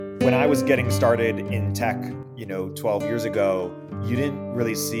When I was getting started in tech, 12 years ago, you didn't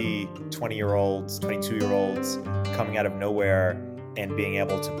really see 20-year-olds, 22-year-olds coming out of nowhere and being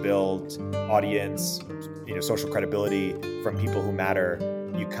able to build audience, social credibility from people who matter.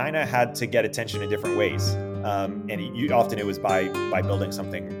 You kind of had to get attention in different ways. And often it was by building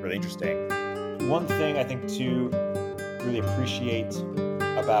something really interesting. One thing I think to really appreciate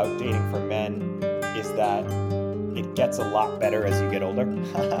about dating for men is that it gets a lot better as you get older.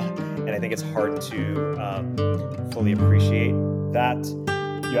 And I think it's hard to fully appreciate that.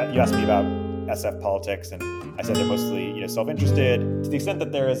 You asked me about SF politics, and I said they're mostly self-interested. To the extent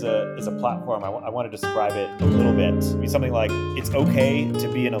that there is a platform, I want to describe it a little bit. It'd be something like, it's okay to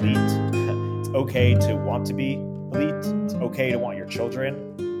be an elite. It's okay to want to be elite. It's okay to want your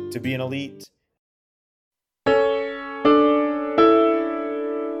children to be an elite.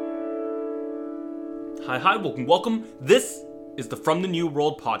 Hi, welcome. This is the From the New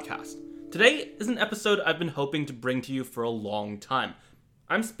World podcast. Today is an episode I've been hoping to bring to you for a long time.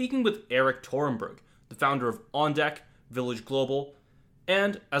 I'm speaking with Erik Torenberg, the founder of On Deck, Village Global,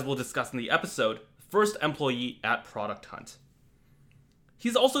 and, as we'll discuss in the episode, first employee at Product Hunt.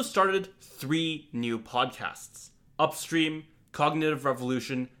 He's also started 3 new podcasts: Upstream, Cognitive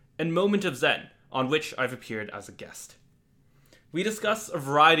Revolution, and Moment of Zen, on which I've appeared as a guest. We discuss a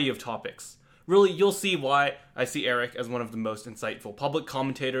variety of topics. Really, you'll see why I see Erik as one of the most insightful public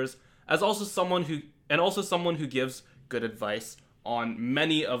commentators, as also someone who gives good advice on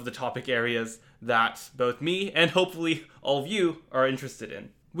many of the topic areas that both me and hopefully all of you are interested in.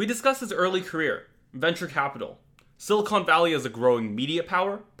 We discuss his early career, venture capital, Silicon Valley as a growing media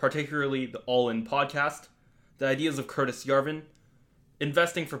power, particularly the All In podcast, the ideas of Curtis Yarvin,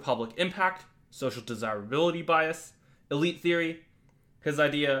 investing for public impact, social desirability bias, elite theory, his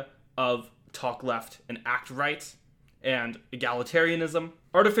idea of talk left and act right, and egalitarianism,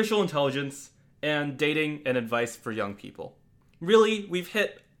 artificial intelligence, and dating and advice for young people. Really, we've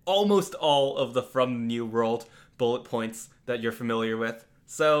hit almost all of the From the New World bullet points that you're familiar with,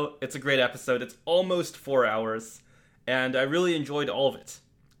 so it's a great episode. It's almost 4 hours, and I really enjoyed all of it.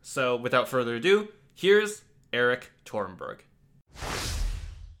 So without further ado, here's Erik Torenberg.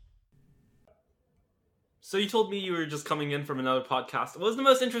 So you told me you were just coming in from another podcast. What was the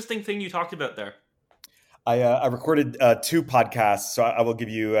most interesting thing you talked about there? I recorded 2 podcasts, so I will give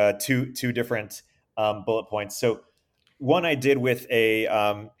you two different bullet points. So one I did with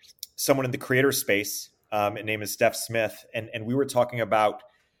someone in the creator space. His name is Steph Smith, and we were talking about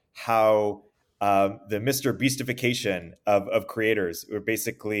how the Mr. Beastification of creators, where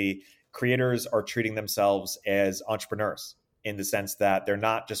basically creators are treating themselves as entrepreneurs, in the sense that they're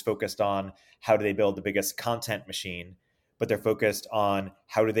not just focused on how do they build the biggest content machine, but they're focused on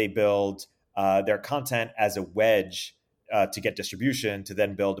how do they build their content as a wedge to get distribution, to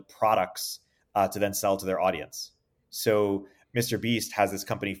then build products to then sell to their audience. So Mr. Beast has this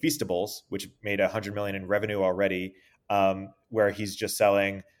company Feastables, which made $100 million in revenue already, where he's just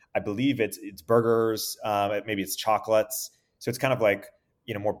selling, I believe it's burgers, maybe it's chocolates. So it's kind of like,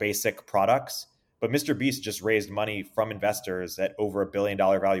 more basic products. But Mr. Beast just raised money from investors at over $1 billion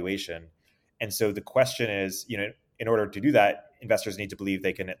valuation. And so the question is, in order to do that, investors need to believe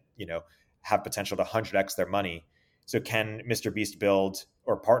they can, have potential to 100x their money. So can Mr. Beast build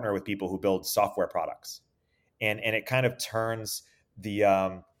or partner with people who build software products? And it kind of turns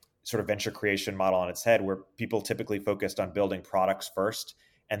the sort of venture creation model on its head, where people typically focused on building products first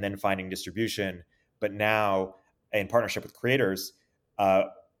and then finding distribution. But now, in partnership with creators,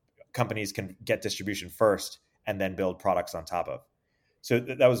 companies can get distribution first and then build products on top of. So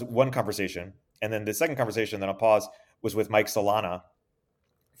that was one conversation. And then the second conversation, then I'll pause, was with Mike Solana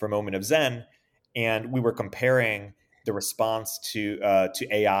for Moment of Zen. And we were comparing the response to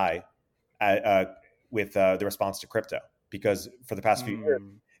AI with the response to crypto. Because for the past few years,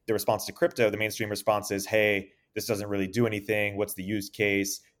 the response to crypto, the mainstream response is, hey, this doesn't really do anything. What's the use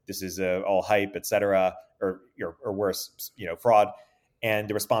case? This is all hype, et cetera, or worse, fraud. And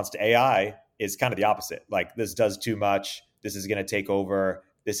the response to AI is kind of the opposite. Like, this does too much. This is going to take over.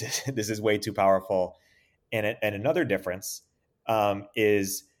 This is way too powerful. And another difference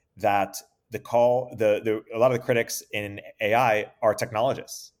is that a lot of the critics in AI are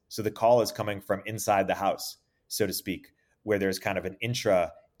technologists. So the call is coming from inside the house, so to speak, where there's kind of an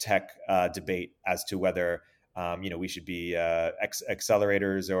intra-tech debate as to whether we should be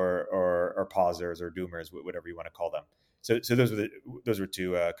accelerators or pausers or doomers, whatever you want to call them. So those were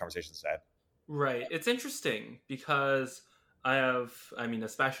 2 conversations I had. Right. It's interesting because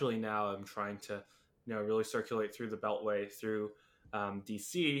especially now I'm trying to, really circulate through the Beltway through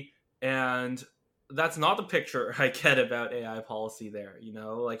DC, and that's not the picture I get about AI policy there.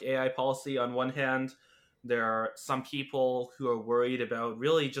 Like AI policy, on one hand, there are some people who are worried about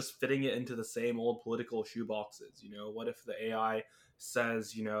really just fitting it into the same old political shoeboxes. What if the AI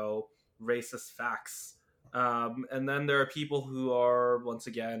says, racist facts? And then there are people who are, once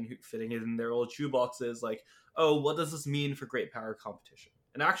again, fitting it in their old shoeboxes, like, oh, what does this mean for great power competition?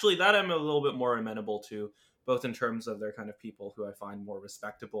 And actually, that I'm a little bit more amenable to, both in terms of their kind of people who I find more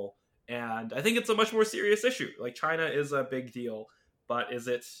respectable. And I think it's a much more serious issue. Like, China is a big deal, but is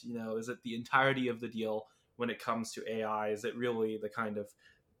it the entirety of the deal when it comes to AI? Is it really the kind of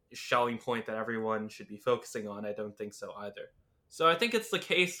shelling point that everyone should be focusing on? I don't think so either. So I think it's the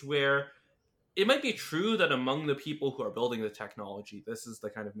case where it might be true that among the people who are building the technology, this is the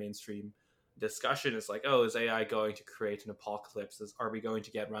kind of mainstream discussion. Is like, oh, is AI going to create an apocalypse? Are we going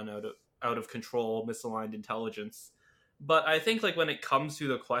to get run out of control, misaligned intelligence? But I think, like, when it comes to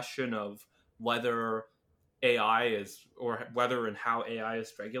the question of whether AI is, or whether and how AI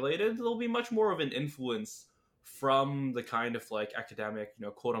is regulated, there'll be much more of an influence from the kind of like academic,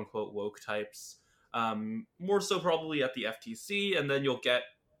 quote unquote woke types. More so probably at the FTC, and then you'll get,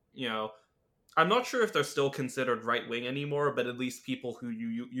 I'm not sure if they're still considered right wing anymore, but at least people who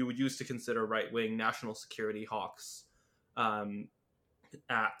you would used to consider right wing, national security hawks, at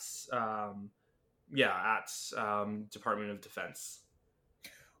Department of Defense.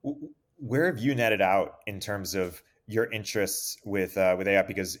 Where have you netted out in terms of your interests with AI?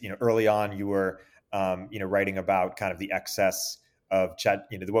 Because early on you were writing about kind of the excess of chat,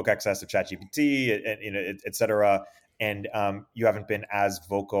 the woke excess of ChatGPT, and et cetera, and you haven't been as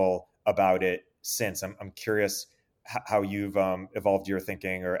vocal about it since. I'm curious how you've evolved your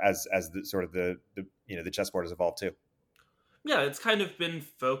thinking, or as the sort of the chessboard has evolved too. Yeah, it's kind of been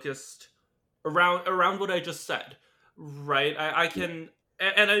focused around what I just said, right? I can,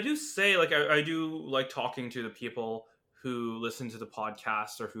 and I do say, like, I do like talking to the people who listen to the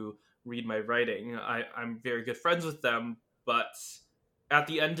podcast or who read my writing. I'm very good friends with them, but at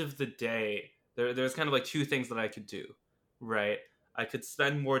the end of the day, there's kind of like two things that I could do, right? I could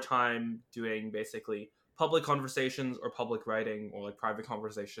spend more time doing basically public conversations or public writing, or like private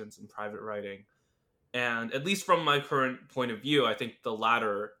conversations and private writing. And at least from my current point of view, I think the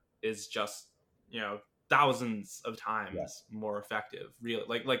latter is just, thousands of times more effective. Really,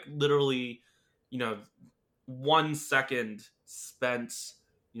 like literally, 1 second spent,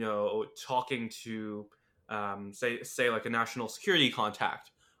 talking to, say like a national security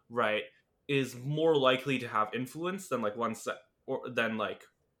contact, right, is more likely to have influence than like like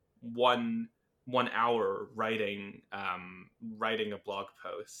 1 hour writing a blog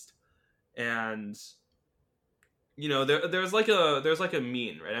post. And there's like a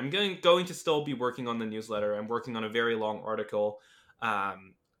mean, right? I'm going to still be working on the newsletter. I'm working on a very long article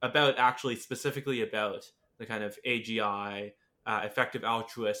about, actually specifically about the kind of AGI, effective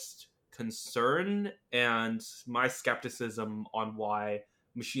altruist concern, and my skepticism on why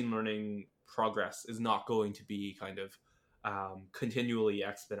machine learning progress is not going to be kind of continually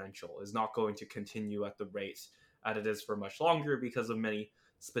exponential, is not going to continue at the rate that it is for much longer because of many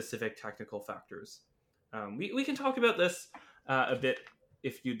specific technical factors. We can talk about this a bit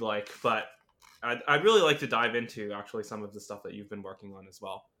if you'd like, but I'd really like to dive into actually some of the stuff that you've been working on as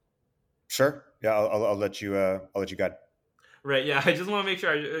well. Sure. Yeah, I'll let you guide. Right. Yeah. I just want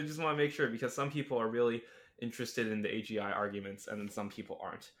to make sure because some people are really interested in the AGI arguments, and then some people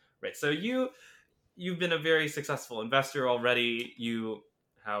aren't. Right. So you've been a very successful investor already. You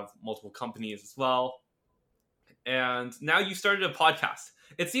have multiple companies as well, and now you started a podcast.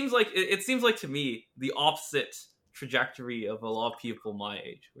 It seems like to me the opposite trajectory of a lot of people my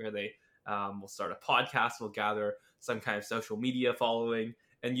age, where they will start a podcast, will gather some kind of social media following,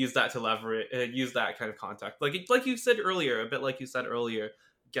 and use that to leverage, use that kind of contact, like you said earlier,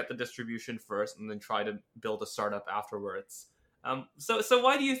 get the distribution first, and then try to build a startup afterwards. So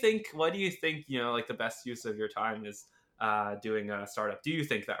why do you think like the best use of your time is doing a startup? Do you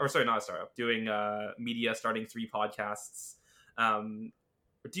think that, or sorry, not a startup, doing media, starting 3 podcasts?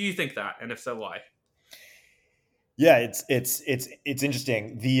 Do you think that, and if so, why? Yeah, it's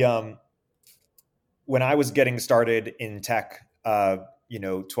interesting. The when I was getting started in tech,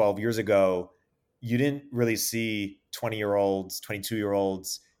 12 years ago, you didn't really see 20-year-olds,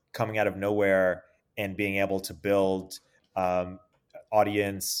 22-year-olds coming out of nowhere and being able to build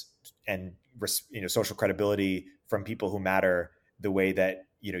audience and social credibility from people who matter the way that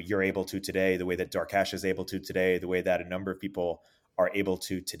you're able to today, the way that Darkesh is able to today, the way that a number of people are able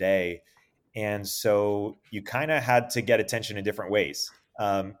to today. And so you kind of had to get attention in different ways.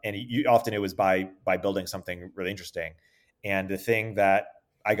 And often it was by building something really interesting. And the thing that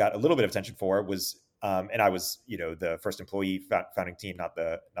I got a little bit of attention for was and I was, the first employee founding team, not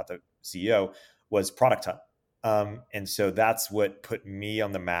the CEO, was Product Hunt. And so that's what put me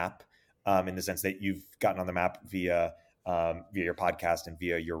on the map, in the sense that you've gotten on the map via your podcast and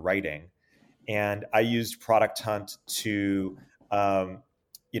via your writing. And I used Product Hunt to,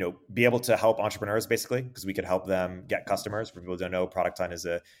 be able to help entrepreneurs, basically, because we could help them get customers. For people who don't know, Product Hunt is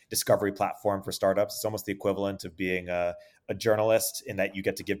a discovery platform for startups. It's almost the equivalent of being a journalist, in that you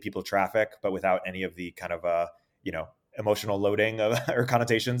get to give people traffic, but without any of the kind of, emotional loading of, or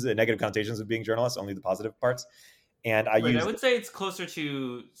connotations, negative connotations of being journalists, only the positive parts. And I Right, I used, would say it's closer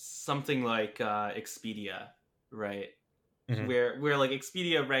to something like Expedia, right? Mhm. Where like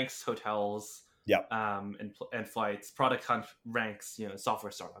Expedia ranks hotels, Yeah, and flights. Product Hunt ranks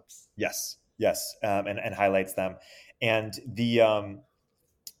software startups. yes, and highlights them. And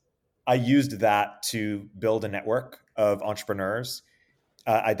I used that to build a network of entrepreneurs.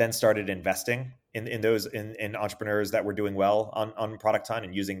 I then started investing in those in entrepreneurs that were doing well on Product Hunt,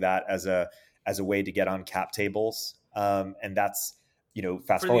 and using that as a way to get on cap tables. And that's,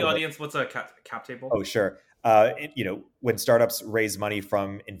 fast For the forward. audience, what's a cap table? Oh, sure. When startups raise money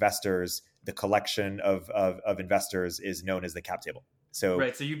from investors, the collection of investors is known as the cap table. So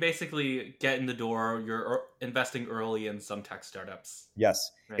Right, so you basically get in the door. You're investing early in some tech startups. yes,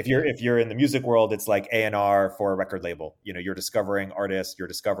 if Right. you're in the music world, it's like A&R for a record label. You're discovering artists, you're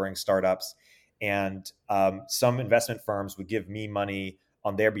discovering startups, and some investment firms would give me money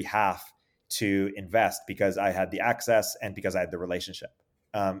on their behalf to invest, because I had the access and because I had the relationship.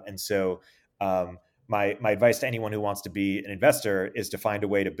 And so, my advice to anyone who wants to be an investor is to find a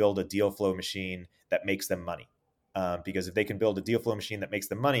way to build a deal flow machine that makes them money. Because if they can build a deal flow machine that makes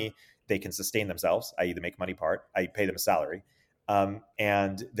them money, they can sustain themselves, i.e., the make money part. I pay them a salary,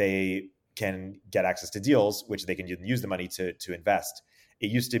 and they can get access to deals, which they can use the money to invest. It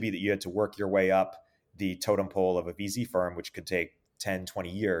used to be that you had to work your way up the totem pole of a VC firm, which could take 10, 20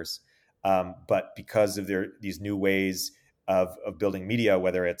 years. But because of these new ways of building media,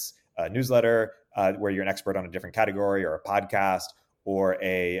 whether it's a newsletter, where you're an expert on a different category, or a podcast, or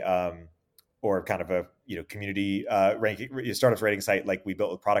or kind of a community ranking startups rating site like we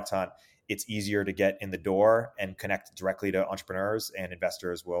built with Product Hunt, it's easier to get in the door and connect directly to entrepreneurs, and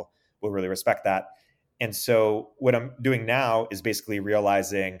investors will really respect that. And so what I'm doing now is basically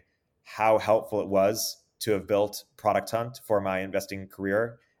realizing how helpful it was to have built Product Hunt for my investing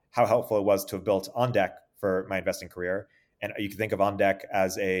career, how helpful it was to have built On Deck for my investing career. And you can think of On Deck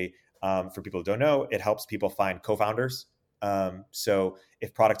as for people who don't know, it helps people find co-founders. So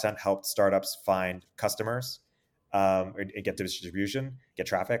if Product Hunt helped startups find customers, or get distribution, get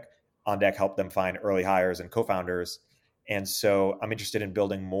traffic, On Deck helped them find early hires and co-founders. And so I'm interested in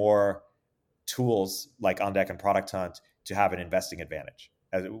building more tools like On Deck and Product Hunt to have an investing advantage.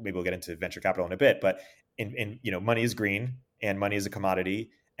 Maybe we'll get into venture capital in a bit, but money is green and money is a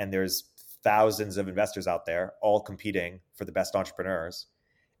commodity, and there's thousands of investors out there all competing for the best entrepreneurs.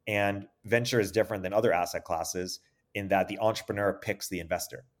 And venture is different than other asset classes in that the entrepreneur picks the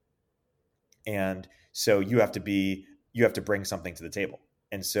investor. And so you have to bring something to the table.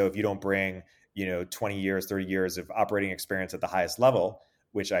 And so if you don't bring, 20 years, 30 years of operating experience at the highest level,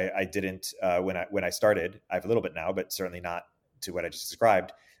 which I didn't when I started, I have a little bit now, but certainly not to what I just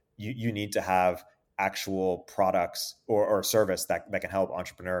described. You need to have actual products or service that can help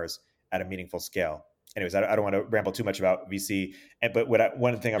entrepreneurs at a meaningful scale. Anyways, I don't want to ramble too much about VC, but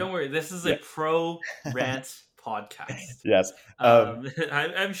one thing Don't worry, this is a pro rant podcast. Yes.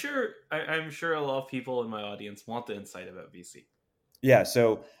 I'm sure. I'm sure a lot of people in my audience want the insight about VC. Yeah.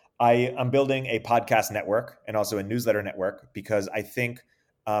 So I'm building a podcast network and also a newsletter network, because I think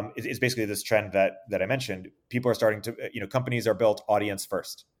it's basically this trend that I mentioned. People are starting to, companies are built audience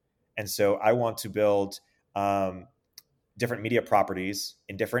first. And so I want to build different media properties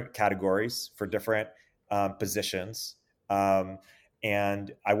in different categories for different positions.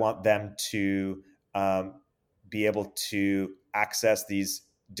 And I want them to be able to access these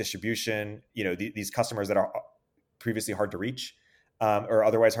distribution, these customers that are previously hard to reach, or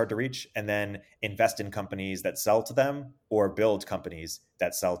otherwise hard to reach, and then invest in companies that sell to them, or build companies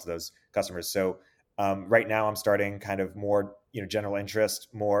that sell to those customers. So right now I'm starting kind of more, general interest,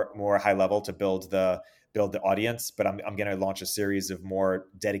 more high level, to build the audience, but I'm going to launch a series of more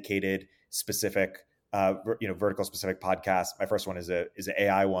dedicated, specific, vertical specific podcasts. My first one is an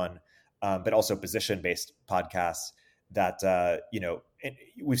AI one, but also position based podcasts that,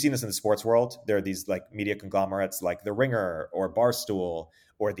 we've seen this in the sports world. There are these like media conglomerates like The Ringer or Barstool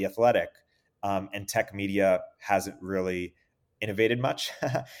or The Athletic, and tech media hasn't really innovated much.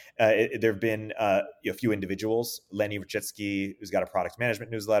 There have been a few individuals, Lenny Rachitsky, who's got a product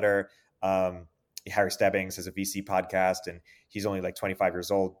management newsletter, Harry Stebbings has a VC podcast, and he's only like 25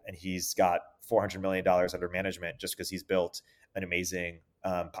 years old, and he's got $400 million under management just because he's built an amazing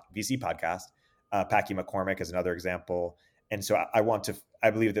VC podcast. Packy McCormick is another example. And so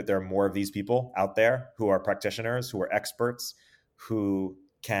I believe that there are more of these people out there who are practitioners, who are experts, who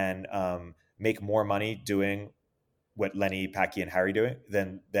can make more money doing what Lenny, Packy, and Harry do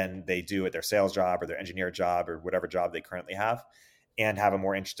than they do at their sales job or their engineer job or whatever job they currently have, and have a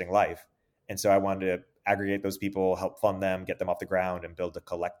more interesting life. And so I wanted to aggregate those people, help fund them, get them off the ground, and build a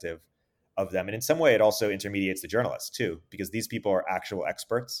collective of them. And in some way, it also intermediates the journalists too, because these people are actual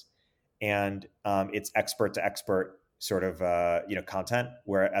experts, and it's expert to expert sort of content,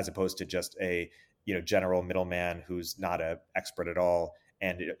 where as opposed to just a general middleman who's not an expert at all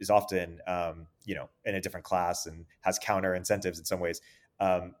and is often in a different class and has counter incentives in some ways.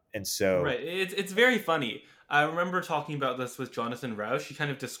 And so right, it's very funny. I remember talking about this with Jonathan Rausch. He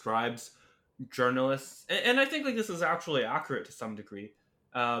kind of describes journalists, and I think like this is actually accurate to some degree.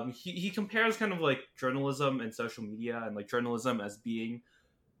 He compares kind of like journalism and social media, and like journalism as being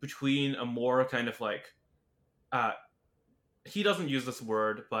between a more kind of like he doesn't use this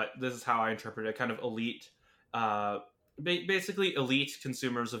word, but this is how I interpret it, kind of elite, basically elite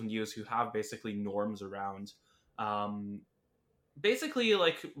consumers of news who have basically norms around basically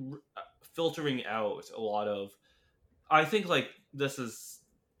like filtering out a lot of, I think like this is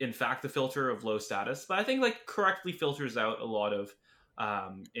in fact the filter of low status, but I think like correctly filters out a lot of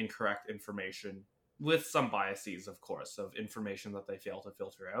incorrect information with some biases, of course, of information that they fail to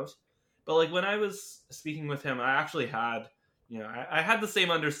filter out. But like when I was speaking with him, I actually had, I had the same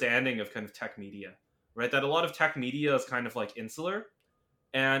understanding of kind of tech media, right? That a lot of tech media is kind of like insular,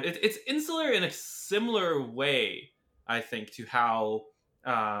 and it's insular in a similar way, I think, to how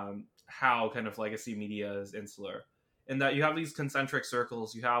kind of legacy media is insular, in that you have these concentric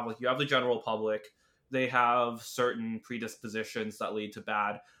circles. You have the general public. They have certain predispositions that lead to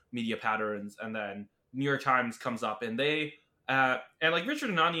bad media patterns, and then New York Times comes up, and they and like Richard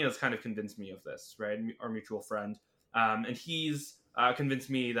Anania has kind of convinced me of this, right? Our mutual friend, and he's convinced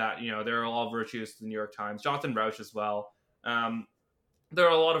me that there are a lot of virtues to the New York Times. Jonathan Rauch as well. There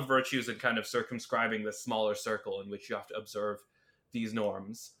are a lot of virtues in kind of circumscribing this smaller circle in which you have to observe these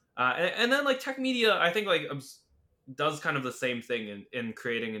norms. And then like tech media, I think like does kind of the same thing in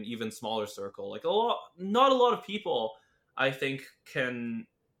creating an even smaller circle. Like not a lot of people, I think, can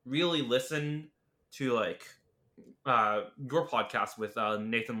really listen to like your podcast with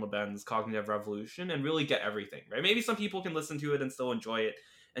Nathan Leben's Cognitive Revolution and really get everything, right? Maybe some people can listen to it and still enjoy it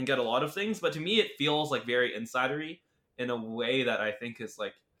and get a lot of things, but to me it feels like very insidery in a way that I think is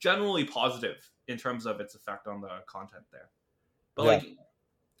like generally positive in terms of its effect on the content there. But like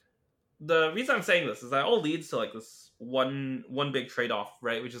the reason I'm saying this is that all leads to like this one big trade-off,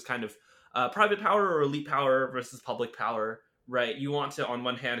 right? Which is kind of private power or elite power versus public power, right? You want to, on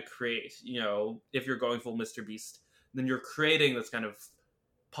one hand, create, if you're going full Mr. Beast, then you're creating this kind of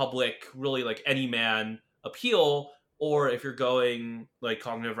public, really like any man appeal. Or if you're going like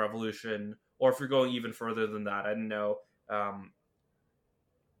Cognitive Revolution, or if you're going even further than that, I don't know.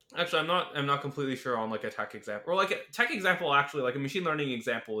 Actually, I'm not completely sure on like a tech example, or like a tech example. Actually, like a machine learning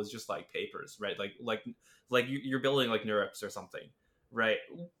example is just like papers, right? Like you're building like NeurIPS or something, right?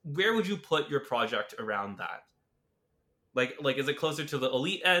 Where would you put your project around that? Like is it closer to the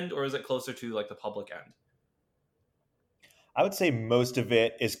elite end, or is it closer to like the public end? I would say most of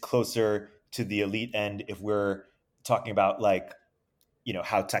it is closer to the elite end if we're talking about like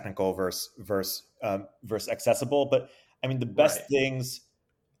how technical versus accessible. But I mean the best things.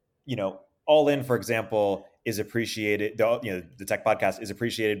 All In, for example, is appreciated. The tech podcast is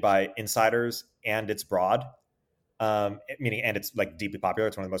appreciated by insiders, and it's broad, meaning, and it's like deeply popular.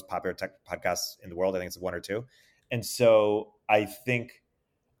 It's one of the most popular tech podcasts in the world. I think it's one or two. And so I think,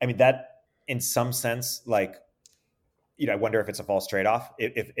 that in some sense, like, I wonder if it's a false trade-off.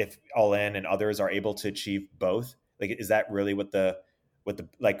 If All In and others are able to achieve both, like, is that really what the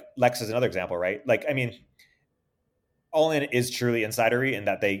like Lex is another example, right? Like, All In is truly insidery in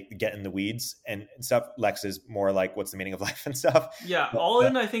that they get in the weeds and stuff. Lex is more like, what's the meaning of life and stuff. Yeah, All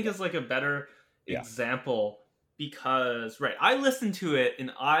In, I think, is like a better example because, right, I listen to it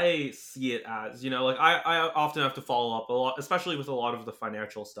and I see it as, like I often have to follow up a lot, especially with a lot of the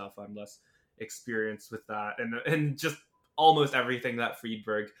financial stuff. I'm less experienced with that. And just almost everything that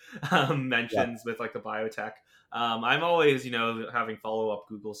Friedberg mentions with like the biotech. I'm always, having follow-up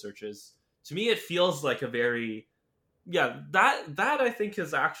Google searches. To me, it feels like a very... Yeah, that I think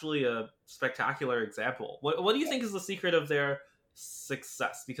is actually a spectacular example. What do you think is the secret of their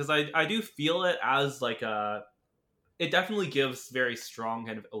success? Because I do feel it as like it definitely gives very strong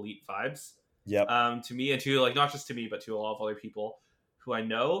kind of elite vibes. Yep. to me, and to like not just to me, but to a lot of other people who I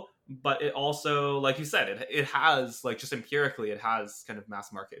know. But it also, like you said, it has like just empirically, it has kind of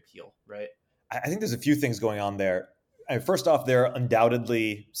mass market appeal, right? I think there's a few things going on there. First off, they're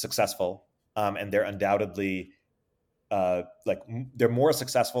undoubtedly successful, and they're undoubtedly they're more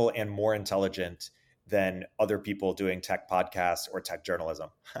successful and more intelligent than other people doing tech podcasts or tech journalism.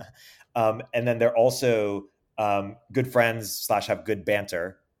 And then they're also good friends slash have good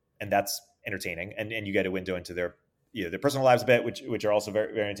banter, and that's entertaining. And you get a window into their their personal lives a bit, which are also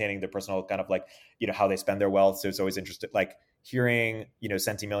very, very entertaining. Their personal kind of like how they spend their wealth. So it's always interesting, like hearing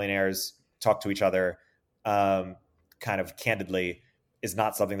centimillionaires talk to each other, kind of candidly, is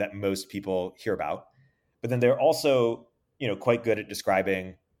not something that most people hear about. But then they're also quite good at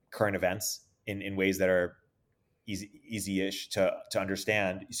describing current events in ways that are easy-ish to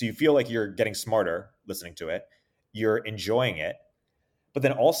understand. So you feel like you're getting smarter listening to it. You're enjoying it. But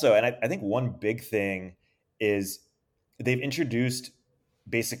then also, and I think one big thing is they've introduced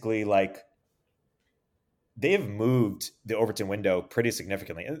basically like they've moved the Overton window pretty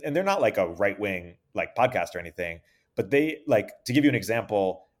significantly. And they're not like a right-wing like podcast or anything, but they like, to give you an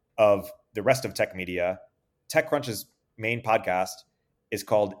example of the rest of tech media, TechCrunch's main podcast is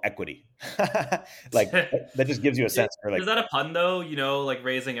called Equity. Like that just gives you a sense for like, is that a pun though? Like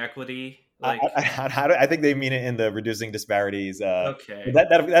raising equity. Like I think they mean it in the reducing disparities. okay,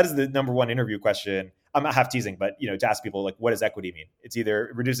 That is the number one interview question. I'm not half teasing, but to ask people like, what does equity mean? It's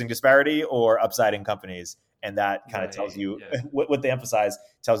either reducing disparity or upsiding companies, and that kind of tells you what they emphasize,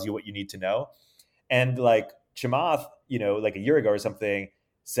 tells you what you need to know. And like Chamath, like a year ago or something,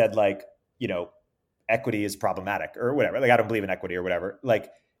 said like, equity is problematic or whatever. Like I don't believe in equity or whatever. Like,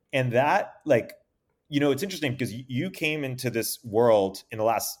 and that like, it's interesting because you came into this world in the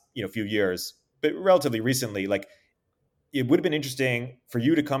last few years, but relatively recently. Like it would have been interesting for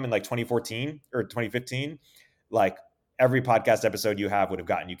you to come in like 2014 or 2015. Like every podcast episode you have would have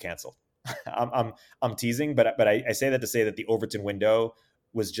gotten you canceled. I'm teasing, but I say that to say that the Overton window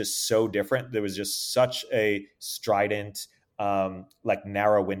was just so different. There was just such a strident, like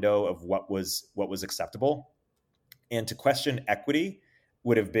narrow window of what was acceptable, and to question equity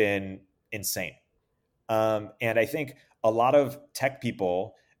would have been insane. And I think a lot of tech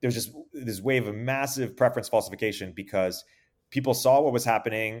people, there's just this wave of massive preference falsification because people saw what was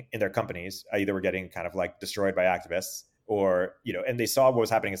happening in their companies. Either were getting kind of like destroyed by activists, or and they saw what was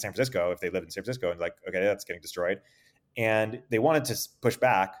happening in San Francisco if they lived in San Francisco, and like, okay, that's getting destroyed, and they wanted to push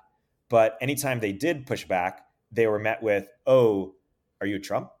back. But anytime they did push back, they were met with, "Oh, are you a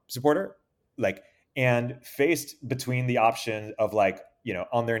Trump supporter?" Like, and faced between the option of like,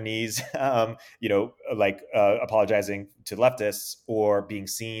 on their knees, apologizing to leftists or being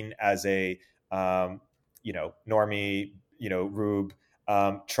seen as a, normie, rube,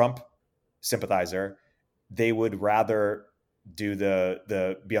 Trump sympathizer, they would rather do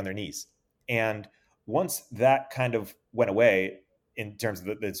the be on their knees. And once that kind of went away, in terms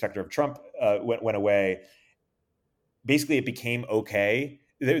of the specter of Trump went away, basically it became okay.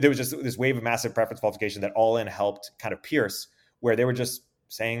 There was just this wave of massive preference falsification that All In helped kind of pierce, where they were just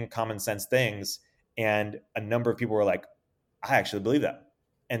saying common sense things. And a number of people were like, I actually believe that.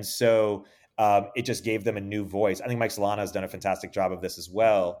 And so it just gave them a new voice. I think Mike Solana has done a fantastic job of this as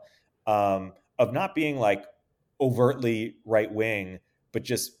well, of not being like overtly right wing, but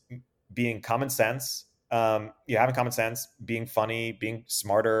just being common sense, having common sense, being funny, being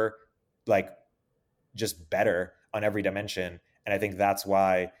smarter, like just better on every dimension. And I think that's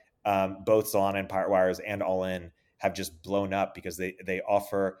why both Solana and Pirate Wires and All In have just blown up, because they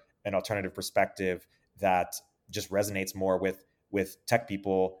offer an alternative perspective that just resonates more with tech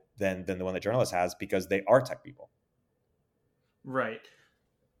people than the one that journalist has, because they are tech people. Right.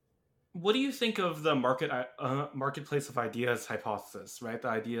 What do you think of the marketplace of ideas hypothesis? Right, the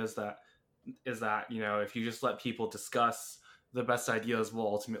idea is that if you just let people discuss, the best ideas will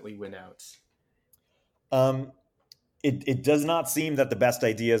ultimately win out. It does not seem that the best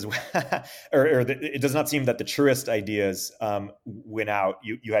ideas, it does not seem that the truest ideas win out.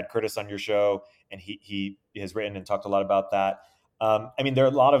 You had Curtis on your show, and he has written and talked a lot about that. I mean, there are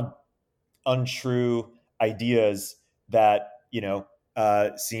a lot of untrue ideas that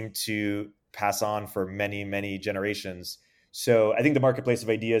seem to pass on for many, many generations. So I think the marketplace of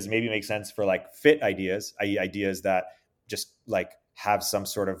ideas maybe makes sense for like fit ideas, i.e. ideas that just like have some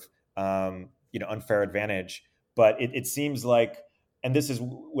sort of unfair advantage. But it seems like, and this is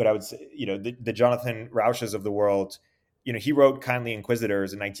what I would say, the Jonathan Rausches of the world, he wrote Kindly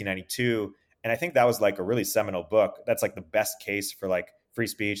Inquisitors in 1992. And I think that was like a really seminal book. That's like the best case for like free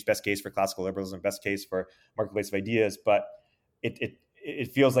speech, best case for classical liberalism, best case for marketplace of ideas. But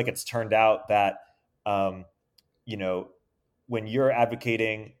it feels like it's turned out that um, you know, when you're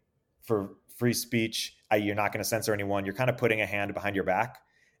advocating for free speech, you're not going to censor anyone. You're kind of putting a hand behind your back.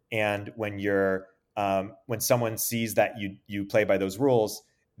 And when someone sees that you play by those rules,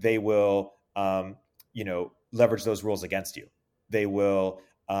 they will leverage those rules against you. They will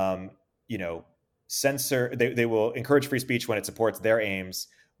censor. They will encourage free speech when it supports their aims,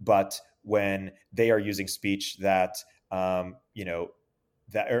 but when they are using speech that or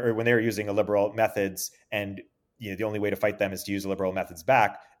when they're using illiberal methods, and the only way to fight them is to use liberal methods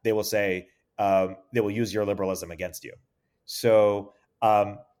back, they will say they will use your liberalism against you. So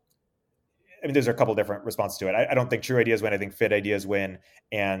there's a couple different responses to it. I don't think true ideas win. I think fit ideas win.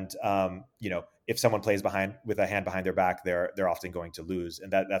 And if someone plays with a hand behind their back, they're often going to lose,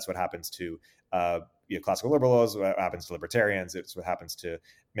 and that's what happens to classical liberals. What happens to libertarians? It's what happens to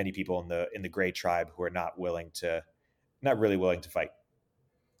many people in the gray tribe who are not really willing to fight.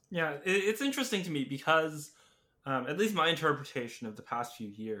 Yeah, it's interesting to me because at least my interpretation of the past few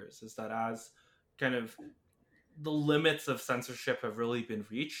years is that as kind of the limits of censorship have really been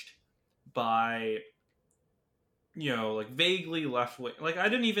reached by like vaguely left wing, like I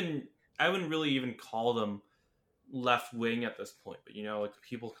wouldn't really even call them left wing at this point, but like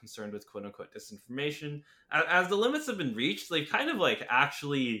people concerned with quote unquote disinformation, as the limits have been reached, they've kind of like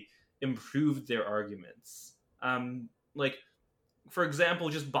actually improved their arguments. Like for example,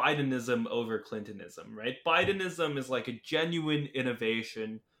 just Bidenism over Clintonism, right? Bidenism is like a genuine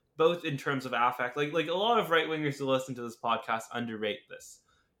innovation, both in terms of affect. Like a lot of right wingers who listen to this podcast underrate this,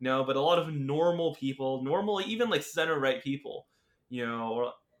 but a lot of normal people, even like center right people,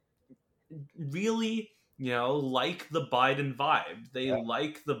 really, like the Biden vibe. They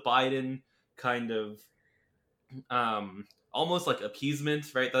like the Biden kind of almost like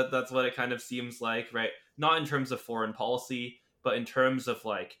appeasement, right? That's what it kind of seems like, right? Not in terms of foreign policy, but in terms of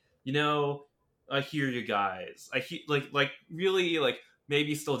like, I hear you guys. I hear like really like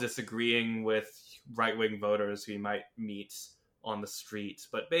maybe still disagreeing with right wing voters who he might meet on the street,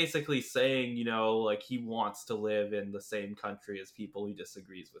 but basically saying, like he wants to live in the same country as people he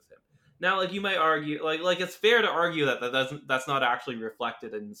disagrees with him. Now, like you might argue, like it's fair to argue that's not actually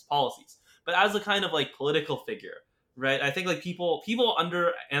reflected in his policies, but as a kind of like political figure, right? I think like people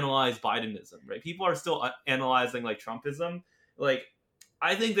under analyze Bidenism, right? People are still analyzing like Trumpism. Like,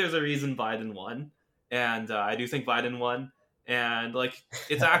 I think there's a reason Biden won, and I do think Biden won, and like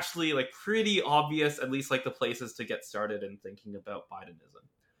it's actually like pretty obvious, at least like the places to get started in thinking about Bidenism.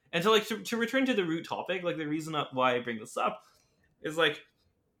 And so like to return to the root topic, like the reason why I bring this up is like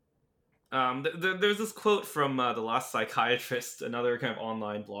there's this quote from The Last Psychiatrist, another kind of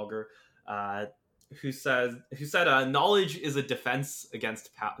online blogger, who said knowledge is a defense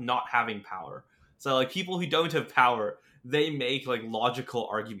against not having power. So like people who don't have power, they make like logical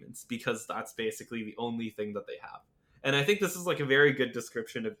arguments because that's basically the only thing that they have. And I think this is like a very good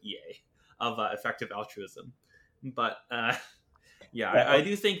description of EA, of effective altruism. But I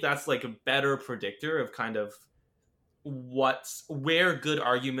do think that's like a better predictor of kind of where good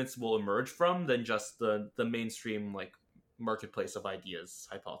arguments will emerge from than just the mainstream like marketplace of ideas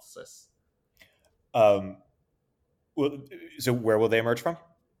hypothesis. Well, so where will they emerge from?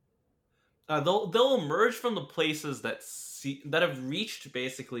 They'll emerge from the places that have reached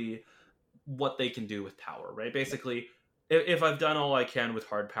basically what they can do with power, right? Basically, if I've done all I can with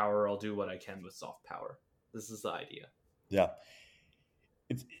hard power, I'll do what I can with soft power. This is the idea. Yeah.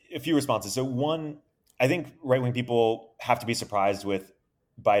 It's a few responses. So one, I think right-wing people have to be surprised with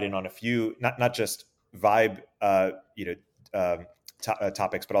Biden on a few, not just vibe,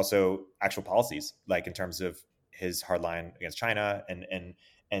 topics, but also actual policies, like in terms of his hard line against China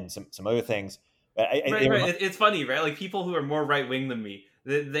and some other things. Right. It's funny, right? Like people who are more right-wing than me,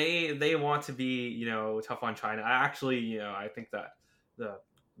 they want to be, tough on China. I actually, I think that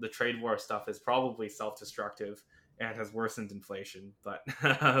the trade war stuff is probably self-destructive and has worsened inflation. But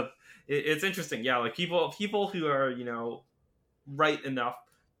it's interesting, yeah. Like people who are right enough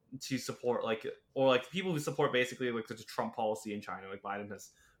to support or people who support basically like the Trump policy in China, like Biden has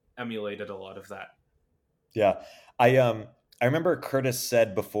emulated a lot of that. Yeah, I remember Curtis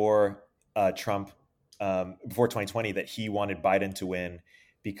said before Trump before 2020 that he wanted Biden to win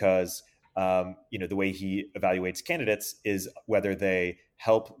because the way he evaluates candidates is whether they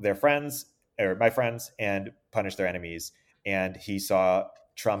help their friends or my friends and punish their enemies. And he saw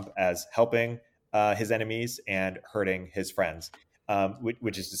Trump as helping his enemies and hurting his friends,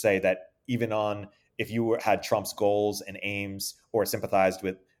 which is to say that even if you had Trump's goals and aims or sympathized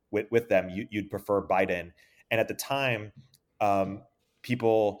with them, you'd prefer Biden. And at the time,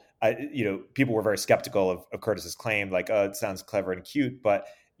 people were very skeptical of Curtis's claim, like, oh, it sounds clever and cute, but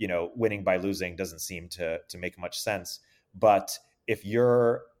winning by losing doesn't seem to make much sense. But if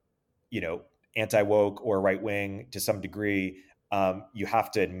you're anti woke or right wing to some degree, you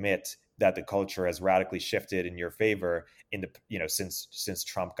have to admit that the culture has radically shifted in your favor in the since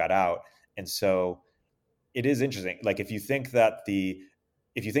Trump got out. And so it is interesting. Like, if you think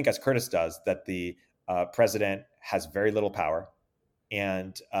as Curtis does, that the president has very little power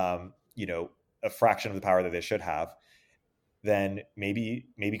and a fraction of the power that they should have, then maybe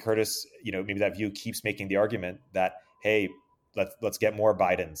Curtis, maybe that view keeps making the argument that, hey, let's get more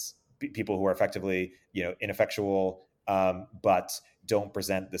Bidens, people who are effectively ineffectual, but don't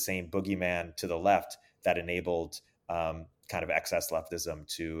present the same boogeyman to the left that enabled kind of excess leftism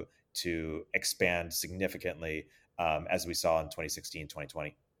to expand significantly, as we saw in 2016,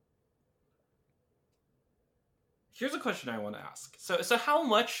 2020. Here's a question I want to ask. So how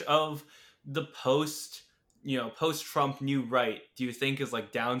much of the post-Trump new right do you think is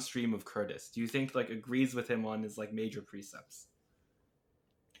like downstream of Curtis? Do you think like agrees with him on his like major precepts?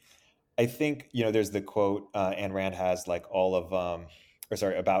 I think there's the quote Ayn Rand has, like all of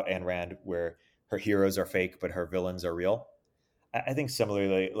about Ayn Rand, where her heroes are fake but her villains are real. I think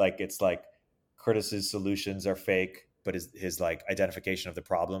similarly, like, it's like Curtis's solutions are fake, but his like identification of the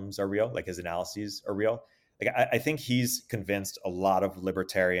problems are real, like his analyses are real. Like, I think he's convinced a lot of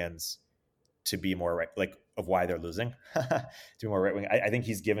libertarians to be more right, like, of why they're losing, to be more right wing. I think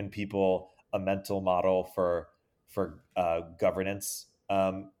he's given people a mental model for governance,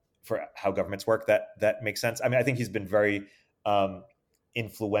 for how governments work that makes sense. I mean, I think he's been very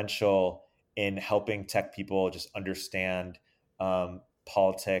influential in helping tech people just understand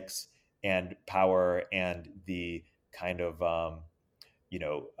politics and power and the kind of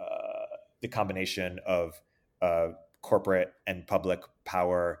the combination of corporate and public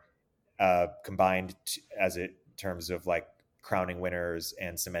power combined as it terms of like crowning winners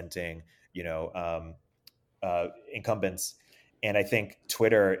and cementing incumbents. And I think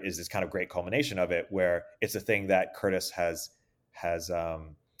Twitter is this kind of great culmination of it, where it's a thing that Curtis has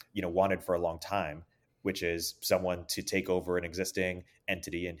wanted for a long time, which is someone to take over an existing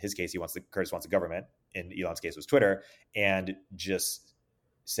entity. In his case, Curtis wants a government. In Elon's case, was Twitter, and just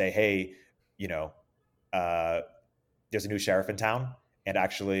say, hey, there's a new sheriff in town, and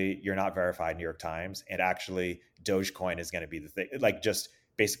actually you're not verified, New York Times, and actually Dogecoin is going to be the thing. Like, just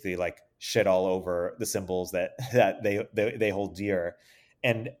basically like shit all over the symbols that they hold dear.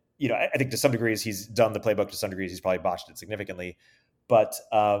 And I think to some degrees he's done the playbook. To some degrees he's probably botched it significantly. But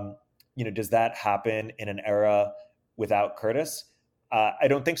does that happen in an era without Curtis? I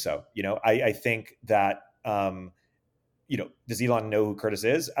don't think so. I think that does Elon know who Curtis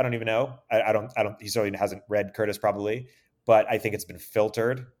is? I don't even know. I don't. He certainly hasn't read Curtis, probably, but I think it's been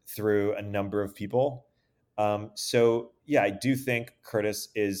filtered through a number of people. So yeah, I do think Curtis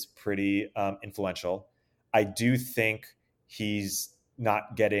is pretty influential. I do think he's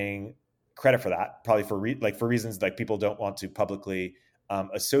not getting credit for that, probably for reasons like people don't want to publicly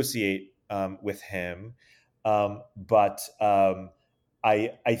associate with him. But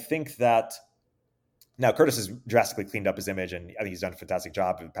I think that now Curtis has drastically cleaned up his image, and I think he's done a fantastic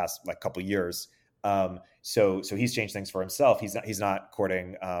job in the past like couple of years. So he's changed things for himself. He's not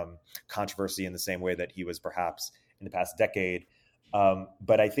courting controversy in the same way that he was perhaps in the past decade.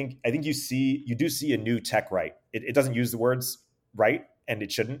 But I think you do see a new tech right. It doesn't use the words right, and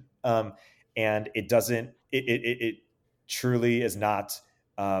it shouldn't. And it doesn't. It truly is not.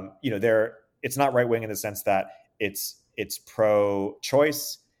 It's not right wing in the sense that it's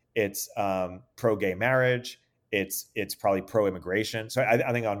pro-choice. It's pro-gay marriage. It's probably pro-immigration. So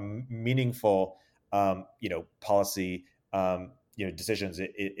I think on meaningful, policy, decisions,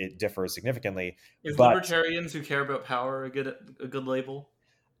 it differs significantly. Is libertarians who care about power a good label?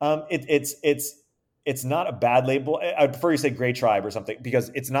 It's not a bad label. I'd prefer you say gray tribe or something, because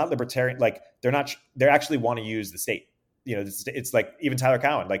it's not libertarian. Like, they actually want to use the state. It's like even Tyler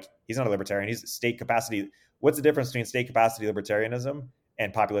Cowen, like, he's not a libertarian. He's state capacity. What's the difference between state capacity libertarianism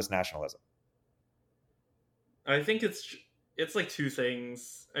and populist nationalism? I think it's like two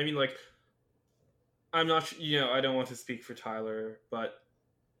things. I mean, like, I'm not, I don't want to speak for Tyler, but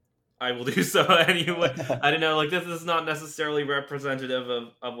I will do so anyway. I don't know, like, this is not necessarily representative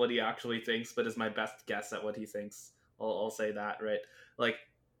of what he actually thinks, but is my best guess at what he thinks. I'll say that, right? Like,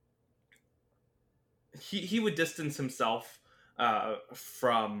 he would distance himself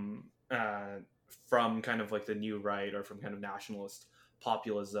from kind of like the new right, or from kind of nationalist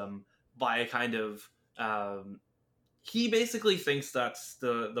populism, by a kind of he basically thinks that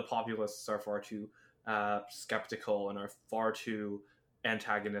the populists are far too skeptical and are far too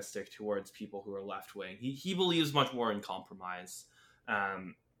antagonistic towards people who are left wing. He believes much more in compromise.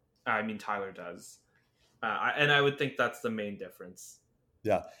 Um, I mean, Tyler does, and I would think that's the main difference.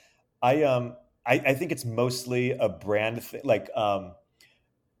 Yeah, I I think it's mostly a brand thing. Like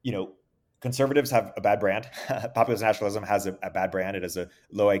you know, conservatives have a bad brand. Populist nationalism has a bad brand. It has a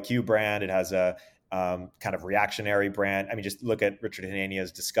low IQ brand. It has a kind of reactionary brand. I mean, just look at Richard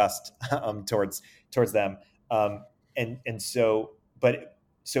Hanania's disgust towards them. Um, and so, but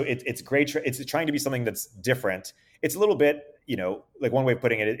so it's great. It's trying to be something that's different. It's a little bit, like one way of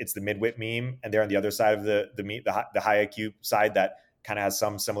putting it, it's the midwit meme, and they're on the other side of the high IQ side that kind of has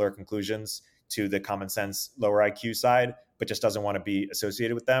some similar conclusions to the common sense lower IQ side, but just doesn't want to be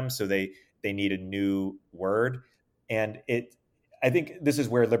associated with them. So they need a new word. And I think this is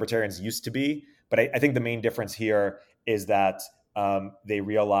where libertarians used to be. But I think the main difference here is that they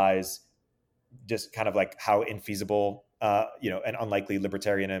realize just kind of like how infeasible, and unlikely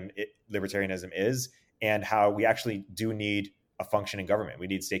libertarianism is, and how we actually do need a functioning government. We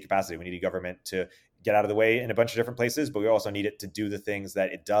need state capacity. We need a government to get out of the way in a bunch of different places, but we also need it to do the things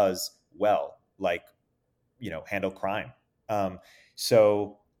that it does well, like handle crime.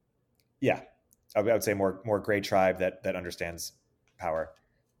 So yeah, I would say more gray tribe that understands power.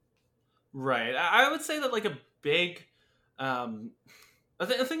 Right. I would say that like a big, a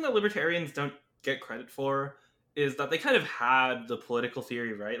thing that libertarians don't get credit for is that they kind of had the political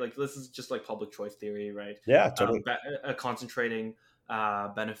theory, right? Like this is just like public choice theory, right? Yeah, totally. Concentrating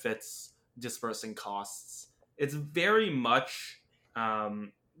benefits, dispersing costs. It's very much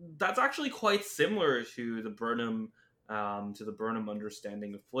that's actually quite similar to the Burnham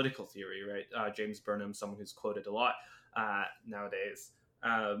understanding of political theory, right? James Burnham, someone who's quoted a lot nowadays,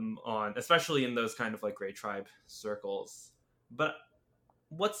 on especially in those kind of like gray tribe circles. But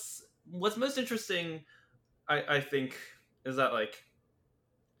what's most interesting, I think, is that like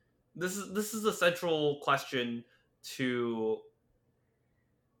this is a central question to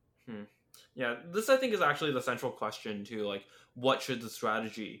yeah, this I think is actually the central question to like what should the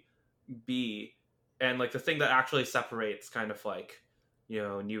strategy be, and like the thing that actually separates kind of like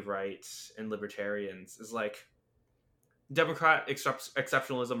new rights and libertarians is like Democrat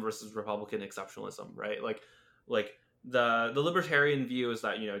exceptionalism versus Republican exceptionalism, right? Like the libertarian view is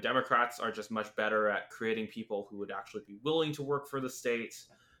that Democrats are just much better at creating people who would actually be willing to work for the state.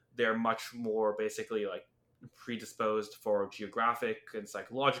 They're much more basically like predisposed for geographic and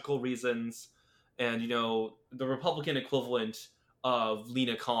psychological reasons, and the Republican equivalent of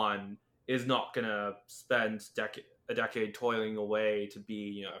Lena Khan is not gonna spend a decade toiling away to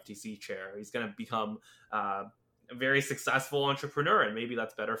be FTC chair. He's gonna become a very successful entrepreneur, and maybe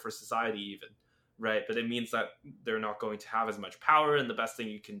that's better for society even, right? But it means that they're not going to have as much power, and the best thing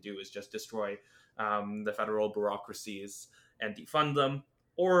you can do is just destroy the federal bureaucracies and defund them.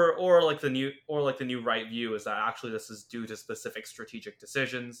 Or like the new right view is that actually this is due to specific strategic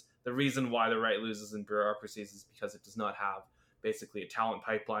decisions. The reason why the right loses in bureaucracies is because it does not have basically a talent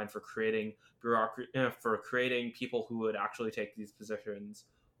pipeline for creating people who would actually take these positions,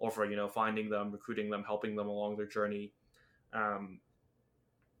 or for finding them, recruiting them, helping them along their journey.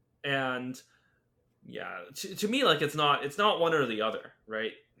 And yeah, to me, like it's not one or the other,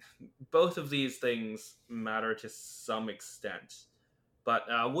 right? Both of these things matter to some extent. But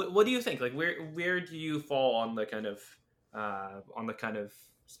what do you think? Like, where do you fall on the kind of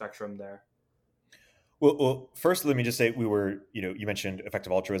spectrum there? Well, first, let me just say you mentioned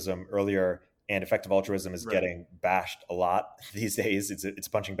effective altruism earlier, and effective altruism is Right. getting bashed a lot these days. It's a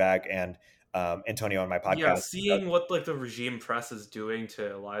punching bag, and Antonio on my Yeah, podcast. seeing what like the regime press is doing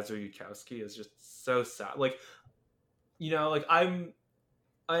to Eliza Yudkowsky is just so sad. Like, like I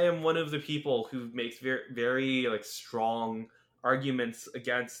am one of the people who makes very very like strong arguments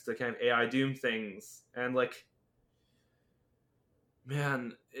against the kind of AI doom things, and like,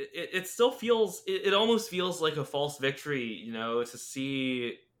 man, it still feels it almost feels like a false victory, to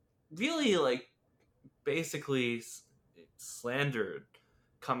see really like basically slandered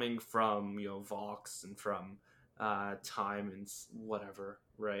coming from Vox and from Time and whatever,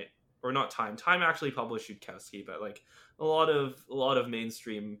 right? Or not Time. Time actually published Yudkowsky, but like a lot of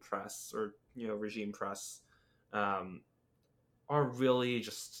mainstream press or regime press are really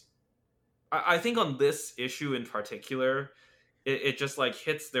just. I think on this issue in particular, it just like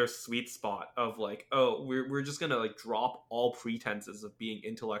hits their sweet spot of like, oh, we're just gonna like drop all pretenses of being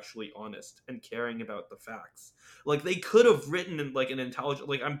intellectually honest and caring about the facts. Like they could have written in like an intelligent,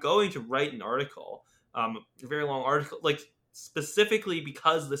 like I'm going to write an article, a very long article, like specifically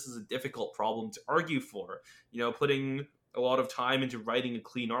because this is a difficult problem to argue for, putting a lot of time into writing a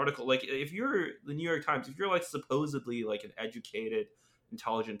clean article. Like if you're the New York Times, if you're like supposedly like an educated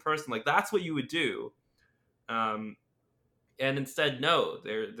intelligent person. Like that's what you would do. And instead, no,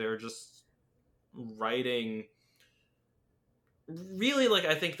 they're just writing. Really, like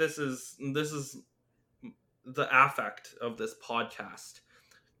I think this is the affect of this podcast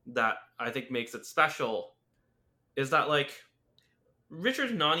that I think makes it special is that like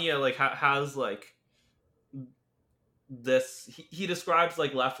Richard Hanania like has like this he describes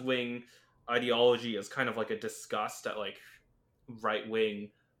like left wing ideology as kind of like a disgust at like right wing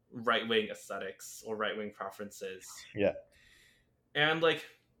aesthetics or right wing preferences. Yeah. And like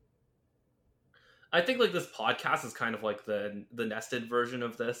I think like this podcast is kind of like the nested version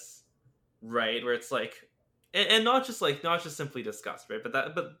of this, right? Where it's like and not just simply disgust, right? But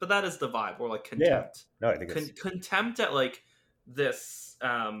that is the vibe, or like Yeah. contempt. No, I think it's Contempt at like this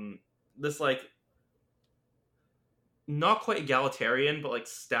this like not quite egalitarian, but like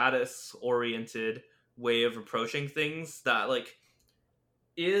status oriented way of approaching things that like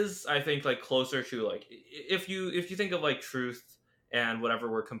is I think like closer to like if you think of like truth and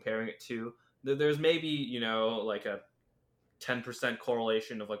whatever we're comparing it to, there's maybe like a 10%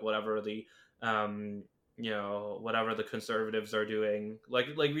 correlation of like whatever the whatever the conservatives are doing, like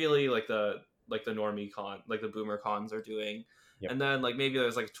really like the normie con, like the boomer cons are doing. Yep. And then like maybe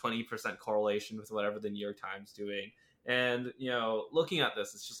there's like 20% correlation with whatever the New York Times doing. And looking at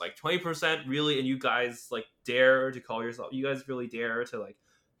this, it's just like 20% really, and you guys like dare to call yourself, you guys really dare to like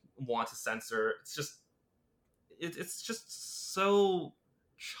want to censor. It's just so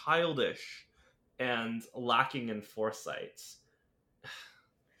childish and lacking in foresight.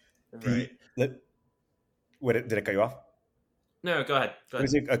 Right. Did it cut you off? No, go ahead. Let me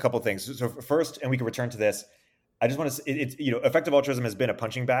say a couple of things. So first, and we can return to this, I just want to say, it's effective altruism has been a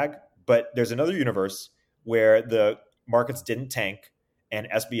punching bag, but there's another universe where the markets didn't tank and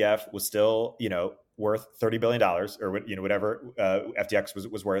SBF was still, worth $30 billion or whatever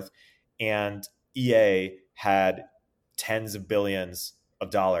FTX was worth. And EA had tens of billions of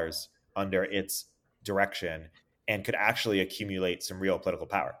dollars under its direction and could actually accumulate some real political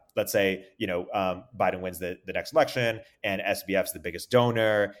power. Let's say, Biden wins the next election and SBF's the biggest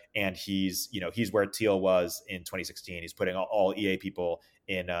donor, and he's where Thiel was in 2016. He's putting all EA people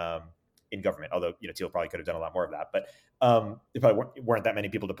in government, although, Thiel probably could have done a lot more of that, but there probably weren't that many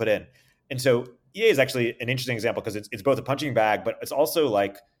people to put in. And so EA is actually an interesting example because it's both a punching bag, but it's also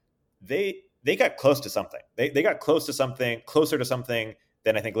like they got close to something. They got close to something, closer to something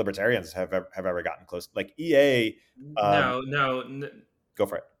than I think libertarians have ever gotten close. Like EA. No. Go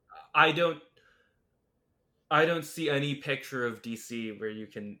for it. I don't see any picture of DC where you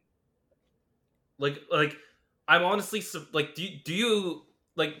can like I'm honestly like do you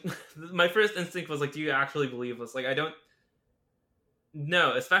like my first instinct was like, do you actually believe this? Like I don't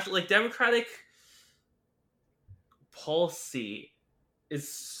know, especially like Democratic policy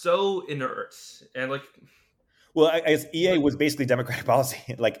is so inert and like. Well, I guess EA was basically Democratic policy.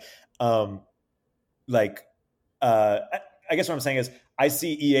 I guess what I'm saying is I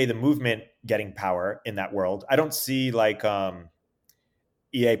see EA, the movement, getting power in that world. I don't see like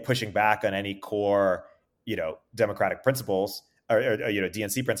EA pushing back on any core, democratic principles or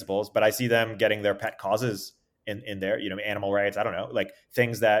DNC principles, but I see them getting their pet causes in there, animal rights. I don't know, like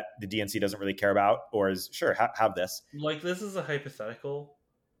things that the DNC doesn't really care about or is sure have this. Like this is a hypothetical,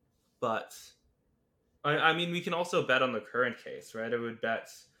 but I mean, we can also bet on the current case, right? I would bet,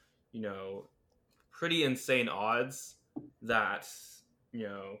 pretty insane odds that,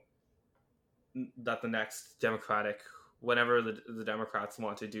 that the next Democratic, whenever the Democrats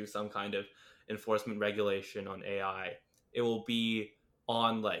want to do some kind of enforcement regulation on AI, it will be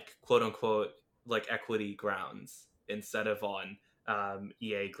on like quote unquote like equity grounds instead of on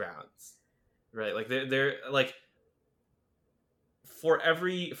EA grounds, right? Like they're like. For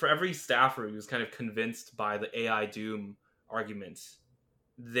every staffer who's kind of convinced by the AI doom argument,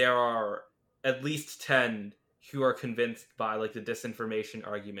 there are at least 10 who are convinced by like the disinformation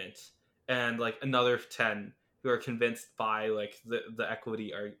argument, and like another 10 who are convinced by like the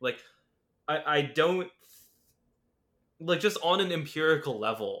equity argument. Like I don't like, just on an empirical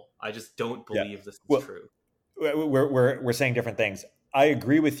level, I just don't believe this is true. We're saying different things. I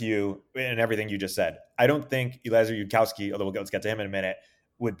agree with you in everything you just said. I don't think Eliezer Yudkowsky, although let's get to him in a minute,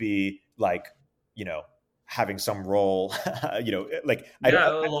 would be like, having some role,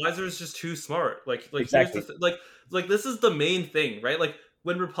 Eliezer is just too smart. Like exactly. Here's the like this is the main thing, right? Like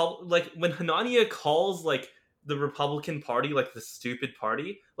when when Hanania calls like the Republican Party like the stupid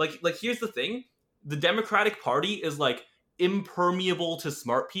party, like here's the thing: the Democratic Party is like impermeable to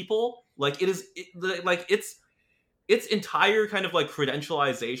smart people. Like its entire kind of like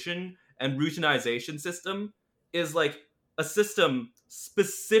credentialization and routinization system is like a system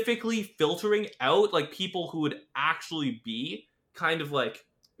specifically filtering out like people who would actually be kind of like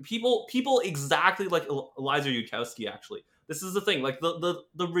people exactly like Eliza Yudkowsky. Actually, this is the thing. Like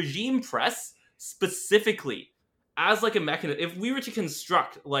the regime press specifically as like a mechanism. If we were to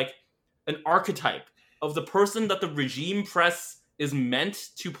construct like an archetype of the person that the regime press is meant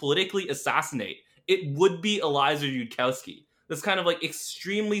to politically assassinate, it would be Eliza Yudkowsky. This kind of like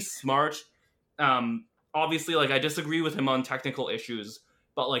extremely smart, obviously like I disagree with him on technical issues,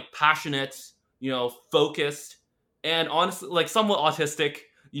 but like passionate, focused, and honestly like somewhat autistic,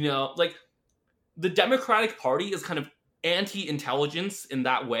 like the Democratic Party is kind of anti-intelligence in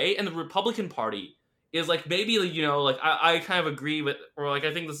that way, and the Republican Party is like maybe like I kind of agree with, or like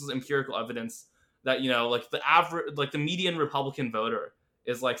I think this is empirical evidence that like the average, like the median Republican voter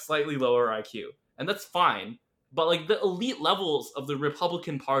is like slightly lower IQ, and that's fine. But like the elite levels of the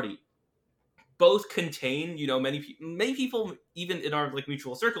Republican Party both contain many people even in our like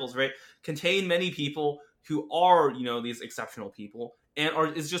mutual circles, right, contain many people who are these exceptional people and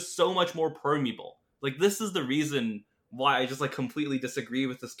is just so much more permeable. Like this is the reason why I just like completely disagree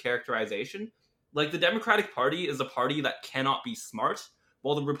with this characterization. Like the Democratic Party is a party that cannot be smart,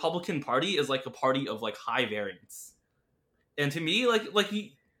 while the Republican Party is like a party of like high variance. And to me,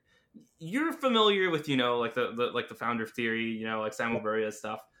 you're familiar with like the founder theory, like Samuel Beria's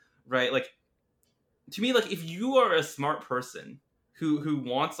stuff, right? Like to me, like if you are a smart person who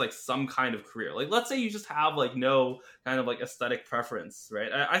wants like some kind of career, like let's say you just have like no kind of like aesthetic preference,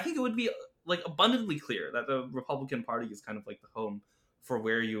 right? I think it would be like abundantly clear that the Republican Party is kind of like the home for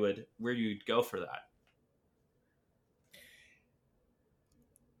where you'd go for that.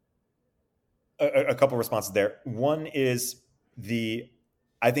 A couple responses there. One is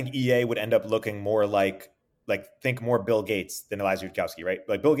I think EA would end up looking more like think more Bill Gates than Eliza Yudkowsky, right?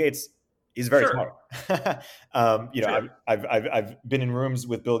 Like Bill Gates is very Sure. smart. Sure. I've been in rooms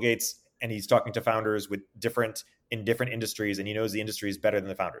with Bill Gates, and he's talking to founders in different industries, and he knows the industries better than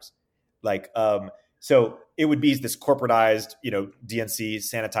the founders. Like, so it would be this corporatized, DNC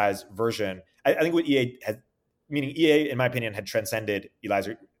sanitized version. I think what EA had, meaning EA, in my opinion, had transcended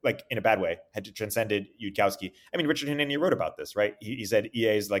Eliza, like in a bad way, had transcended Yudkowsky. I mean, Richard Hanania wrote about this, right? He said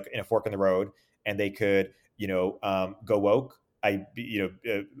EA is like in a fork in the road, and they could, go woke. They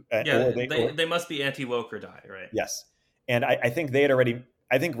must be anti-woke or die, right? Yes. And I think they had already,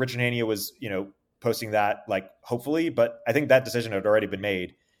 I think Richard Hanania was, posting that like hopefully, but I think that decision had already been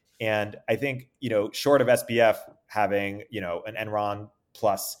made. And I think, short of SPF having, an Enron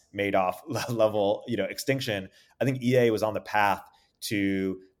plus Madoff level, extinction, I think EA was on the path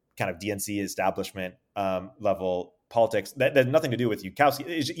to kind of DNC establishment level politics. That had nothing to do with Yudkowsky.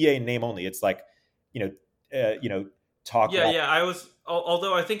 It's EA in name only. It's like, talk. Yeah. I was,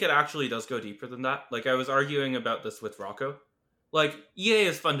 although I think it actually does go deeper than that. Like I was arguing about this with Rocco. Like EA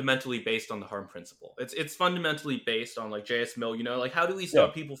is fundamentally based on the harm principle. It's fundamentally based on like J.S. Mill. Like how do we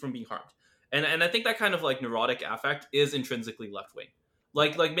stop people from being harmed? And I think that kind of like neurotic affect is intrinsically left wing.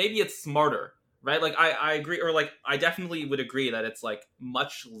 Like maybe it's smarter, right? Like I agree, or like I definitely would agree that it's like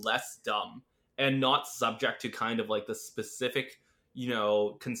much less dumb and not subject to kind of like the specific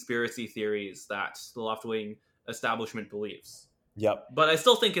conspiracy theories that the left wing establishment believes. Yep. But I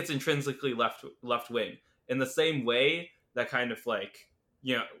still think it's intrinsically left wing in the same way that kind of like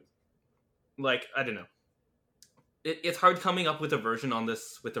like I don't know. It's hard coming up with a version on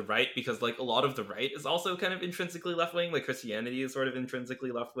this with the right, because like a lot of the right is also kind of intrinsically left wing. Like Christianity is sort of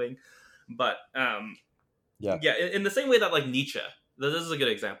intrinsically left wing, but in the same way that like Nietzsche, this is a good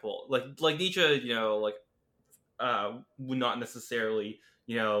example. Like Nietzsche, would not necessarily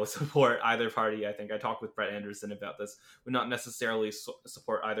support either party. I think I talked with Brett Anderson about this. Would not necessarily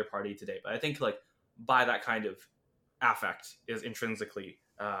support either party today, but I think like by that kind of affect is intrinsically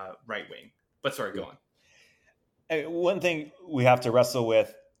right wing. But sorry, go on. One thing we have to wrestle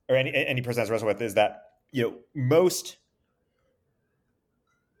with, or any person has to wrestle with, is that most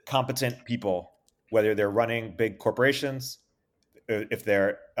competent people, whether they're running big corporations, if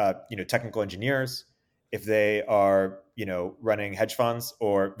they're technical engineers, if they are running hedge funds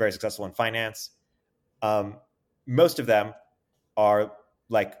or very successful in finance, most of them are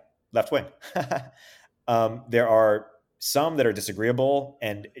like left wing. There are some that are disagreeable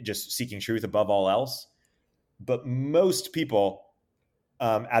and just seeking truth above all else. But most people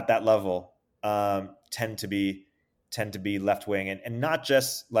at that level tend to be left wing, and not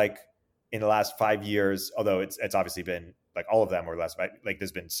just like in the last 5 years. Although it's obviously been like all of them or less. Like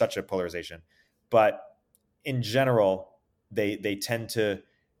there's been such a polarization, but in general, they tend to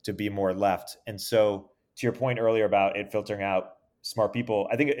be more left. And so, to your point earlier about it filtering out smart people,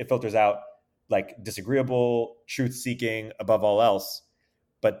 I think it filters out like disagreeable, truth seeking above all else,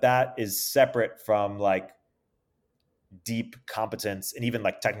 but that is separate from like deep competence and even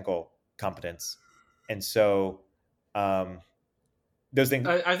like technical competence. And so um, those things.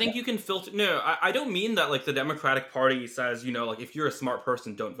 I think you can filter. No, I don't mean that like the Democratic Party says, like if you're a smart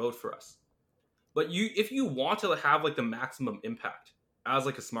person, don't vote for us. But if you want to have like the maximum impact as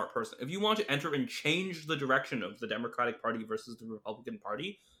like a smart person, if you want to enter and change the direction of the Democratic Party versus the Republican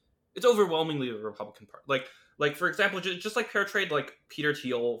Party, it's overwhelmingly the Republican Party. Like for example, just like pair trade, like Peter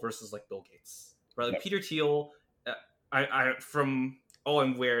Thiel versus like Bill Gates, right? Like Yep. Peter Thiel, I from all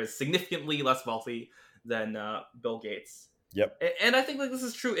I'm aware is significantly less wealthy than Bill Gates. Yep. And I think like this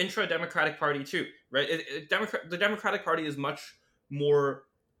is true intra-Democratic Party too, right? The Democratic Party is much more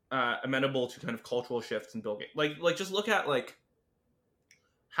amenable to kind of cultural shifts in Bill Gates. Like just look at like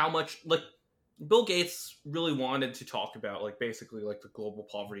how much like Bill Gates really wanted to talk about like basically like the global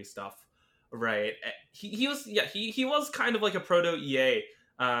poverty stuff, right? He was kind of like a proto EA,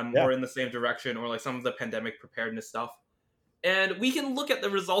 Yeah. or in the same direction, or like some of the pandemic preparedness stuff. And we can look at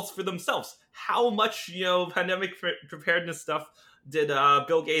the results for themselves. How much pandemic preparedness stuff did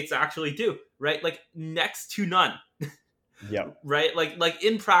Bill Gates actually do? Right, like next to none. Yep. Right, like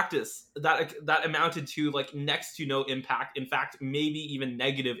in practice, that amounted to like next to no impact. In fact, maybe even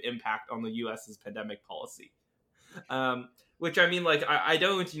negative impact on the U.S.'s pandemic policy. Which I mean, like I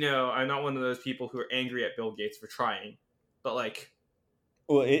don't, I'm not one of those people who are angry at Bill Gates for trying, but like.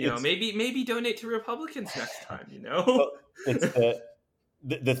 Well, maybe donate to Republicans next time. Well, it's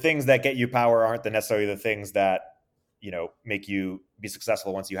the things that get you power aren't necessarily the things that make you be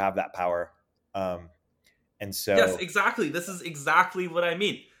successful once you have that power. And so yes, exactly. This is exactly what I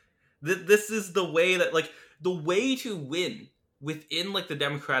mean. This is the way that like the way to win within like the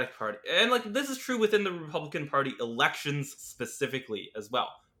Democratic Party, and like this is true within the Republican Party elections specifically as well.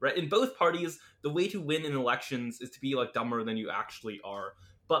 Right, in both parties, the way to win in elections is to be like dumber than you actually are.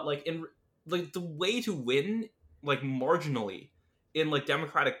 But like in like the way to win like marginally in like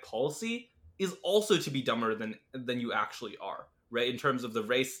Democratic policy is also to be dumber than you actually are. Right, in terms of the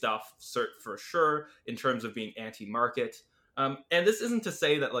race stuff, for sure. In terms of being anti-market, and this isn't to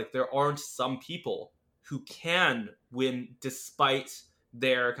say that like there aren't some people who can win despite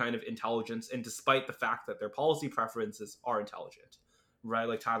their kind of intelligence and despite the fact that their policy preferences are intelligent. Right,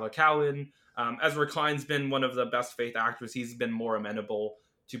 like Tyler Cowen. Ezra Klein's been one of the best faith actors. He's been more amenable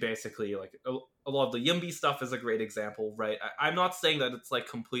to basically like a lot of the YIMBY stuff is a great example, right? I'm not saying that it's like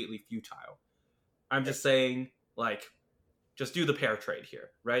completely futile. I'm just saying like just do the pair trade here,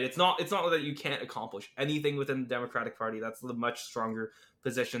 right? It's not that you can't accomplish anything within the Democratic Party. That's the much stronger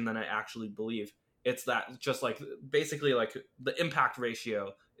position than I actually believe. It's that just like basically like the impact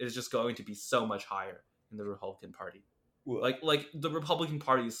ratio is just going to be so much higher in the Republican Party. Like the Republican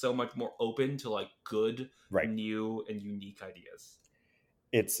Party is so much more open to like good, right, new, and unique ideas.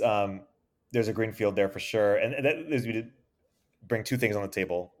 It's there's a green field there for sure, and that leads me to bring two things on the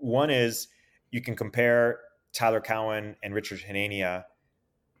table. One is you can compare Tyler Cowen and Richard Hanania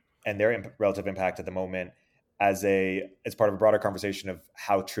and their relative impact at the moment as part of a broader conversation of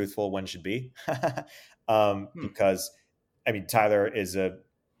how truthful one should be, because I mean Tyler is a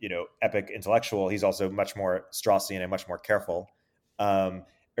epic intellectual. He's also much more Straussian and much more careful, or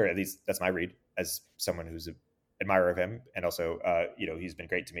at least that's my read as someone who's an admirer of him, and also he's been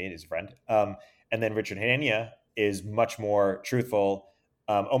great to me and he's a friend. And then Richard Hanania is much more truthful,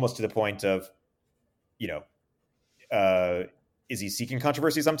 almost to the point of is he seeking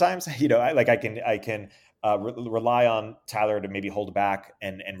controversy sometimes? I can rely on Tyler to maybe hold back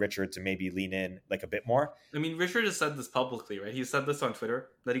and Richard to maybe lean in like a bit more. I mean, Richard has said this publicly, right? He said this on Twitter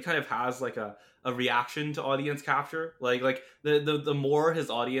that he kind of has like a reaction to audience capture. Like the more his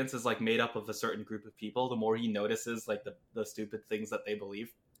audience is like made up of a certain group of people, the more he notices like the stupid things that they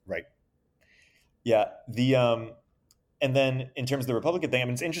believe. Right. Yeah. And then in terms of the Republican thing, I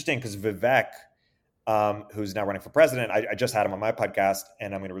mean, it's interesting because Vivek, who's now running for president, I just had him on my podcast,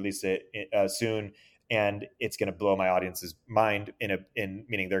 and I'm going to release it soon, and it's going to blow my audience's mind in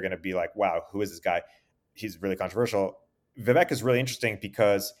meaning they're going to be like, wow, who is this guy? He's really controversial. Vivek is really interesting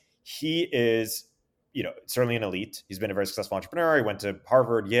because he is, certainly an elite. He's been a very successful entrepreneur. He went to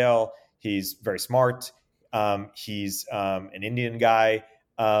Harvard, Yale. He's very smart. He's an Indian guy,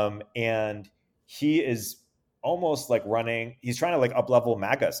 and he is almost like he's trying to like up-level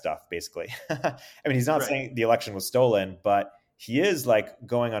MAGA stuff, basically. I mean, he's not saying the election was stolen, but he is like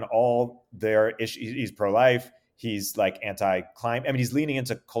going on all their issues. He's pro-life. He's like anti-climate. I mean, he's leaning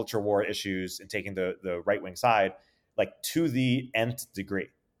into culture war issues and taking the right-wing side, like to the nth degree.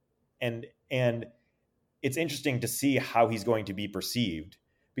 And it's interesting to see how he's going to be perceived,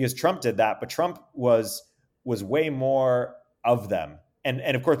 because Trump did that, but Trump was way more of them. And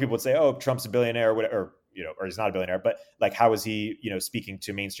of course, people would say, "Oh, Trump's a billionaire," or whatever, or, or he's not a billionaire. But like, how is he, speaking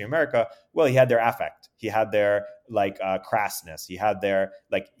to mainstream America? Well, he had their affect. He had their crassness. He had their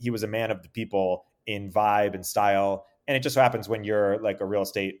he was a man of the people in vibe and style. And it just so happens when you're like a real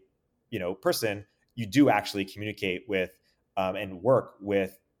estate, person, you do actually communicate with and work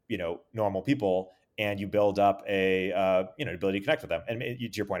with normal people, and you build up a ability to connect with them. And to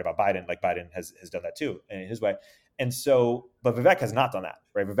your point about Biden, Biden has done that too in his way. And so, but Vivek has not done that,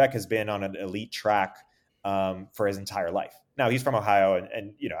 right? Vivek has been on an elite track for his entire life. Now he's from Ohio,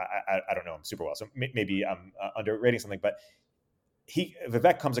 and I don't know him super well, so maybe I'm underrating something. But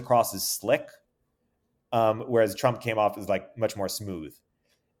Vivek comes across as slick, whereas Trump came off as much more smooth.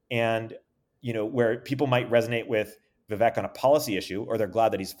 And where people might resonate with Vivek on a policy issue, or they're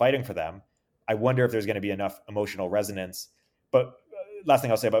glad that he's fighting for them, I wonder if there's going to be enough emotional resonance. But last thing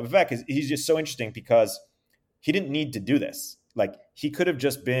I'll say about Vivek is he's just so interesting because he didn't need to do this. He could have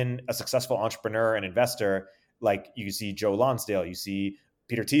just been a successful entrepreneur and investor. You see Joe Lonsdale, you see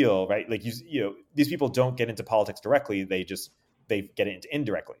Peter Thiel, right? These people don't get into politics directly. They get into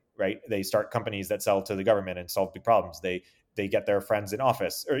indirectly, right? They start companies that sell to the government and solve big problems. They get their friends in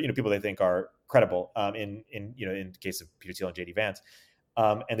office, or people they think are credible. In the case of Peter Thiel and JD Vance,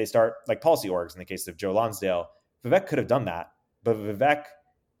 and they start policy orgs. In the case of Joe Lonsdale, Vivek could have done that, but Vivek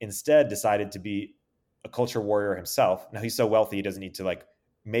instead decided to be a culture warrior himself. Now he's so wealthy he doesn't need to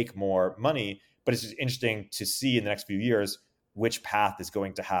make more money, but it's just interesting to see in the next few years which path is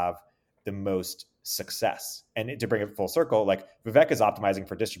going to have the most success. And to bring it full circle, Vivek is optimizing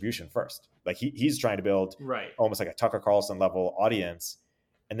for distribution first. He's trying to build almost like a Tucker Carlson level audience,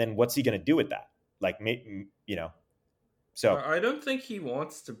 and then what's he going to do with that? So I don't think he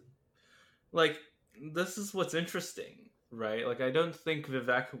wants to. This is what's interesting, right? I don't think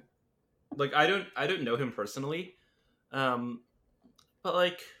Vivek. I don't know him personally,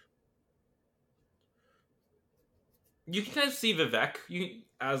 but you can kind of see Vivek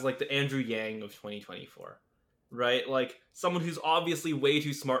as the Andrew Yang of 2024, right? Someone who's obviously way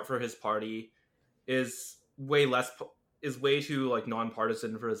too smart for his party, is way too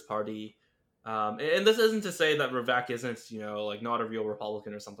nonpartisan for his party. And this isn't to say that Vivek isn't, not a real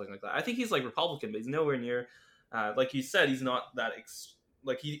Republican or something like that. I think he's Republican, but he's nowhere near, like you said, he's not that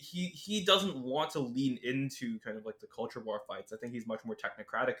he doesn't want to lean into kind of the culture war fights. I think he's much more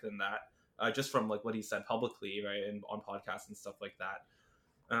technocratic than that, just from what he said publicly, right, and on podcasts and stuff like that.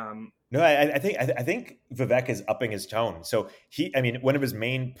 No, I think Vivek is upping his tone. So one of his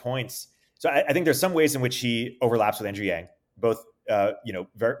main points. So I think there's some ways in which he overlaps with Andrew Yang, both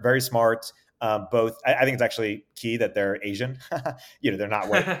very, very smart. Both, I think it's actually key that they're Asian. They're not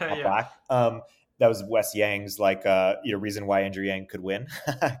white, not Yeah. black. That was Wes Yang's reason why Andrew Yang could win,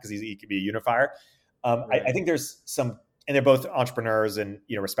 because he could be a unifier. Right. I think there's some, and they're both entrepreneurs and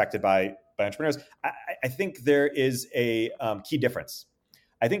respected by entrepreneurs. I think there is a key difference.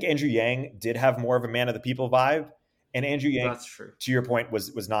 I think Andrew Yang did have more of a man of the people vibe, and Andrew Yang, That's true. to your point,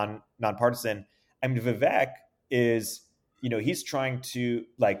 was nonpartisan. Vivek is, he's trying to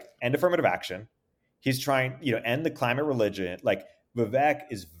end affirmative action. He's trying, end the climate religion. Vivek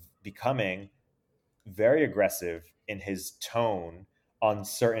is becoming very aggressive in his tone on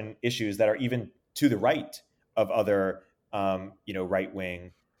certain issues that are even to the right of other, right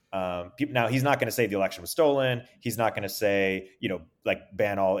wing people. Now, he's not going to say the election was stolen. He's not going to say,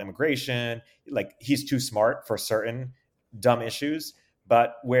 ban all immigration. He's too smart for certain dumb issues.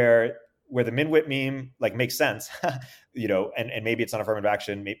 But where the Minwit meme makes sense, and maybe it's on affirmative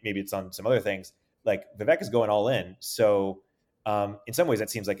action, maybe it's on some other things. Vivek is going all in. So in some ways, that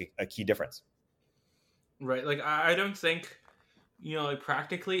seems like a key difference. Right. I don't think,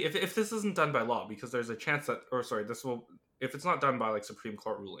 practically, if this isn't done by law, because there's a chance that, if it's not done by Supreme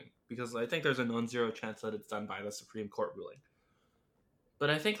Court ruling, because I think there's a non-zero chance that it's done by the Supreme Court ruling.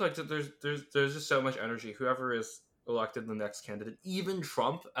 But I think there's just so much energy. Whoever is elected the next candidate, even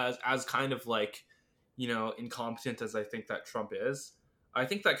Trump, as kind of incompetent as I think that Trump is, I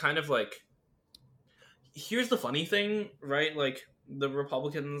think that kind of here's the funny thing, right? The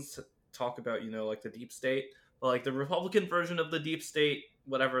Republicans talk about the deep state, but the Republican version of the deep state,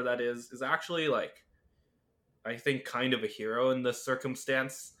 whatever that is actually I think kind of a hero in this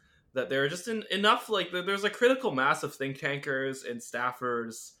circumstance, that they're just enough there's a critical mass of think tankers and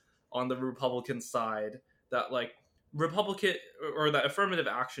staffers on the Republican side that Republican or that affirmative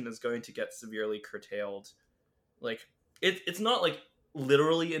action is going to get severely curtailed. It's not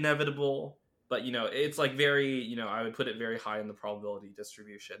literally inevitable, but it's very, I would put it very high in the probability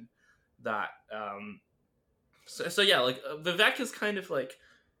distribution that so yeah, Vivek is kind of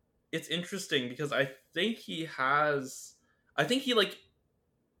it's interesting because I think he like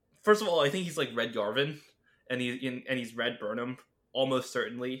first of all, I think he's like read Garvin, and he's read Burnham almost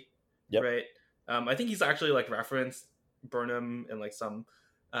certainly, Yep. right? I think he's actually like referenced Burnham in like some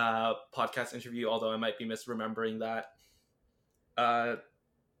podcast interview, although I might be misremembering that. Uh,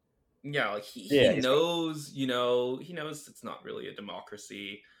 yeah, like he Yeah. knows, he knows it's not really a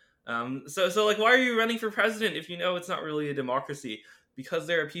democracy. So like, why are you running for president if you know it's not really a democracy? Because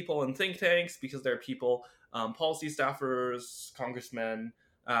there are people in think tanks, because there are people, policy staffers, congressmen,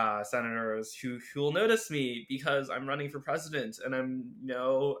 senators who will notice me because I'm running for president and I'm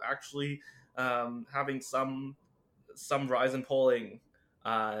actually having some rise in polling.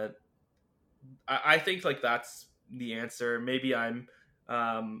 Uh, I think like that's the answer. Maybe I'm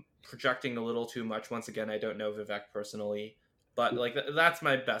projecting a little too much. Once again, I don't know Vivek personally, but like that's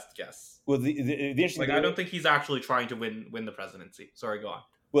my best guess. Well, the interesting Like thing, I don't think he's actually trying to win the presidency. Sorry, go on.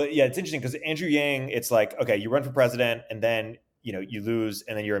 well, yeah, it's interesting because Andrew Yang, it's like, okay, you run for president and then, you lose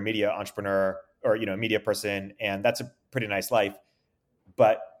and then you're a media entrepreneur or, a media person. And that's a pretty nice life.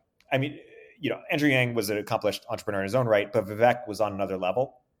 But I mean, Andrew Yang was an accomplished entrepreneur in his own right, but Vivek was on another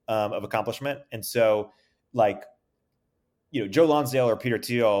level of accomplishment. And so like, Joe Lonsdale or Peter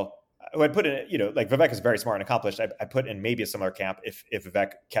Thiel, who I put in, like Vivek is very smart and accomplished. I put in maybe a similar camp if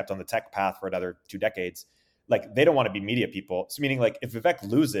Vivek kept on the tech path for another 2 decades. Like they don't want to be media people. So meaning like if Vivek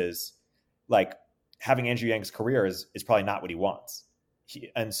loses, like having Andrew Yang's career is probably not what he wants.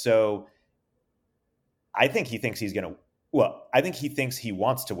 And so I think he thinks he's going to, well, I think he thinks he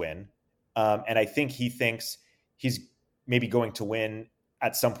wants to win. And I think he thinks he's maybe going to win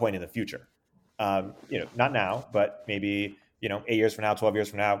at some point in the future. Not now, but maybe, 8 years from now, 12 years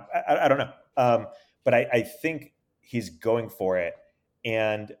from now. I don't know. But I think he's going for it.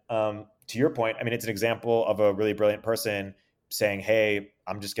 And to your point, I mean, it's an example of a really brilliant person saying, hey,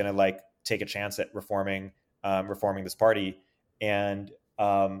 I'm just going to like take a chance at reforming this party. And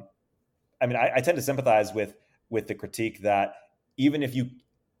I mean, I tend to sympathize with the critique that even if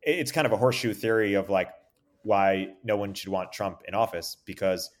it's kind of a horseshoe theory of like why no one should want Trump in office,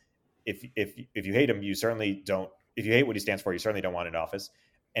 because if you hate him, you certainly don't. If you hate what he stands for, you certainly don't want him in office.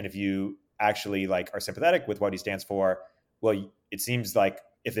 And if you actually like are sympathetic with what he stands for, well, it seems like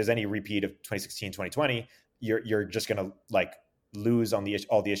if there's any repeat of 2016, 2020, you're just going to like lose on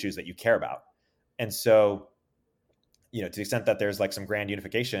all the issues that you care about. And so, to the extent that there's like some grand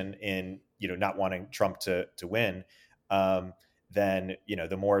unification in, not wanting Trump to win, then,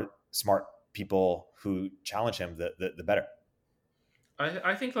 the more smart people who challenge him, the better.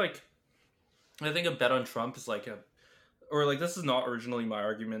 I think a bet on Trump is like this is not originally my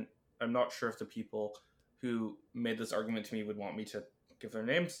argument. I'm not sure if the people who made this argument to me would want me to give their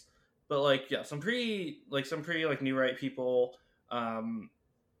names, but like, yeah, some pretty like new right people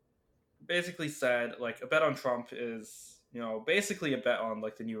basically said like a bet on Trump is basically a bet on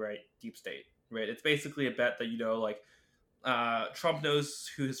like the new right deep state, right? It's basically a bet that Trump knows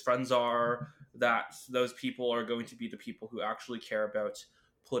who his friends are, that those people are going to be the people who actually care about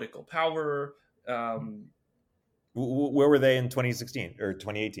political power. Where were they in 2016 or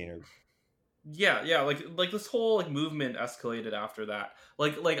 2018 or? Yeah, like this whole like movement escalated after that.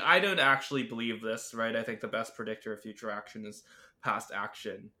 Like I don't actually believe this, right? I think the best predictor of future action is past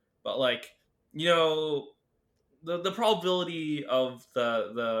action. But like, the probability of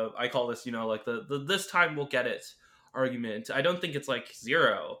the I call this, like the this time we'll get it argument, I don't think it's like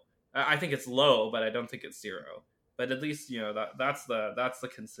zero. I think it's low, but I don't think it's zero. But at least that's the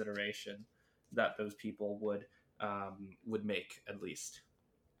consideration that those people would make, at least.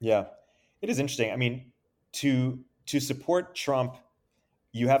 Yeah, it is interesting. I mean, to support Trump,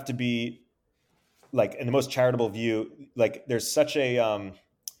 you have to be like in the most charitable view. Like, there's such a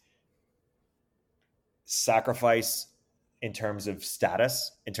sacrifice in terms of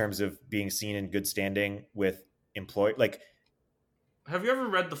status, in terms of being seen in good standing with employee. Like, have you ever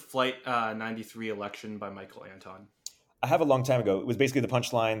read the Flight 93 Election by Michael Anton? I have a long time ago. It was basically the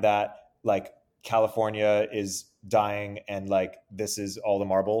punchline that like California is dying and like this is all the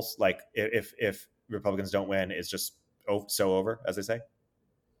marbles. Like if Republicans don't win, it's just so over, as they say.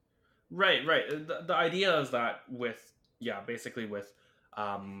 Right. The idea is that basically with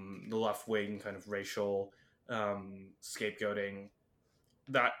the left wing kind of racial scapegoating,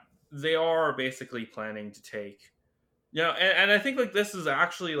 that they are basically planning to take, and I think like this is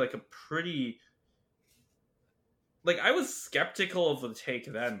actually like a pretty, like I was skeptical of the take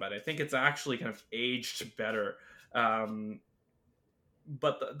then, but I think it's actually kind of aged better. But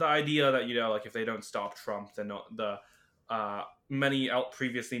the idea that like if they don't stop Trump, then the many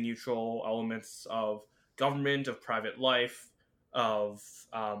previously neutral elements of government, of private life, of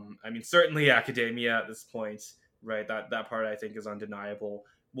I mean, certainly academia at this point, right? That part I think is undeniable.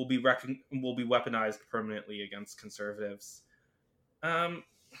 Will be weaponized permanently against conservatives. Um,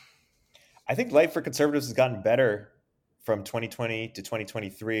 I think life for conservatives has gotten better from 2020 to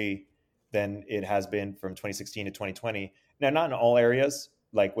 2023 than it has been from 2016 to 2020. Now, not in all areas,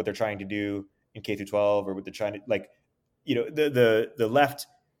 like what they're trying to do in K through 12, or what they're trying to like, the left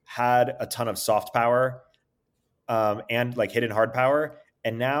had a ton of soft power, and like hidden hard power,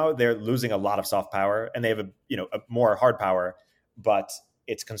 and now they're losing a lot of soft power, and they have a more hard power, but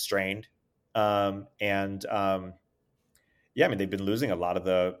it's constrained. And Yeah, I mean, they've been losing a lot of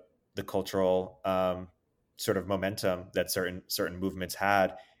the cultural sort of momentum that certain movements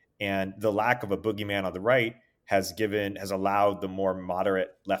had, and the lack of a boogeyman on the right has allowed the more moderate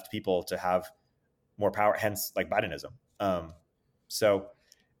left people to have more power. Hence, like Bidenism. So,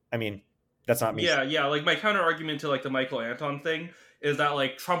 I mean, that's not me. yeah. Like my counter argument to like the Michael Anton thing is that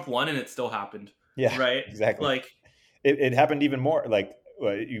like Trump won and it still happened, Yeah, right? exactly. Like It happened even more. Like,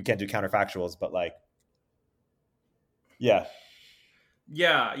 well, you can't do counterfactuals, but like, yeah,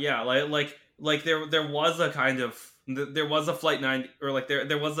 like there was a kind of there was a flight 9, or like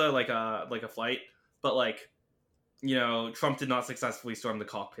there was a flight, but like Trump did not successfully storm the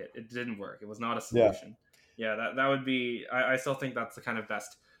cockpit. It didn't work. It was not a yeah, solution. Yeah, that would be. I still think that's the kind of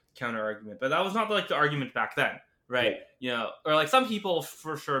best counter argument, but that was not like the argument back then, right? right. Or like some people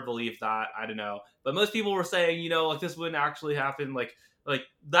for sure believe that. I don't know, but most people were saying, like this wouldn't actually happen. Like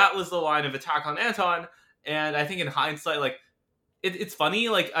that was the line of attack on Anton, and I think in hindsight, like it's funny.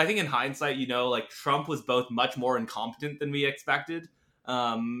 Like I think in hindsight, like Trump was both much more incompetent than we expected,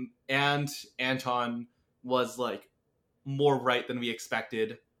 and Anton was like more right than we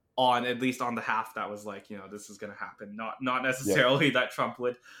expected on at least on the half that was like this is going to happen, not necessarily that Trump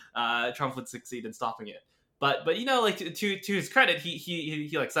would succeed in stopping it, but like to his credit,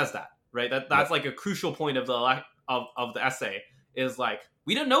 he like says that, right, that's like a crucial point of the essay, is like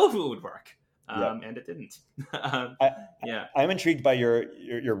we don't know if it would work, and it didn't. I, Yeah, I'm intrigued by your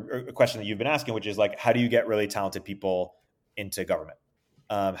question that you've been asking, which is like, how do you get really talented people into government?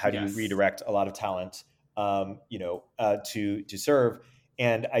 How do you yes. redirect a lot of talent, to serve?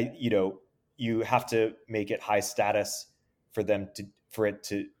 And you have to make it high status for them for it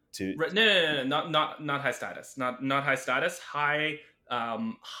to Right, no, not high status, not high status, high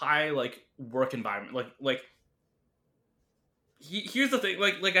like work environment, like here's the thing,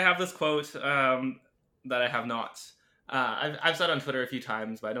 like I have this quote that I have not I've said on Twitter a few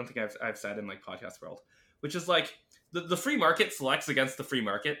times, but I don't think I've said in like podcast world, which is like the free market selects against the free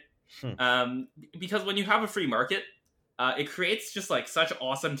market, because when you have a free market, it creates just like such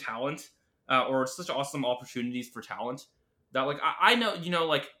awesome talent, or such awesome opportunities for talent, that like I know,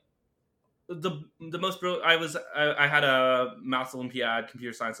 like the most brilliant. I had a maths Olympiad,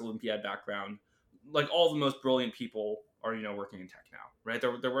 computer science Olympiad background. Like all the most brilliant people are working in tech now, right?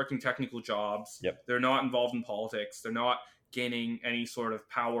 They're working technical jobs. Yep. They're not involved in politics. They're not gaining any sort of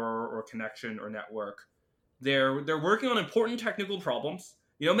power or connection or network. They're working on important technical problems.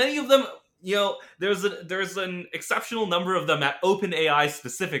 Many of them. There's an exceptional number of them at OpenAI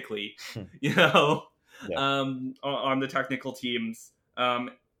specifically. Yeah. On the technical teams,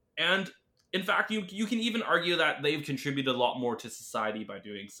 and in fact, you can even argue that they've contributed a lot more to society by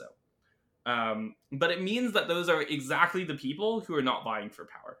doing so. But it means that those are exactly the people who are not vying for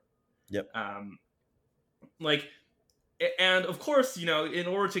power. Yep. And of course, in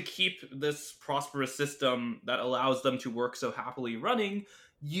order to keep this prosperous system that allows them to work so happily running,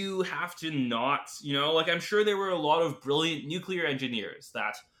 you have to not, like I'm sure there were a lot of brilliant nuclear engineers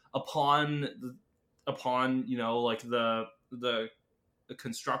that upon like the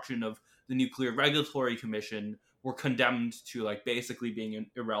construction of the Nuclear Regulatory Commission were condemned to like basically being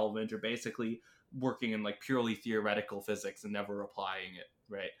irrelevant, or basically working in like purely theoretical physics and never applying it,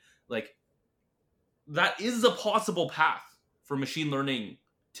 right? Like that is a possible path for machine learning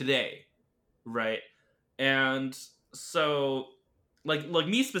today, right? And so like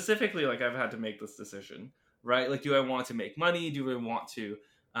me specifically, like I've had to make this decision, right? Like, do I want to make money? Do I want to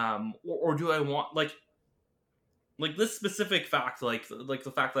or do I want like this specific fact, like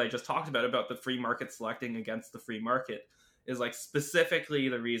the fact that I just talked about the free market selecting against the free market, is like specifically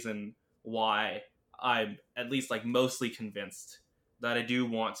the reason why I'm at least like mostly convinced that I do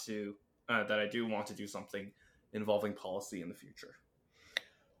want to do something involving policy in the future.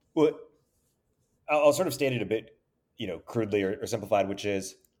 Well, I'll sort of state it a bit, crudely or simplified, which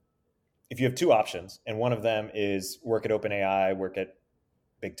is, if you have two options and one of them is work at OpenAI, work at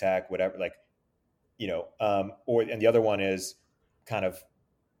big tech, whatever, like, and the other one is kind of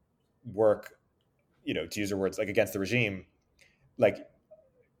work, to use your words, like against the regime. like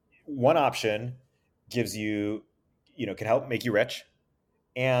one option gives you, can help make you rich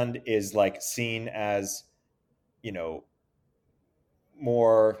and is like seen as, you know,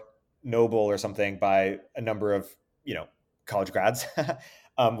 more noble or something by a number of, college grads,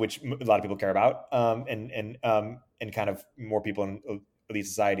 which a lot of people care about, and kind of more people in elite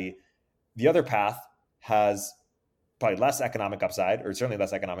society. The other path has probably less economic upside, or certainly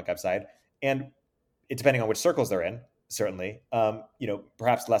less economic upside, and it depending on which circles they're in, certainly,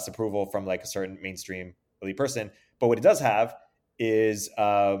 perhaps less approval from like a certain mainstream elite person. But what it does have is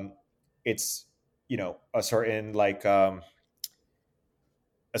it's a certain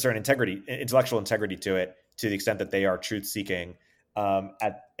a certain integrity, intellectual integrity to it, to the extent that they are truth seeking.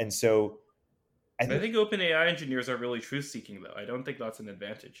 And so I I think, think OpenAI engineers are really truth seeking, though. I don't think that's an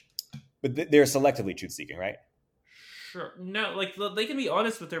advantage. but they're selectively truth seeking, right? Sure. No, like they can be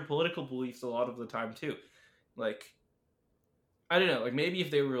honest with their political beliefs a lot of the time too. Like I don't know, like maybe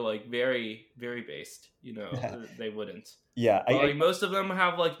if they were like very, very based, they wouldn't. Yeah, But like most of them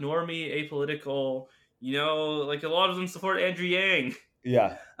have like normie, apolitical. Like a lot of them support Andrew Yang.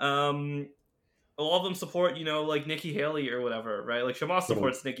 yeah, A lot of them support, like Nikki Haley or whatever, right? Like Shama totally,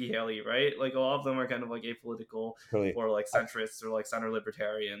 supports Nikki Haley, right? Like a lot of them are kind of like apolitical totally. or like centrists or like center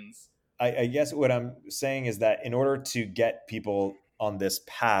libertarians. I guess what I'm saying is that in order to get people on this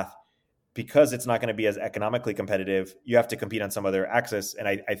path, because it's not going to be as economically competitive, you have to compete on some other axis. And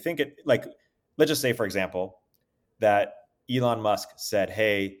I think it, like, let's just say, for example, that Elon Musk said,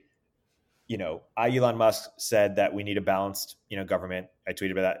 hey, Elon Musk said that we need a balanced, government. I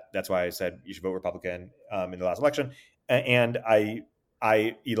tweeted about that. That's why I said you should vote Republican in the last election. And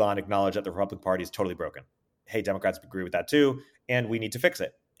Elon acknowledged that the Republican Party is totally broken. Hey, Democrats agree with that too, and we need to fix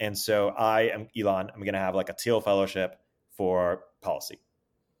it. And so I am Elon. I'm going to have like a Teal Fellowship for policy,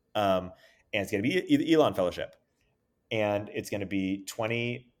 and it's going to be the Elon Fellowship, and it's going to be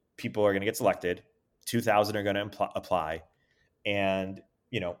 20 people are going to get selected, 2,000 are going to apply, and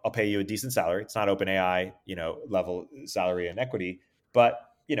I'll pay you a decent salary. It's not OpenAI, level salary and equity, but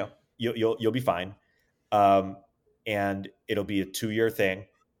you'll be fine. And it'll be a 2-year thing,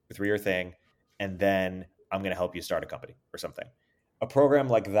 a 3-year thing, and then I'm going to help you start a company or something. A program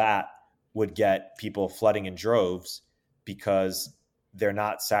like that would get people flooding in droves because they're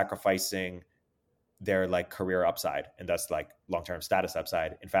not sacrificing their like career upside and thus like long-term status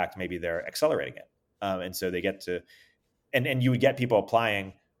upside. In fact, maybe they're accelerating it. And so they get to, and you would get people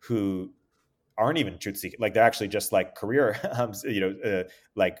applying who aren't even truth seeking, like they're actually just like career,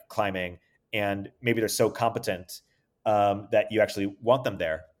 like climbing, and maybe they're so competent that you actually want them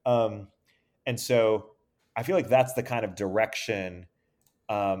there. And so I feel like that's the kind of direction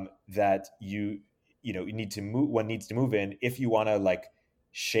that you need to move. One needs to move in if you want to like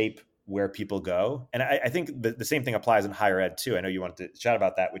shape where people go. And I think the same thing applies in higher ed too. I know you wanted to chat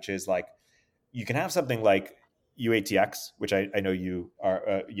about that, which is like you can have something like UATX, which I know you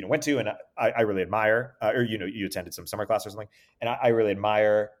are went to, and I really admire, or you attended some summer class or something, and I really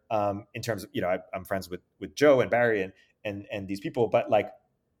admire in terms of I'm friends with Joe and Barry and these people, but like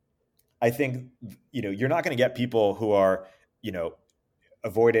I think you're not going to get people who are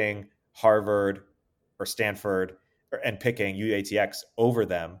avoiding Harvard or Stanford and picking UATX over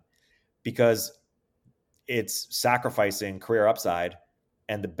them because it's sacrificing career upside,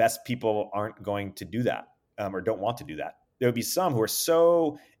 and the best people aren't going to do that. Or don't want to do that. There would be some who are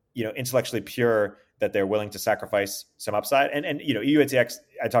so, intellectually pure that they're willing to sacrifice some upside. And UATX,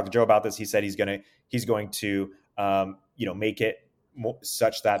 I talked to Joe about this. He said he's going to make it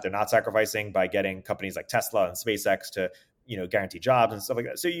such that they're not sacrificing by getting companies like Tesla and SpaceX to, guarantee jobs and stuff like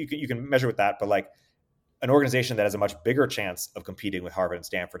that. So you can measure with that. But like an organization that has a much bigger chance of competing with Harvard and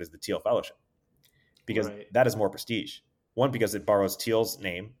Stanford is the Teal Fellowship, because that is more prestige. One, because it borrows Teal's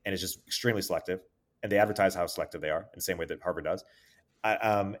name and is just extremely selective. And they advertise how selective they are in the same way that Harvard does.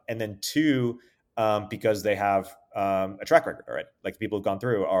 And then two, because they have a track record already. Like the people who've gone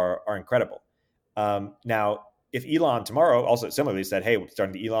through are incredible. Now, if Elon tomorrow also similarly said, "Hey, we're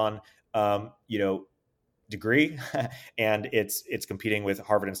starting the Elon, degree," and it's competing with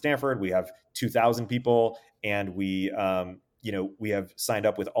Harvard and Stanford. We have 2,000 people, and we have signed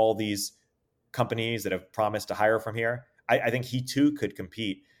up with all these companies that have promised to hire from here. I think he too could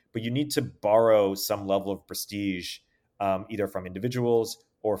compete. But you need to borrow some level of prestige, either from individuals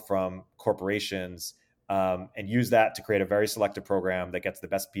or from corporations, and use that to create a very selective program that gets the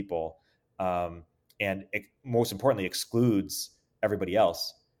best people, and it, most importantly, excludes everybody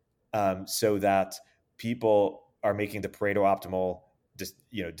else, so that people are making the Pareto optimal,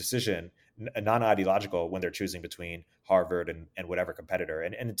 decision, non-ideological when they're choosing between Harvard and whatever competitor.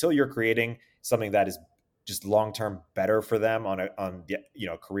 And until you're creating something that is just long term better for them on the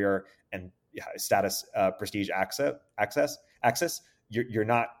career and status, prestige, access, you're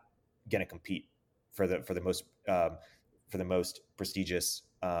not going to compete for the most for the most prestigious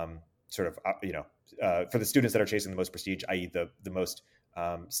sort of for the students that are chasing the most prestige, i.e. the most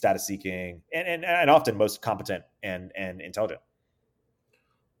status seeking and often most competent and intelligent.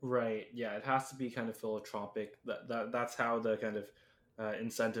 Right. Yeah, it has to be kind of philanthropic. That's how the kind of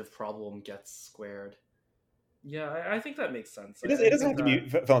incentive problem gets squared. Yeah, I think that makes sense. It doesn't think have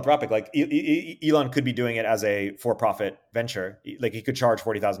to be philanthropic. Like Elon could be doing it as a for-profit venture. Like he could charge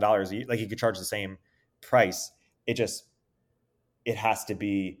 $40,000. Like he could charge the same price. It has to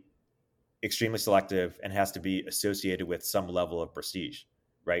be extremely selective and has to be associated with some level of prestige,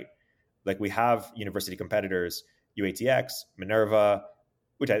 right? Like we have university competitors, UATX, Minerva,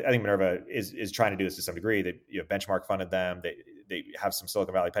 which I think Minerva is trying to do this to some degree. They Benchmark funded them. They have some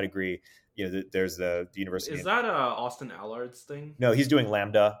Silicon Valley pedigree. There's the university. Is that Austin Allard's thing? No, he's doing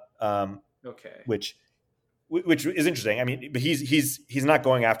Lambda. Okay. Which is interesting. I mean, but he's not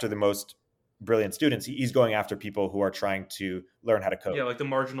going after the most brilliant students. He's going after people who are trying to learn how to code. Yeah, like the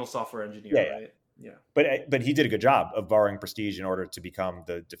marginal software engineer, yeah, right? Yeah. But he did a good job of borrowing prestige in order to become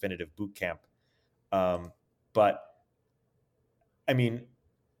the definitive boot camp. But I mean,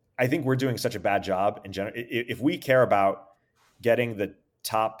 I think we're doing such a bad job in general. If we care about getting the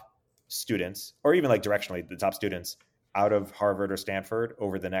top students, or even like directionally the top students out of Harvard or Stanford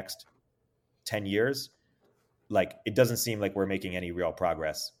over the next 10 years, like it doesn't seem like we're making any real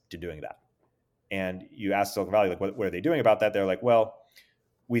progress to doing that. And you ask Silicon Valley, like, what are they doing about that? They're like, well,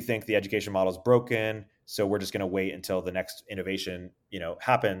 we think the education model is broken, so we're just going to wait until the next innovation,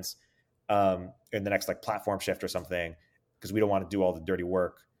 happens in the next like platform shift or something, because we don't want to do all the dirty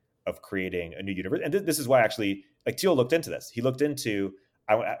work of creating a new university. And this is why actually, like Thiel looked into this. He looked into,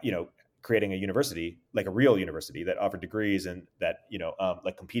 creating a university, like a real university that offered degrees and that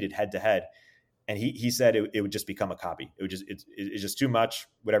like competed head to head. And he said it would just become a copy. It's just too much.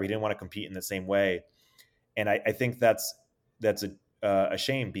 Whatever. He didn't want to compete in the same way. And I think that's a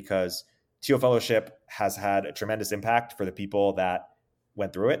shame, because Thiel Fellowship has had a tremendous impact for the people that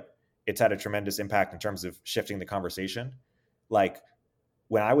went through it. It's had a tremendous impact in terms of shifting the conversation. Like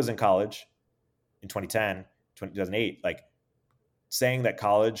when I was in college in 2010, 2008, like saying that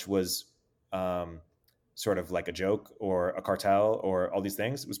college was sort of like a joke or a cartel or all these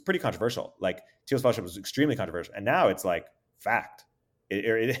things, it was pretty controversial. Like Thiel's Fellowship was extremely controversial. And now it's like fact.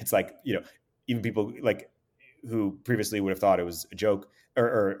 It's like, even people like who previously would have thought it was a joke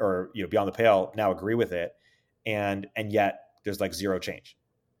or beyond the pale now agree with it. And yet there's like zero change.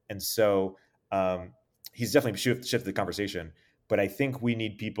 And so he's definitely shifted the conversation. But I think we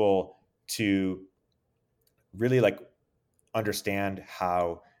need people to really like understand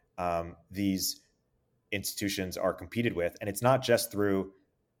how these institutions are competed with. And it's not just through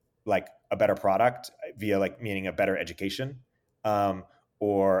like a better product via like meaning a better education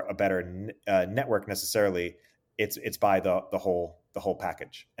or a better network necessarily. It's by the whole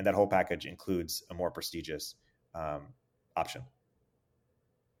package. And that whole package includes a more prestigious option.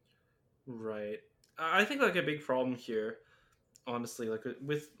 Right. I think like a big problem here, honestly, like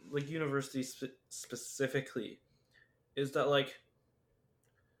with like universities specifically, is that like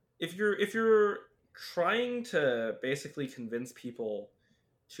if you're trying to basically convince people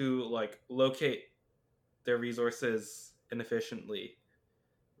to like locate their resources inefficiently,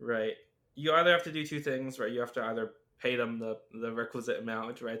 right? You either have to do two things, right? You have to either pay them the requisite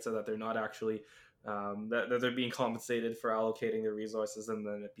amount, right, so that they're not actually that they're being compensated for allocating their resources, and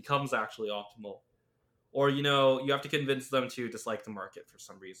then it becomes actually optimal. Or you have to convince them to dislike the market for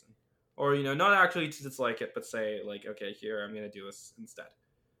some reason, or not actually to dislike it, but say like, okay, here I'm going to do this instead.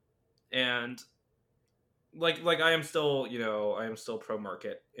 And like I am still pro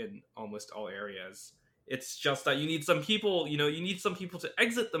market in almost all areas. It's just that you need some people to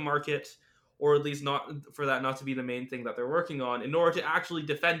exit the market, or at least not for that not to be the main thing that they're working on, in order to actually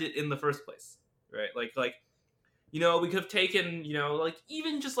defend it in the first place, right? Like we could have taken like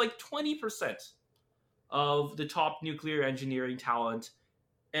even just like 20% of the top nuclear engineering talent,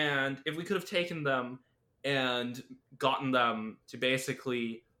 and if we could have taken them and gotten them to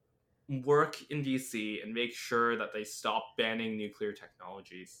basically work in DC and make sure that they stop banning nuclear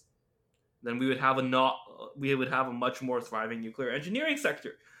technologies, then we would have a much more thriving nuclear engineering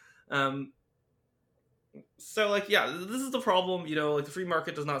sector. So like, yeah, this is the problem. Like the free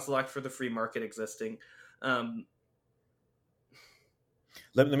market does not select for the free market existing.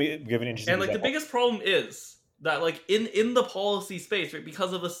 Let me give an interesting and like example. The biggest problem is that like in the policy space, right,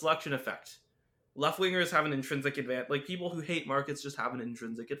 because of the selection effect, left wingers have an intrinsic advantage. Like people who hate markets just have an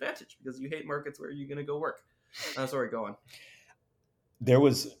intrinsic advantage because you hate markets. Where are you going to go work? Sorry, go on. There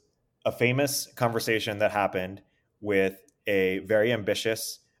was a famous conversation that happened with a very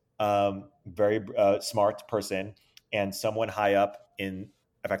ambitious, very smart person and someone high up in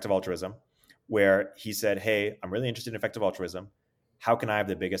effective altruism, where he said, "Hey, I'm really interested in effective altruism. How can I have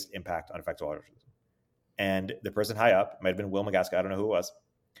the biggest impact on effective altruism?" And the person high up, might have been Will McGaskill, I don't know who it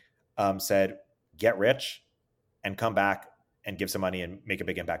was, said, "Get rich and come back and give some money and make a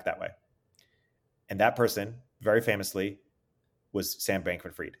big impact that way." And that person, very famously, was Sam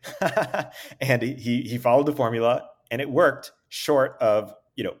Bankman-Fried. And he followed the formula, and it worked, short of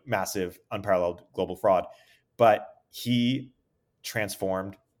massive, unparalleled global fraud. But he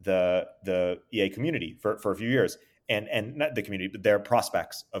transformed the EA community for a few years, and not the community, but their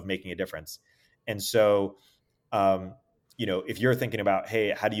prospects of making a difference. And so, if you're thinking about,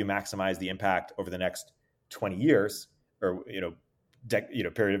 hey, how do you maximize the impact over the next 20 years, or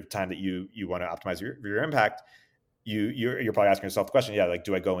period of time that you want to optimize your impact, you're probably asking yourself the question, like,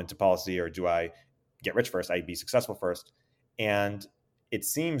 do I go into policy or do I get rich first? I be successful first. And it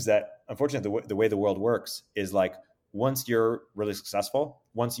seems that, unfortunately, the way the world works is like, once you're really successful,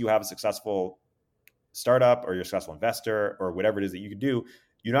 once you have a successful startup or you're a successful investor or whatever it is that you can do,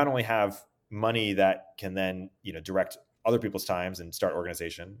 you not only have money that can then direct other people's times and start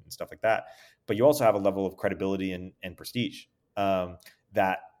organization and stuff like that, but you also have a level of credibility and prestige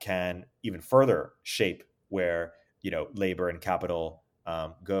that can even further shape where labor and capital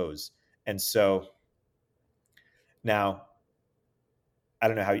goes. And so now, I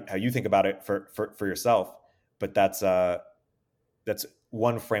don't know how you think about it for yourself, but that's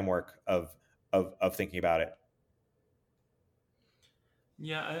one framework of thinking about it.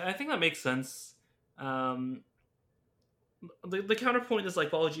 Yeah, I think that makes sense. The counterpoint is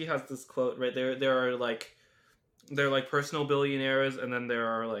like Balaji has this quote, right? There are like personal billionaires, and then there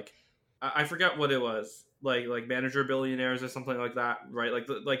are like I forget what it was, like manager billionaires or something like that, right? Like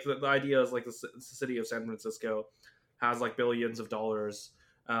the idea is like the city of San Francisco has like billions of dollars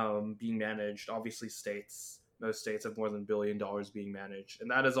being managed. Obviously, most states have more than $1 billion being managed,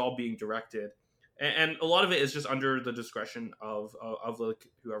 and that is all being directed. And a lot of it is just under the discretion of like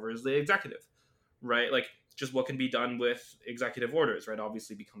whoever is the executive, right? Like just what can be done with executive orders, right?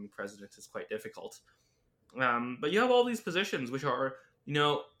 Obviously, becoming president is quite difficult. But you have all these positions which are,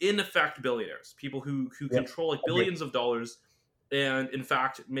 in effect, billionaires, people who control like billions of dollars, and in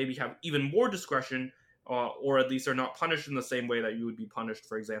fact maybe have even more discretion, or at least are not punished in the same way that you would be punished,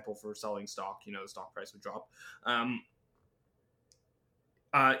 for example, for selling stock. The stock price would drop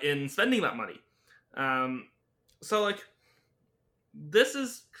in spending that money. So like this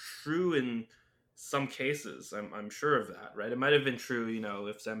is true in some cases. I'm sure of that, right? It might have been true,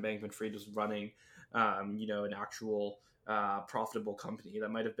 if Sam Bankman-Fried was running, an actual profitable company. That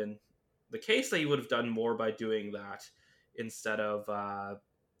might have been the case, that he would have done more by doing that instead of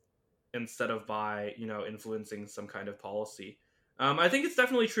by influencing some kind of policy. I think it's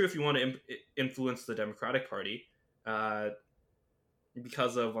definitely true if you want to influence the Democratic Party,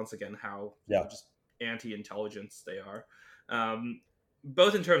 because of, once again, how just anti-intelligence they are.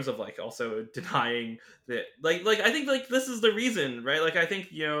 Both in terms of like also denying that, like I think like this is the reason, right? Like I think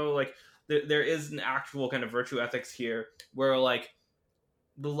like there is an actual kind of virtue ethics here, where like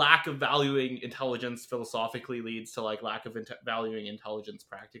the lack of valuing intelligence philosophically leads to like lack of valuing intelligence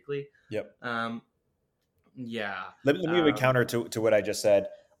practically. Yep. Yeah. Let me give a counter to what I just said,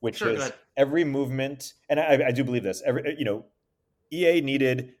 which Sure, is every movement, and I do believe this. EA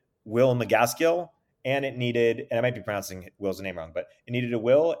needed Will McGaskill, and it needed, and I might be pronouncing Will's name wrong, but it needed a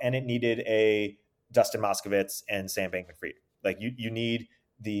Will, and it needed a Dustin Moskovitz and Sam Bankman-Fried. Like you need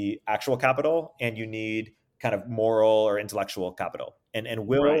the actual capital, and you need kind of moral or intellectual capital. And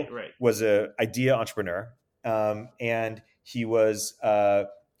Will was an idea entrepreneur, and he was an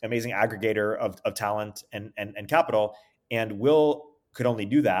amazing aggregator of talent and capital. And Will could only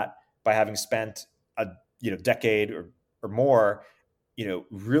do that by having spent a decade or more,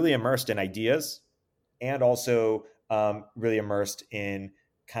 really immersed in ideas, and also really immersed in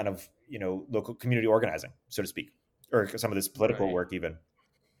kind of local community organizing, so to speak, or some of this political work even.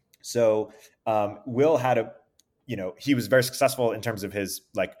 So Will had he was very successful in terms of his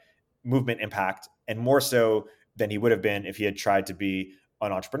like movement impact, and more so than he would have been if he had tried to be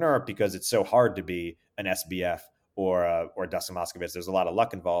an entrepreneur, because it's so hard to be an SBF or Dustin Moskovitz. There's a lot of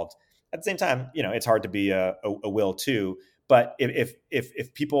luck involved. At the same time, it's hard to be a Will too. But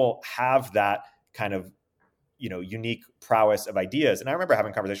if people have that kind of unique prowess of ideas, and I remember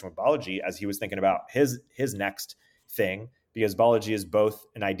having a conversation with Balaji as he was thinking about his next thing, because Balaji is both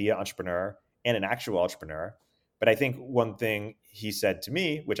an idea entrepreneur and an actual entrepreneur. But I think one thing he said to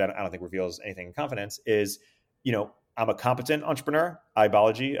me, which I don't think reveals anything in confidence, is, I'm a competent entrepreneur.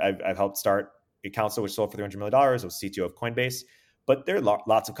 iBology, I've helped start a council which sold for $300 million. I was CTO of Coinbase. But there are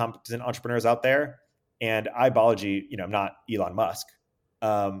lots of competent entrepreneurs out there. And iBology, I'm not Elon Musk.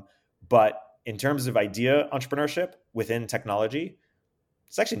 But in terms of idea entrepreneurship within technology,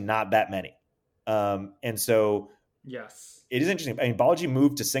 it's actually not that many. And so Yes. it is interesting. I mean, Balaji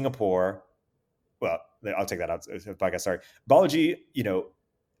moved to Singapore. Well, I'll take that out of the podcast. Sorry. Balaji,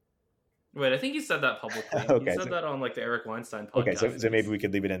 Wait, I think he said that publicly. okay, He said that on like the Eric Weinstein podcast. Okay, so maybe we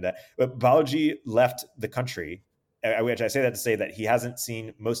could leave it in that. But Balaji left the country, which I say that to say that he hasn't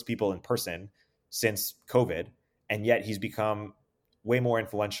seen most people in person since COVID, and yet he's become way more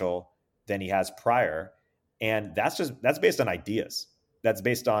influential than he has prior. And that's based on ideas. That's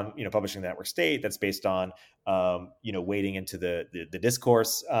based on publishing the network state. That's based on wading into the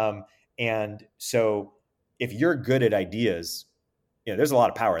discourse. And so if you're good at ideas, there's a lot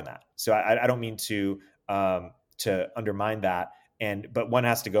of power in that. So I don't mean to undermine that. But one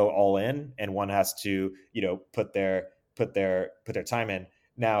has to go all in, and one has to put their time in.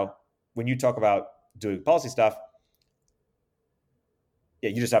 Now, when you talk about doing policy stuff,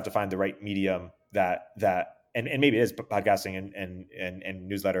 you just have to find the right medium that and maybe it is podcasting and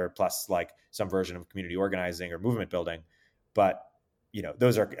newsletter plus like some version of community organizing or movement building. But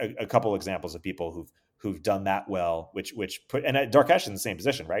those are a couple examples of people who've done that well, which put, and Darkesh in the same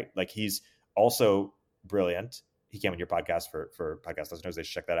position, right? Like he's also brilliant. He came on your podcast for podcast listeners. They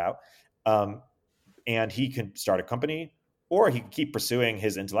should check that out. And he can start a company, or he can keep pursuing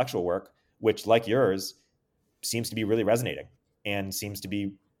his intellectual work, which, like yours, seems to be really resonating and seems to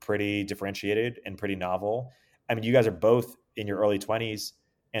be pretty differentiated and pretty novel. I mean, you guys are both in your early 20s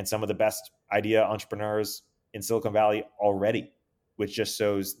and some of the best idea entrepreneurs in Silicon Valley already, which just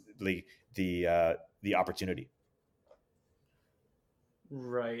shows the opportunity.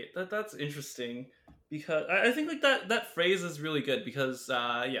 Right. That's interesting, because I think like that phrase is really good, because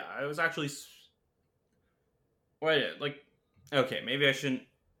I was actually okay, maybe I shouldn't.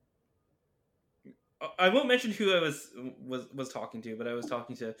 I won't mention who I was talking to, but I was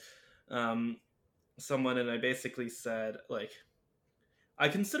talking to someone, and I basically said, like, I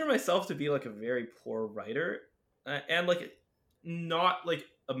consider myself to be like a very poor writer, and like not like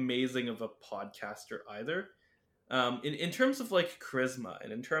amazing of a podcaster either. In terms of like charisma,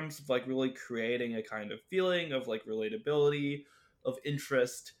 and in terms of like really creating a kind of feeling of like relatability, of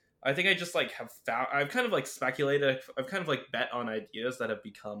interest, I think I just like I've kind of like speculated, I've kind of like bet on ideas that have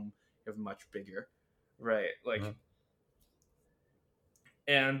become much bigger, right? Like,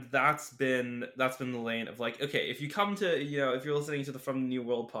 and that's been the lane of like, okay, if you come to, if you're listening to the From the New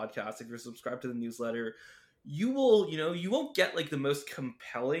World podcast, if you're subscribed to the newsletter, you won't get like the most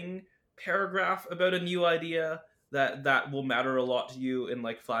compelling paragraph about a new idea that will matter a lot to you in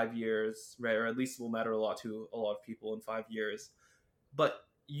like 5 years, right? Or at least will matter a lot to a lot of people in 5 years. But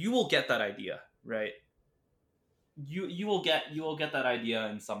you will get that idea, right? You will get that idea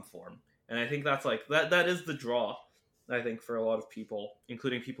in some form. And I think that's like that is the draw, I think, for a lot of people,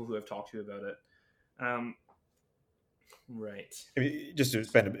 including people who have talked to you about it. Right. I mean, just to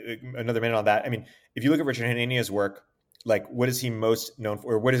spend another minute on that. I mean, if you look at Richard Hanania's work, like what is he most known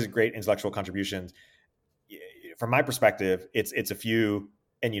for, or what is his great intellectual contributions? From my perspective, it's a few,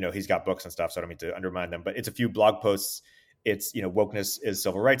 and he's got books and stuff, so I don't mean to undermine them, but it's a few blog posts. It's wokeness is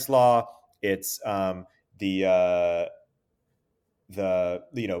civil rights law. It's the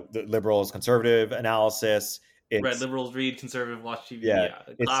liberals conservative analysis. It's, Read liberals read, conservative watch TV.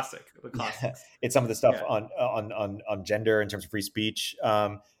 The classics. It's some of the stuff on gender in terms of free speech.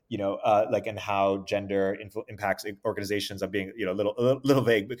 Like, and how gender impacts organizations. I'm being a little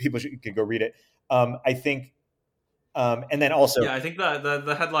vague, but people could go read it. I think. And then also, I think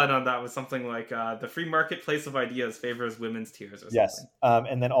the headline on that was something like the free marketplace of ideas favors women's tears or something. Yes.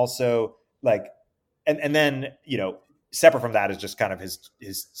 And then also like, and then, separate from that is just kind of his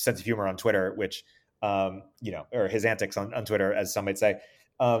sense of humor on Twitter, which, or his antics on Twitter, as some might say.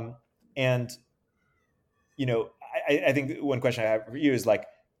 And, I think one question I have for you is like,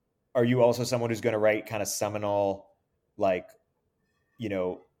 are you also someone who's going to write kind of seminal, like,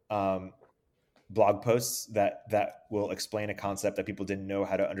 blog posts that will explain a concept that people didn't know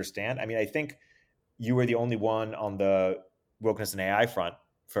how to understand? I mean, I think you were the only one on the wokeness and AI front,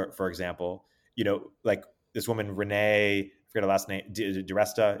 for example. Like this woman, Renee, I forget her last name,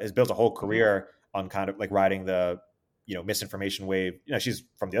 DiResta, has built a whole career on kind of like riding the misinformation wave. She's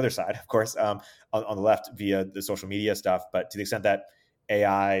from the other side, of course, on the left via the social media stuff. But to the extent that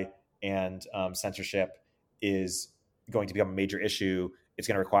AI and censorship is going to become a major issue, it's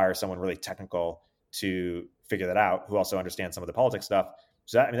going to require someone really technical to figure that out, who also understands some of the politics stuff.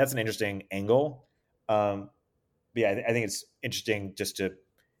 So that, I mean, that's an interesting angle. But yeah, I think it's interesting just to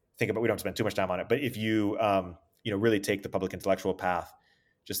think about. We don't spend too much time on it, but if you really take the public intellectual path,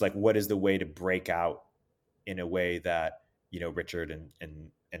 just like what is the way to break out in a way that Richard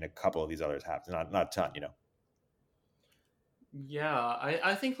and a couple of these others have, not a ton. Yeah,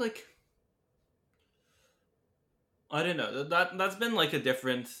 I think like I don't know that's been like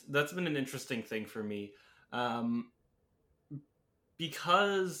that's been an interesting thing for me,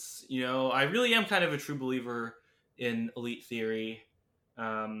 because I really am kind of a true believer in elite theory,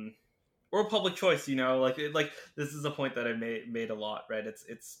 or public choice. Like this is a point that I made a lot, right?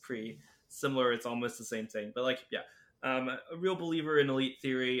 It's pretty similar. It's almost the same thing, but like yeah. A real believer in elite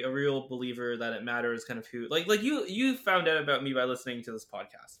theory, a real believer that it matters kind of who, like you found out about me by listening to this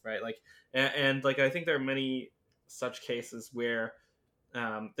podcast, right? Like, and like I think there are many such cases where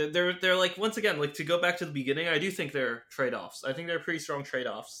they're like, once again, like to go back to the beginning, I do think there are trade-offs. I think there are pretty strong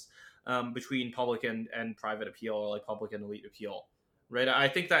trade-offs between public and private appeal, or like public and elite appeal, right? I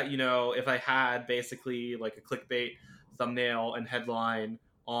think that if I had basically like a clickbait thumbnail and headline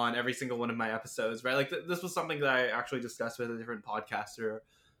on every single one of my episodes, right? Like this was something that I actually discussed with a different podcaster.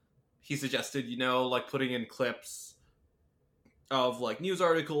 He suggested, like putting in clips of like news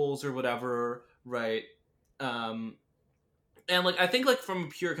articles or whatever, right? And like I think like from a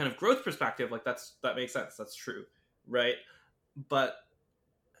pure kind of growth perspective, like that makes sense. That's true, right? But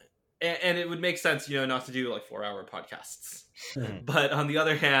and it would make sense, not to do like 4-hour podcasts. But on the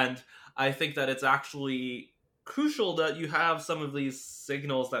other hand, I think that it's actually crucial that you have some of these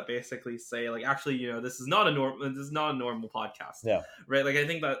signals that basically say like, actually, this is not a normal podcast. Yeah. Right. Like I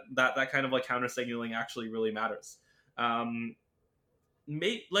think that kind of like counter signaling actually really matters. Like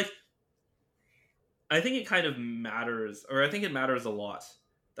I think it kind of matters, or I think it matters a lot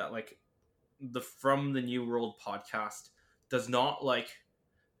that like the From the New World podcast does not like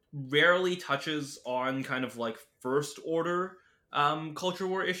rarely touches on kind of like first order culture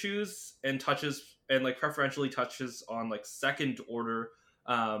war issues, and like preferentially touches on like second order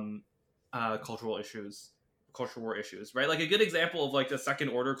culture war issues, right? Like a good example of like the second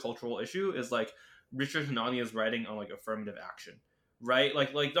order cultural issue is like Richard Hanania's writing on like affirmative action, right?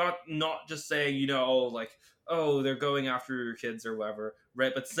 Like not just saying like, oh, they're going after your kids or whatever,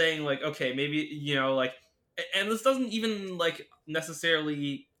 right? But saying like, okay, maybe like, and this doesn't even like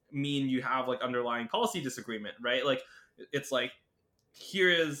necessarily mean you have like underlying policy disagreement, right? Like it's like, here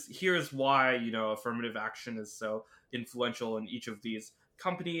is why affirmative action is so influential in each of these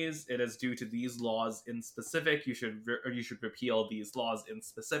companies. It is due to these laws in specific. You should repeal these laws in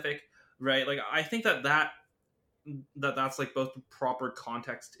specific, right? Like I think that's like both the proper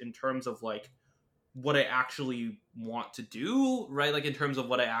context in terms of like what I actually want to do, right? Like in terms of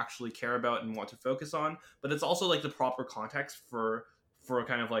what I actually care about and want to focus on, but it's also like the proper context for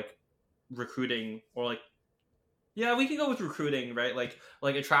kind of like recruiting, or like, yeah, we can go with recruiting, right? Like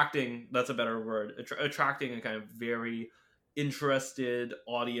attracting, that's a better word. Attracting a kind of very interested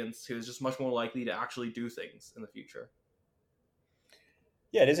audience who is just much more likely to actually do things in the future.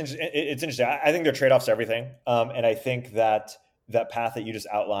 Yeah, it is interesting. It's interesting. I think there are trade-offs to everything. And I think that path that you just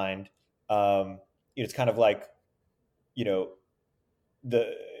outlined, it's kind of like, in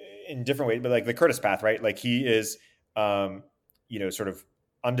different ways, but like the Curtis path, right? Like he is, sort of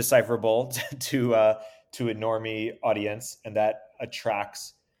undecipherable to a normie audience, and that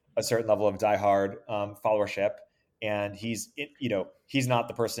attracts a certain level of diehard followership. And he's not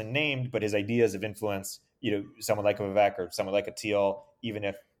the person named, but his ideas of influence, someone like a Vivek or someone like a Thiel, even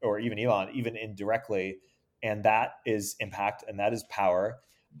Elon, even indirectly, and that is impact and that is power.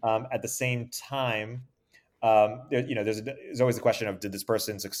 At the same time, there's always the question of, did this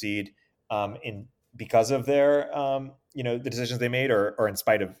person succeed because of their the decisions they made, or in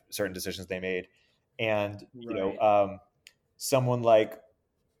spite of certain decisions they made. And Right. Someone like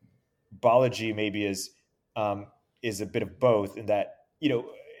Balaji maybe is a bit of both, in that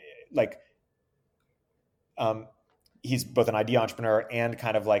like he's both an idea entrepreneur and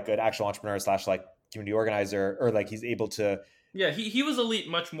kind of like an actual entrepreneur / like community organizer, or like he's able to. Yeah, he was elite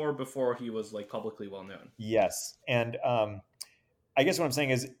much more before he was like publicly well known. Yes, and I guess what I'm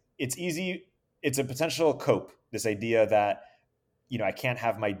saying is, it's easy. It's a potential cope. This idea that I can't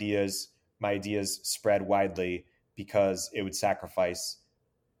have my ideas spread widely because it would sacrifice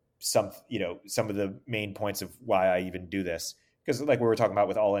some of the main points of why I even do this. Because like we were talking about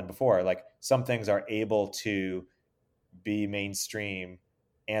with All In before, like some things are able to be mainstream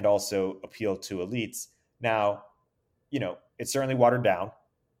and also appeal to elites. Now, it's certainly watered down.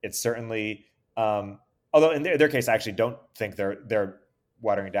 It's certainly, although in their case, I actually don't think they're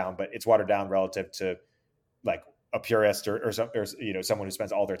watering down, but it's watered down relative to like a purist or someone who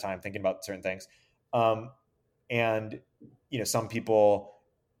spends all their time thinking about certain things. And some people,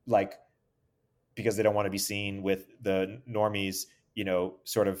 like, because they don't want to be seen with the normies,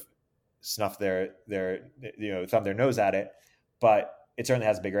 sort of snuff their thumb their nose at it, but it certainly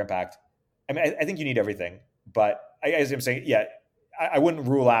has a bigger impact. I mean, I think you need everything, but as I'm saying, yeah, I wouldn't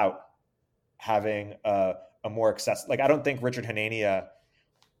rule out having a more accessible. Like, I don't think Richard Hanania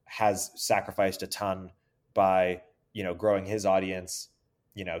has sacrificed a ton by growing his audience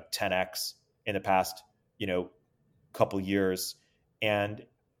 10x in the past couple years, and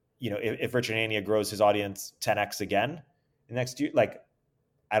if Richard Hanania grows his audience 10x again the next year, like,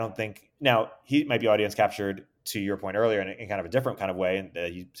 I don't think now he might be audience captured, to your point earlier, in kind of a different kind of way, and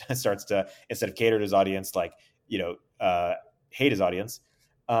he starts to, instead of cater to his audience, like hate his audience,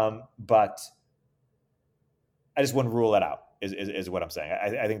 but I just wouldn't rule it out. Is what I'm saying.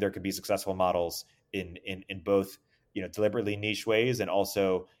 I think there could be successful models in both deliberately niche ways and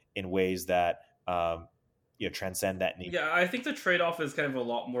also in ways that transcend that niche. Yeah, I think the trade-off is kind of a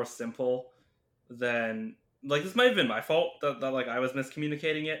lot more simple than, like, this might have been my fault that like I was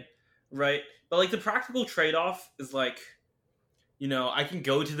miscommunicating it, right? But like the practical trade-off is like, I can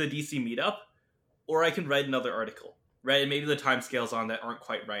go to the DC meetup or I can write another article, right? And maybe the timescales on that aren't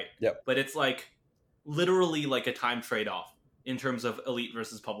quite right. Yep. But it's like literally like a time trade-off in terms of elite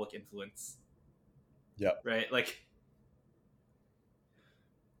versus public influence. Yep. Right? Like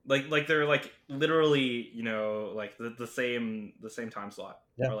they're like literally, like the same time slot.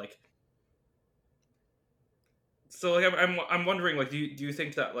 Yeah. Or like, so like I'm wondering, like, do you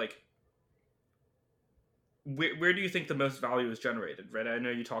think that, like, where do you think the most value is generated, right? I know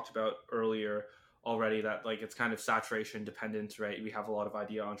you talked about earlier already that, like, it's kind of saturation dependent, right? We have a lot of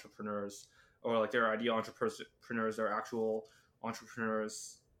idea entrepreneurs, or like there are idea entrepreneurs, there are actual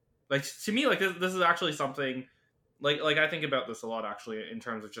entrepreneurs. Like, to me, like this is actually something like I think about this a lot, actually, in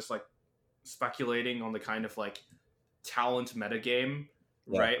terms of just like speculating on the kind of like talent metagame,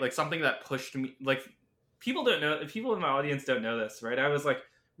 right? Like something that pushed me, like, people in my audience don't know this, right? I was like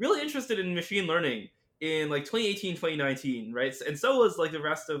really interested in machine learning in like 2018, 2019, right? And so was like the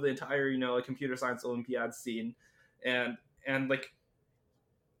rest of the entire, like, computer science Olympiad scene. And like,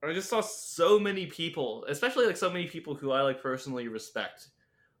 I just saw so many people, especially like so many people who I like personally respect,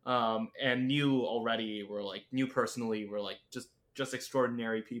 and knew personally were like just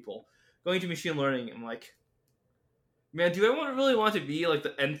extraordinary people going to machine learning. I'm like, man, do I really want to be like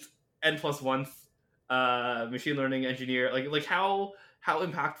the n+1 machine learning engineer? Like how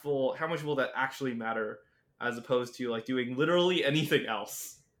impactful, how much will that actually matter, as opposed to like doing literally anything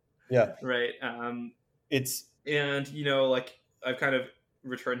else? Yeah. Right. Like, I've kind of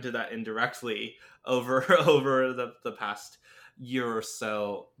returned to that indirectly over the past year or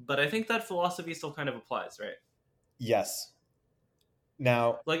so, but I think that philosophy still kind of applies, right? Yes.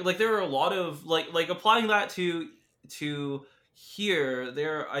 Now, like there are a lot of like applying that to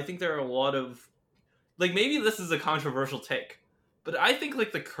here. I think there are a lot of, like, maybe this is a controversial take, but I think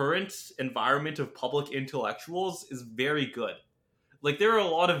like the current environment of public intellectuals is very good. Like, there are a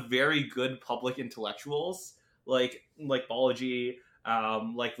lot of very good public intellectuals, like Balaji,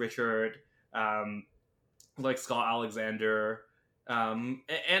 like Richard, like Scott Alexander,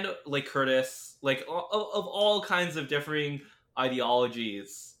 and like Curtis, like of all kinds of differing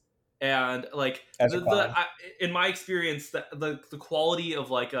ideologies. And like in my experience, the quality of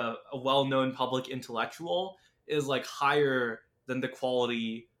like a well-known public intellectual is like higher than the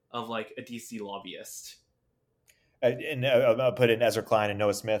quality of like a DC lobbyist. And I'll put in Ezra Klein and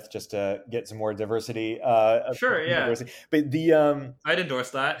Noah Smith just to get some more diversity. Sure, yeah. Diversity. But I'd endorse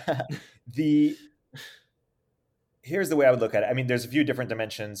that. Here's the way I would look at it. I mean, there's a few different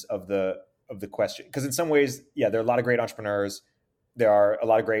dimensions of the question, because in some ways, yeah, there are a lot of great entrepreneurs. There are a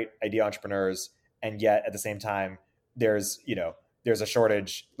lot of great idea entrepreneurs, and yet at the same time, there's a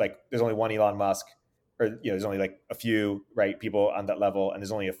shortage. Like, there's only one Elon Musk, or there's only like a few people on that level, and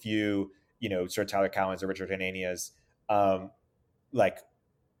there's only a few sort of Tyler Cowen's or Richard Hanania's, and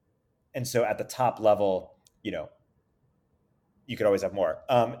so at the top level, you could always have more.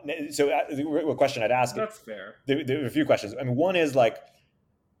 So a question I'd ask. That's fair. There are a few questions. I mean, one is like,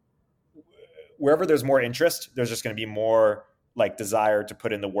 wherever there's more interest, there's just going to be more like desire to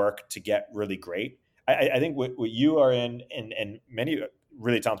put in the work to get really great. I think what you are in, and many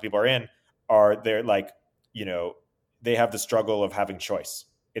really talented people are in, they're like, they have the struggle of having choice.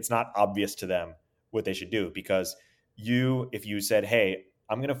 It's not obvious to them what they should do, because if you said, hey,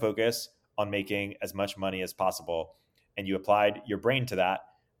 I'm going to focus on making as much money as possible, and you applied your brain to that,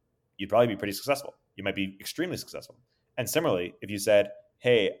 you'd probably be pretty successful. You might be extremely successful. And similarly, if you said,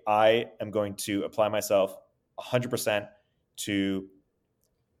 hey, I am going to apply myself 100% to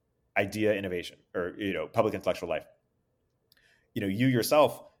idea innovation or, public intellectual life. You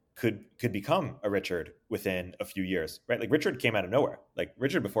yourself could become a Richard within a few years, right? Like Richard came out of nowhere. Like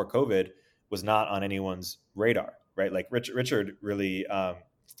Richard before COVID was not on anyone's radar, right? Like Richard really,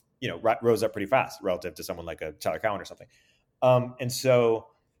 rose up pretty fast relative to someone like a Tyler Cowen or something. And so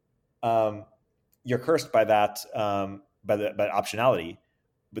you're cursed by that, by optionality.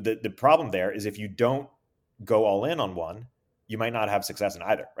 But the problem there is if you don't go all in on one, you might not have success in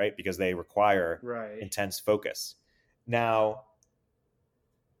either, right? Because they require intense focus. Now,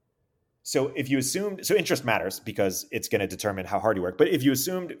 so if you assumed, so interest matters because it's going to determine how hard you work. But if you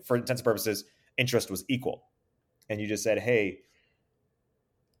assumed, for intents and purposes, interest was equal, and you just said, hey,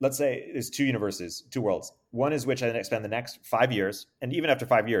 let's say there's two universes, two worlds. One is which I spend the next 5 years, and even after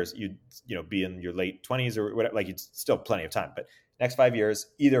 5 years, you'd be in your late 20s or whatever. Like, you'd still have plenty of time. But next 5 years,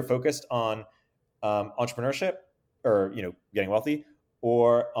 either focused on entrepreneurship or getting wealthy,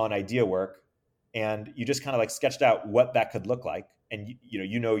 or on idea work, and you just kind of like sketched out what that could look like, and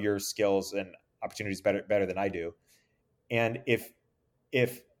your skills and opportunities better than I do. And if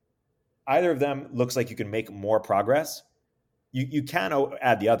either of them looks like you can make more progress, you can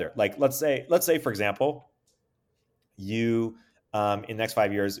add the other. Like let's say for example, you in the next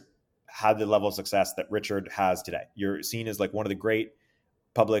 5 years had the level of success that Richard has today. You're seen as like one of the great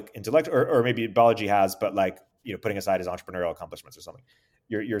public intellect, or maybe biology has, but like putting aside his entrepreneurial accomplishments or something,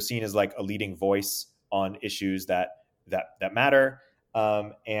 you're seen as like a leading voice on issues that matter,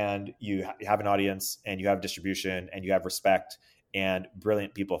 and you have an audience, and you have distribution, and you have respect, and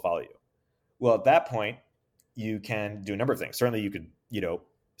brilliant people follow you. Well, at that point, you can do a number of things. Certainly, you could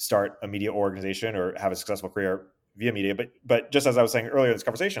start a media organization or have a successful career via media. But just as I was saying earlier in this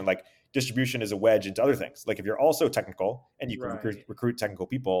conversation, like distribution is a wedge into other things. Like if you're also technical and you can recruit technical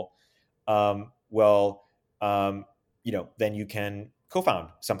people, then you can co-found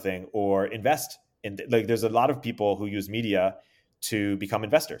something or invest in. Like there's a lot of people who use media to become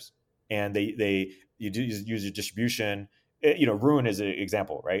investors, and you do use your distribution. Ruin is an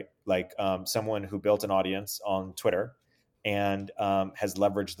example, right? Like someone who built an audience on Twitter and has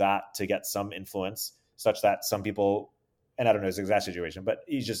leveraged that to get some influence, such that some people, and I don't know his exact situation, but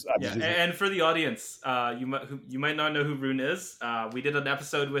he's just And for the audience, you might not know who Rune is. We did an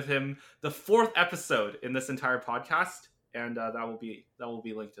episode with him, the 4th episode in this entire podcast, and that will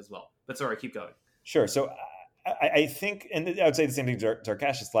be linked as well. But sorry, keep going. Sure. So I think, and I would say the same thing to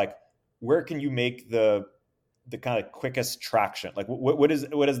Darkesh. It's like, where can you make the kind of quickest traction? Like what is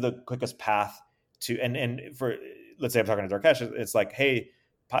the quickest path to, and for, let's say I'm talking to Darkesh, it's like, hey,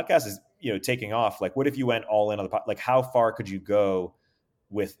 podcast is taking off. Like, what if you went all in on the like, how far could you go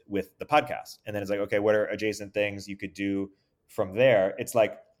with the podcast? And then it's like, okay, what are adjacent things you could do from there? It's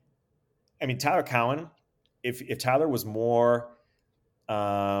like, I mean, Tyler Cowen, if Tyler was more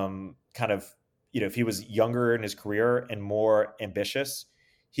kind of, if he was younger in his career and more ambitious,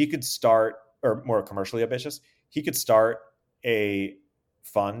 he could start, or more commercially ambitious, he could start a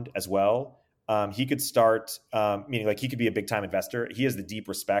fund as well. He could start, meaning like he could be a big time investor. He has the deep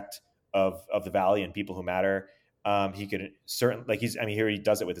respect of the Valley and people who matter. He could certainly, like here he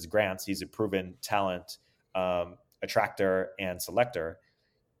does it with his grants. He's a proven talent, attractor and selector.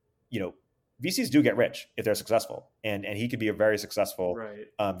 VCs do get rich if they're successful, and he could be a very successful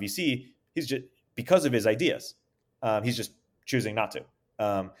VC. He's just, because of his ideas, he's just choosing not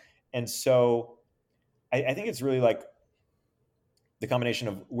to. And so I think it's really like the combination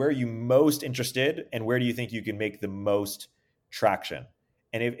of where are you most interested and where do you think you can make the most traction.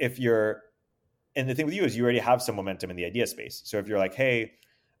 And if you're, and the thing with you is you already have some momentum in the idea space. So if you're like, hey,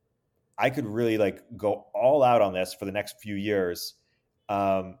 I could really like go all out on this for the next few years,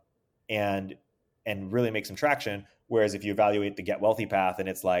 and really make some traction. Whereas if you evaluate the get wealthy path and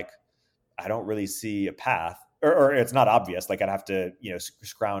it's like, I don't really see a path, or it's not obvious, like I'd have to,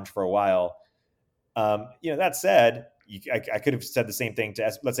 scrounge for a while. That said, I could have said the same thing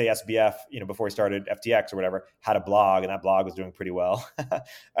to, let's say SBF, before he started FTX or whatever, had a blog, and that blog was doing pretty well.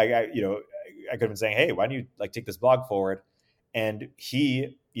 I could have been saying, hey, why don't you like take this blog forward? And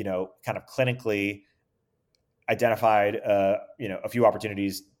he, kind of clinically identified, a few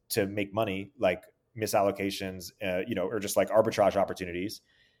opportunities to make money, like misallocations, or just like arbitrage opportunities.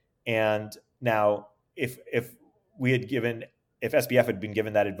 And now if SBF had been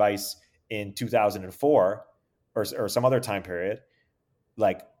given that advice in 2004 or some other time period,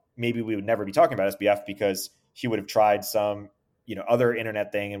 like maybe we would never be talking about SBF, because he would have tried some, other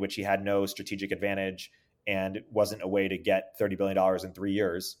internet thing in which he had no strategic advantage and wasn't a way to get $30 billion in 3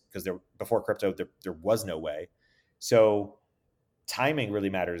 years, because before crypto, there was no way. So timing really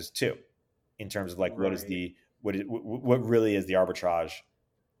matters too, in terms of like Right. what really is the arbitrage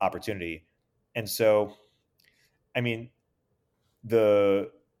opportunity. And so, I mean,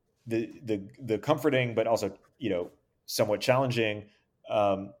 the the comforting but also, somewhat challenging,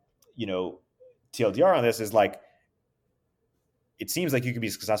 um, you know TLDR on this is like, it seems like you could be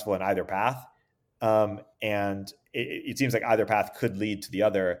successful in either path, and it seems like either path could lead to the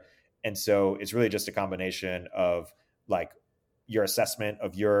other. And so it's really just a combination of like your assessment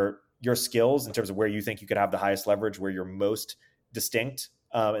of your skills in terms of where you think you could have the highest leverage, where you're most distinct,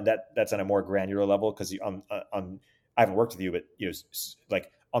 and that's on a more granular level, because on I haven't worked with you, but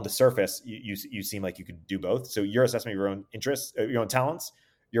like on the surface, you seem like you could do both. So your assessment of your own interests, your own talents,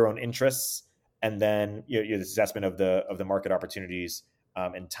 your own interests, and then your assessment of the market opportunities,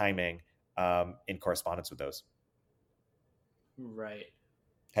 and timing, in correspondence with those. Right.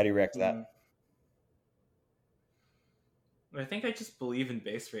 How do you react to that? Hmm. I think I just believe in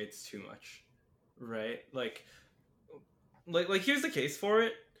base rates too much. Right? Like here's the case for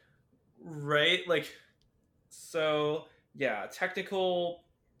it. Right? Like, so yeah, technical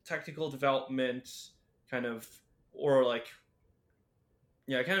development kind of, or like,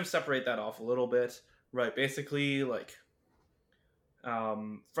 yeah, kind of separate that off a little bit. Right? Basically, like,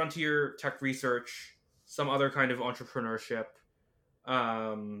 frontier tech research, some other kind of entrepreneurship,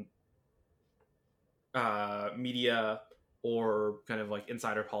 um, media, or kind of like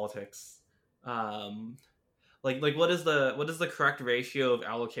insider politics. Um, like what is the correct ratio of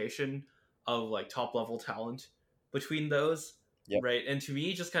allocation of like top level talent between those, Yep. right? And to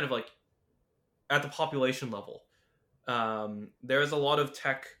me, just kind of like at the population level, there's a lot of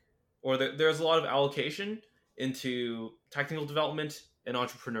tech, or there's a lot of allocation into technical development and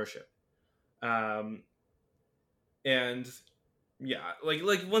entrepreneurship. um, and yeah, like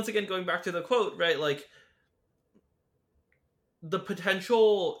once again, going back to the quote, right? Like, the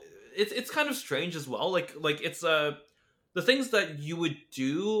potential, it's kind of strange as well. Like it's the things that you would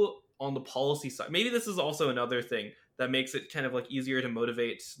do on the policy side. Maybe this is also another thing that makes it kind of like easier to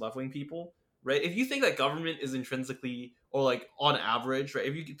motivate left wing people, right? If you think that government is intrinsically, or like on average, right?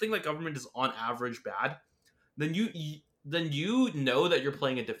 If you think that government is on average bad, then you know that you're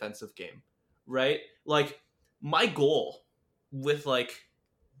playing a defensive game, right? Like, my goal with like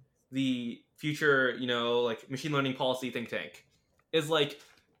the future, like machine learning policy think tank, is like,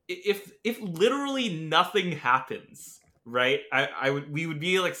 if literally nothing happens, right? We would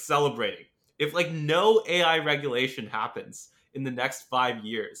be like celebrating if like no AI regulation happens in the next 5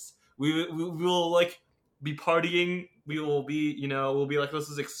 years. We will like be partying. We will be, we'll be like, this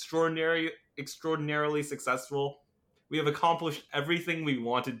is extraordinarily successful. We have accomplished everything we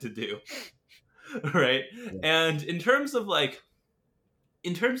wanted to do, right? Yeah. And in terms of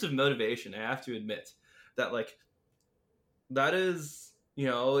motivation, I have to admit that like that is,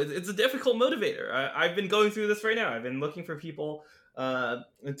 it's a difficult motivator. I've been going through this right now. I've been looking for people to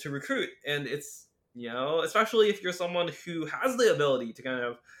recruit, and it's, especially if you're someone who has the ability to kind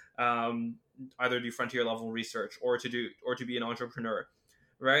of either do frontier level research, or to be an entrepreneur,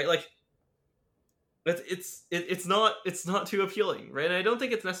 right? Like, it's not too appealing, right? And I don't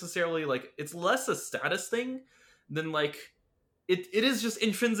think it's necessarily like, it's less a status thing than like, it is just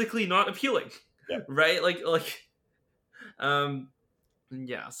intrinsically not appealing, Yeah. right? Like um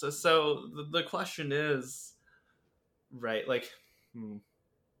yeah, so the question is, right, like,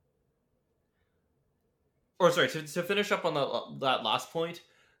 or sorry, to finish up on that last point,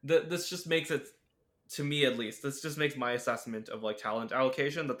 that this just makes it, to me at least, this just makes my assessment of like talent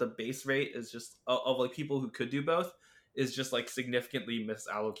allocation, that the base rate is just of like people who could do both, is just like significantly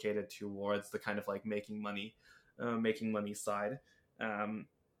misallocated towards the kind of like making money side. um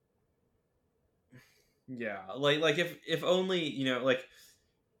yeah, like if only, like,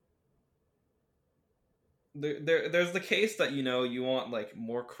 there's the case that, you want like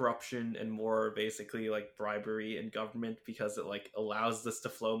more corruption and more basically like bribery in government, because it like allows this to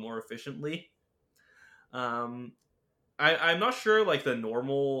flow more efficiently. um I'm not sure like the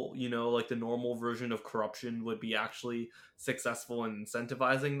normal, like the normal version of corruption would be actually successful in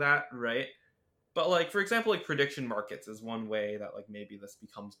incentivizing that, right? But like, for example, like prediction markets is one way that like maybe this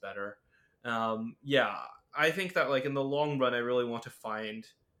becomes better. Yeah, I think that like in the long run, I really want to find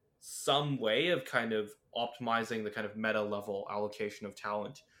some way of kind of optimizing the kind of meta level allocation of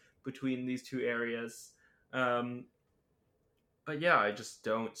talent between these two areas. Um, but yeah, I just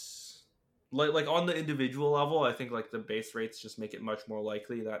don't like on the individual level. I think like the base rates just make it much more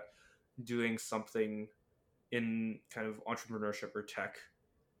likely that doing something in kind of entrepreneurship or tech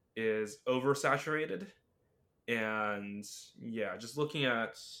is oversaturated. And yeah, just looking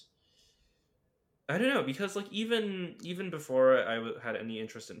at I don't know, because like even before had any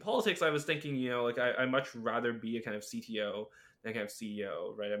interest in politics, I was thinking, like I much rather be a kind of CTO than a kind of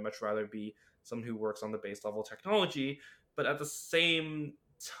CEO, right? I'd much rather be someone who works on the base level technology, but at the same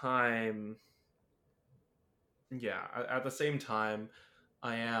time, yeah, at the same time,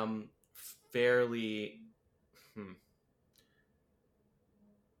 I am fairly, hmm,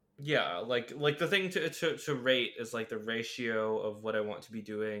 yeah, like the thing to rate is like the ratio of what I want to be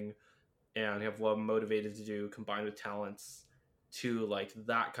doing and have what I'm motivated to do combined with talents to like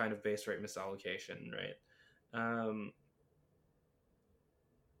that kind of base rate misallocation, right? Um,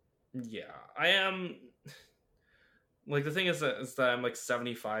 yeah, I am like the thing is that I'm like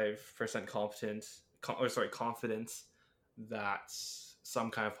 75% confident that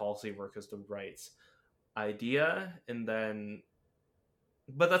some kind of policy work is the right idea, and then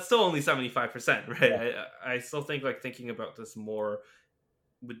but that's still only 75%, right? I still think like thinking about this more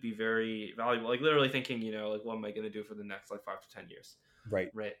would be very valuable. Like literally thinking, like what am I going to do for the next like 5 to 10 years, Right.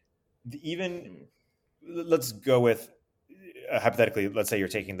 right? Even Hmm. let's go with hypothetically, let's say you're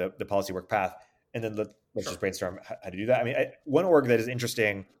taking the policy work path, and then let's Sure. just brainstorm how to do that. I mean, one org that is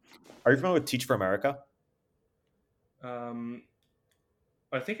interesting. Are you familiar with Teach for America? Um,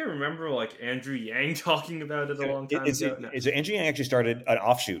 I think I remember like Andrew Yang talking about it a So long time ago. No. so Andrew Yang actually started an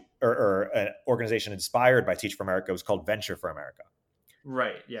offshoot or an organization inspired by Teach for America. It was called Venture for America.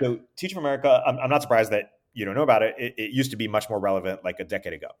 Right. Yeah. So Teach for America, I'm not surprised that you don't know about it. It used to be much more relevant like a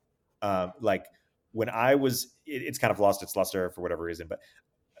decade ago. Like when I was, it's kind of lost its luster for whatever reason. But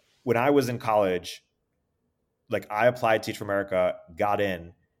when I was in college, like I applied Teach for America, got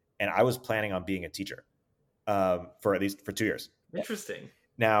in, and I was planning on being a teacher for at least for 2 years. Interesting.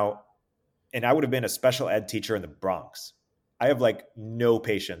 Now, and I would have been a special ed teacher in the Bronx. I have like no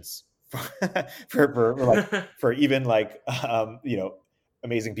patience for even like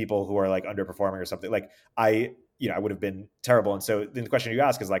amazing people who are like underperforming or something. Like I would have been terrible. And so then the question you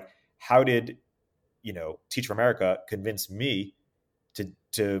ask is like, how did Teach for America convince me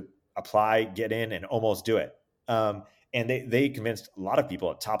to apply, get in, and almost do it? And they convinced a lot of people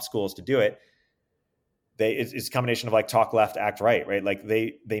at top schools to do it. It's a combination of like talk left, act right, right? Like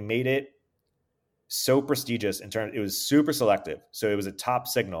they made it so prestigious in terms, it was super selective. So it was a top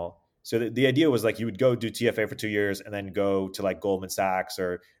signal. So the idea was like you would go do TFA for 2 years and then go to like Goldman Sachs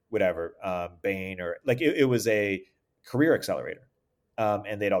or whatever, Bain, or like it was a career accelerator.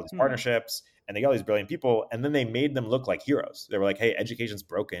 And they had all these Hmm. partnerships and they got all these brilliant people. And then they made them look like heroes. They were like, hey, education's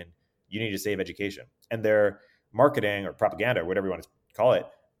broken. You need to save education. And their marketing or propaganda, or whatever you want to call it,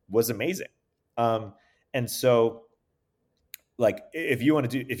 was amazing. Um, and so like if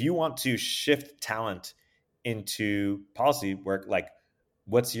you want to shift talent into policy work, like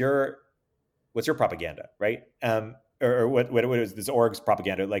what's your propaganda, right? Or what is this org's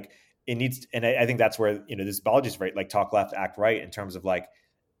propaganda? Like it needs, and I think that's where this biology is right, like talk left, act right, in terms of like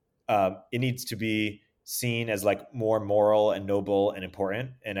it needs to be seen as like more moral and noble and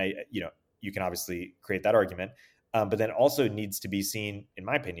important. And you can obviously create that argument, but then also needs to be seen, in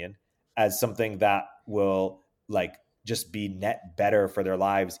my opinion, as something that will like just be net better for their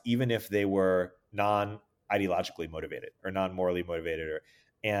lives, even if they were non ideologically motivated or non morally motivated.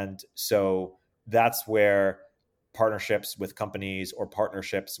 And so that's where partnerships with companies or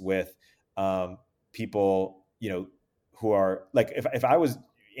partnerships with people, who are like, if I was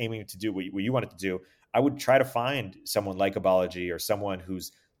aiming to do what you wanted to do, I would try to find someone like Abology or someone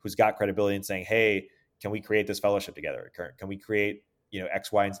who's got credibility and saying, hey, can we create this fellowship together? Can we create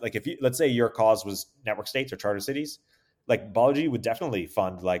X, Y, and like if you, let's say your cause was network states or charter cities, like Balaji would definitely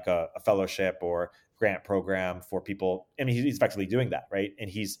fund like a fellowship or grant program for people. I mean, he's effectively doing that, right? And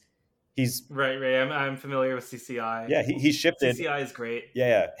he's Right. I'm familiar with CCI. yeah, he's shifted. CCI is great.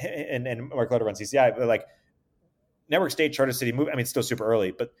 Yeah, and Mark Loder runs CCI, but like network state charter city move. I mean, it's still super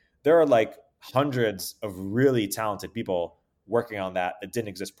early, but there are like hundreds of really talented people working on that didn't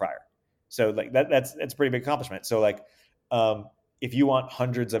exist prior. So like that's a pretty big accomplishment. So like if you want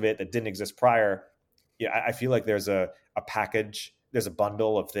hundreds of it that didn't exist prior, yeah, I feel like there's a package, there's a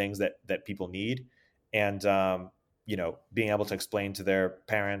bundle of things that people need, and being able to explain to their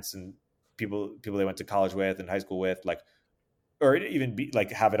parents and people they went to college with and high school with, like, or even be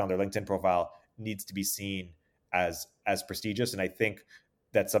like have it on their LinkedIn profile, needs to be seen as prestigious. And I think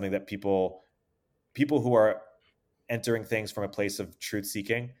that's something that people who are entering things from a place of truth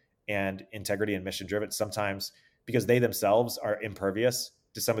seeking and integrity and mission driven, sometimes because they themselves are impervious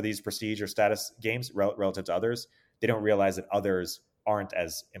to some of these prestige or status games relative to others, they don't realize that others aren't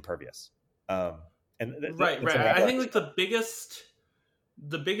as impervious. And Right. I think like the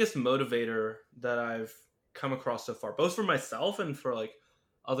biggest motivator that I've come across so far, both for myself and for like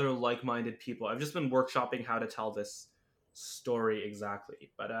other like-minded people. I've just been workshopping how to tell this story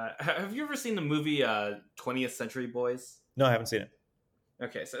exactly. But have you ever seen the movie 20th Century Boys? No, I haven't seen it.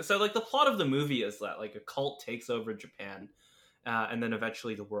 Okay, so like the plot of the movie is that like a cult takes over Japan, and then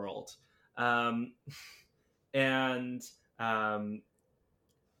eventually the world. Um, and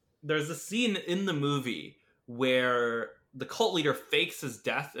there's a scene in the movie where the cult leader fakes his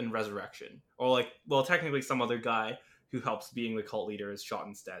death and resurrection, or like, well, technically some other guy who helps being the cult leader is shot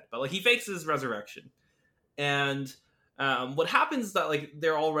instead, but like he fakes his resurrection. And what happens is that like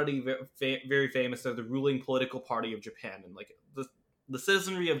they're already very famous. They're the ruling political party of Japan, and like the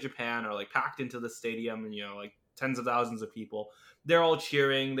citizenry of Japan are like packed into the stadium, and like tens of thousands of people. They're all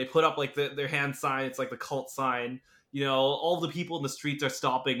cheering. They put up like their hand sign. It's like the cult sign. All the people in the streets are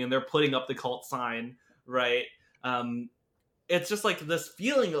stopping and they're putting up the cult sign, right? It's just like this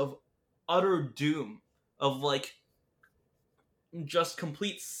feeling of utter doom, of like just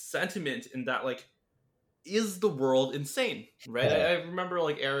complete sentiment in that like, is the world insane, right? I remember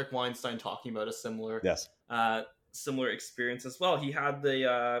like Eric Weinstein talking about a similar similar experience as well. He had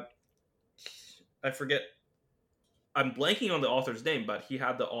the I forget, I'm blanking on the author's name, but he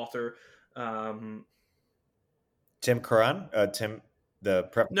had the author Tim Curran, the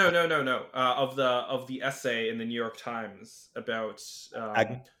prep. No. Of the essay in the New York Times about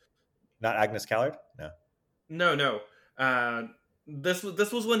not Agnes Callard. No. This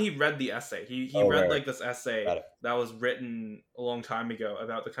was when he read the essay. He read like this essay that was written a long time ago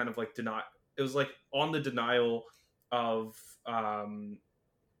about the kind of like it was like on the denial of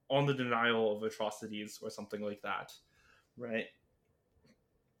atrocities or something like that, right?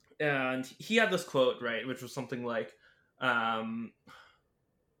 And he had this quote, right, which was something like, right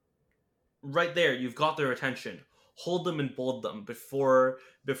there, you've got their attention. Hold them and bold them before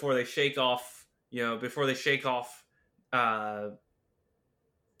they shake off,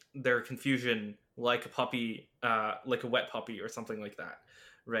 their confusion like a puppy, like a wet puppy or something like that,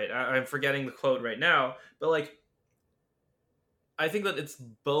 right? I'm forgetting the quote right now, but like, I think that it's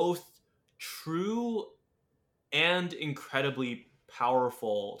both true and incredibly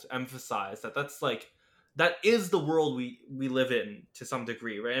powerful to emphasize that is the world we live in to some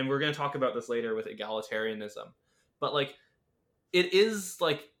degree, right? And we're going to talk about this later with egalitarianism, but like it is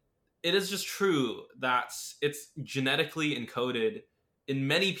just true that it's genetically encoded in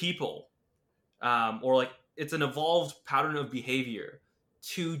many people, or like it's an evolved pattern of behavior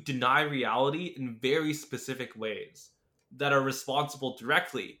to deny reality in very specific ways that are responsible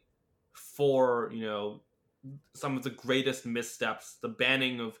directly for some of the greatest missteps, the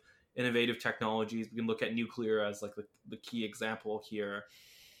banning of innovative technologies. We can look at nuclear as like the key example here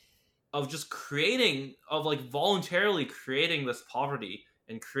of just voluntarily creating this poverty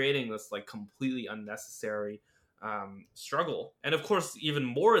and creating this like completely unnecessary struggle. And of course, even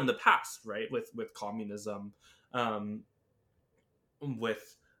more in the past, right? With communism,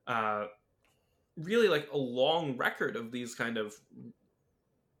 with really like a long record of these kind of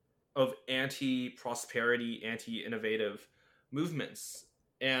anti-prosperity, anti-innovative movements.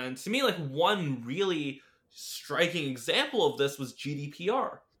 And to me, like one really striking example of this was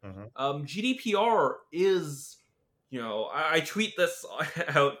GDPR. Mm-hmm. GDPR is, I tweet this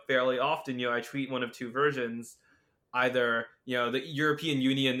out fairly often. I tweet one of two versions. Either, the European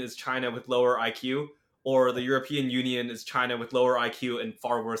Union is China with lower IQ, or the European Union is China with lower IQ and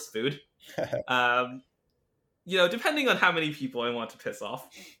far worse food. Depending on how many people I want to piss off.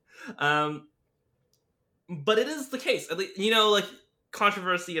 But it is the case, like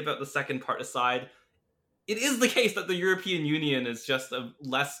controversy about the second part aside, it is the case that the European Union is just a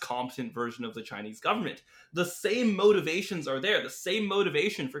less competent version of the Chinese government. The same motivations are there, the same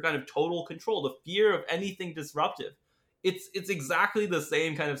motivation for kind of total control, the fear of anything disruptive. It's exactly the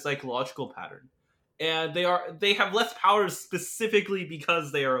same kind of psychological pattern. And they have less power specifically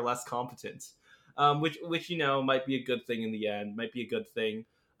because they are less competent. Which might be a good thing in the end, might be a good thing,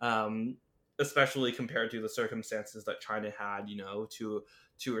 especially compared to the circumstances that China had, 2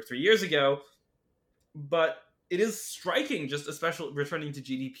 or 3 years ago. But it is striking, just especially returning to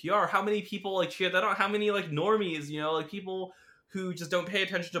GDPR, how many people like cheer that on, how many like normies, like people who just don't pay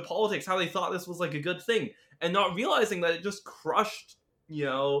attention to politics, how they thought this was like a good thing, and not realizing that it just crushed,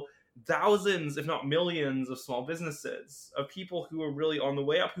 thousands, if not millions, of small businesses, of people who were really on the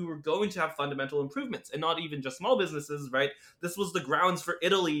way up, who were going to have fundamental improvements, and not even just small businesses, right? This was the grounds for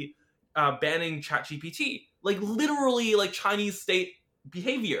Italy banning ChatGPT, like literally like Chinese state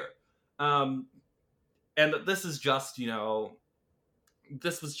behavior. And this is just,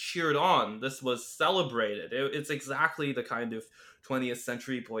 this was cheered on, this was celebrated. It's exactly the kind of 20th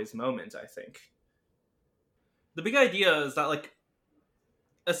Century Boys moment, I think. The big idea is that, like,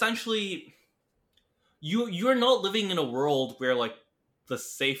 essentially you're not living in a world where like the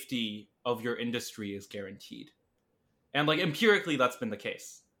safety of your industry is guaranteed, and like empirically that's been the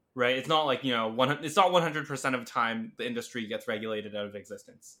case, right? It's not like it's not 100% of the time the industry gets regulated out of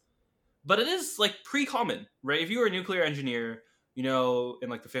existence, but it is like pretty common, right? If you were a nuclear engineer, in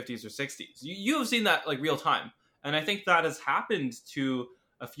like the 50s or 60s, you have seen that like real time, and I think that has happened to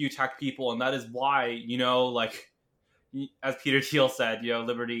a few tech people, and that is why like as Peter Thiel said,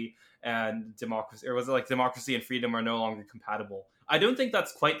 liberty and democracy, or was it like democracy and freedom are no longer compatible? I don't think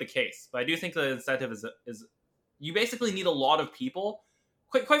that's quite the case, but I do think the incentive is you basically need a lot of people,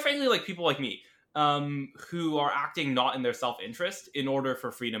 quite frankly, like people like me, who are acting not in their self-interest in order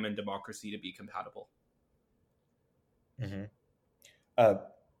for freedom and democracy to be compatible. Mm-hmm.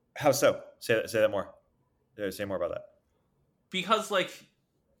 How so? Say that more. Say more about that. Because like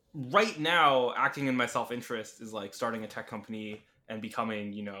right now, acting in my self-interest is like starting a tech company and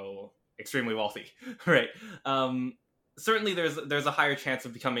becoming, extremely wealthy, right? Certainly there's a higher chance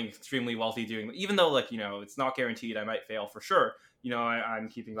of becoming extremely wealthy doing, even though like, it's not guaranteed, I might fail for sure. I'm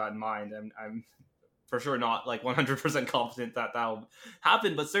keeping that in mind. I'm for sure not like 100% confident that that'll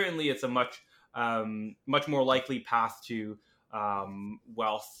happen, but certainly it's a much more likely path to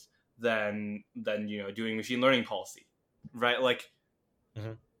wealth than doing machine learning policy, right? Like,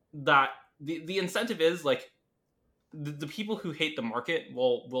 mm-hmm. That the incentive is like the people who hate the market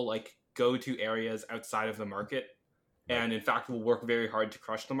will like go to areas outside of the market, right, and in fact will work very hard to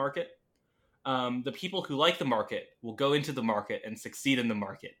crush the market. The people who like the market will go into the market and succeed in the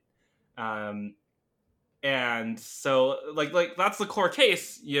market. And so like that's the core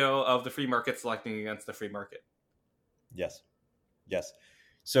case, of the free market selecting against the free market. Yes.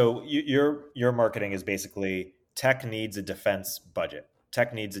 So your marketing is basically tech needs a defense budget.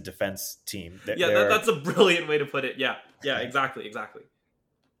 Tech needs a defense team. That's a brilliant way to put it. Yeah, exactly.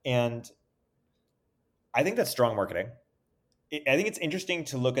 And I think that's strong marketing. I think it's interesting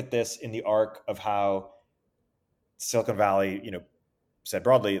to look at this in the arc of how Silicon Valley, said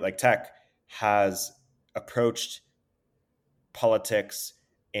broadly, like tech has approached politics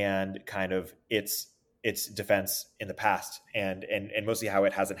and kind of its defense in the past, and mostly how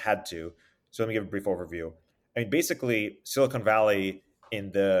it hasn't had to. So let me give a brief overview. I mean, basically, Silicon Valley in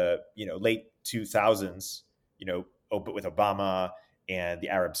the late 2000s, with Obama and the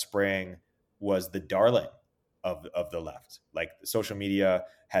Arab Spring, was the darling of the left. Like social media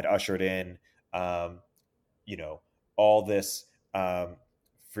had ushered in, all this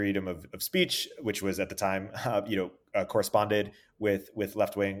freedom of speech, which was at the time, corresponded with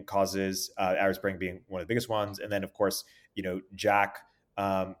left wing causes. Arab Spring being one of the biggest ones, and then of course, Jack.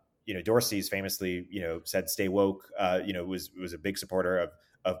 Dorsey's famously, said "stay woke." Was a big supporter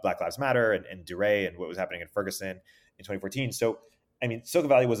of Black Lives Matter and Duray and what was happening in Ferguson in 2014. So, I mean, Silicon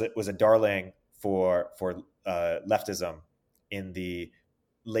Valley was a darling for leftism in the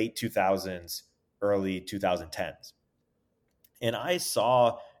late 2000s, early 2010s, and I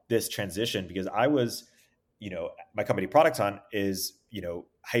saw this transition because I was, my company Product Hunt is,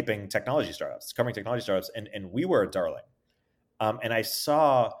 hyping technology startups, covering technology startups, and we were a darling, and I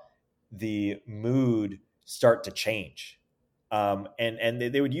saw the mood start to change. And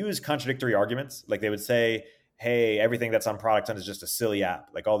they would use contradictory arguments. Like they would say, hey, everything that's on Product Hunt is just a silly app.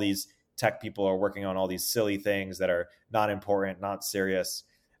 Like all these tech people are working on all these silly things that are not important, not serious.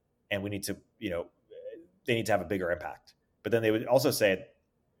 And we need to, they need to have a bigger impact. But then they would also say at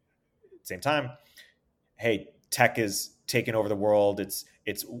the same time, hey, tech is taking over the world. It's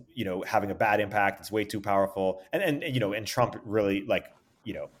having a bad impact. It's way too powerful. And Trump really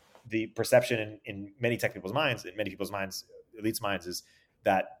the perception in many tech people's minds, elites' minds, is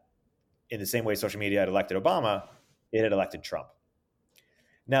that in the same way social media had elected Obama, it had elected Trump.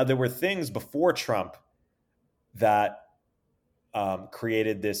 Now, there were things before Trump that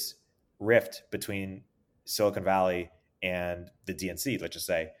created this rift between Silicon Valley and the DNC, let's just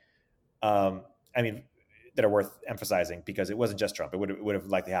say, that are worth emphasizing because it wasn't just Trump. It would have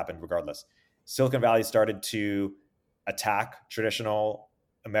likely happened regardless. Silicon Valley started to attack traditional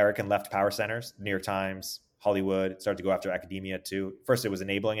American left power centers, New York Times, Hollywood. It started to go after academia too. First, it was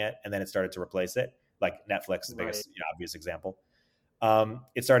enabling it, and then it started to replace it, like Netflix, the biggest obvious example.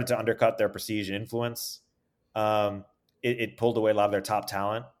 It started to undercut their prestige and influence. It pulled away a lot of their top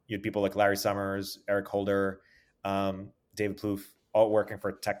talent. You had people like Larry Summers, Eric Holder, David Plouffe, all working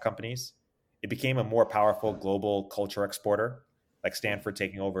for tech companies. It became a more powerful global culture exporter, like Stanford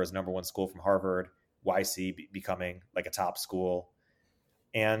taking over as number one school from Harvard, YC becoming like a top school.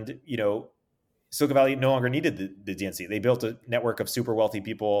 And, Silicon Valley no longer needed the DNC. They built a network of super wealthy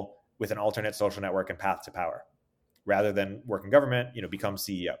people with an alternate social network and path to power. rather than work in government, become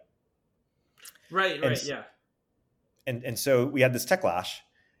CEO. And Right, yeah. and so we had this tech lash,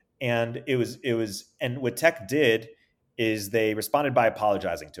 and and what tech did is they responded by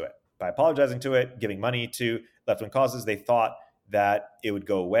apologizing to it, giving money to left-wing causes. They thought that it would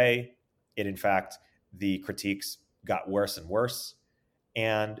go away. In fact, the critiques got worse and worse.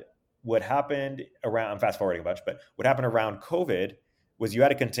 And what happened around, I'm fast forwarding a bunch, but what happened around COVID was you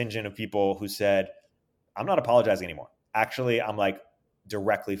had a contingent of people who said, I'm not apologizing anymore. Actually, I'm like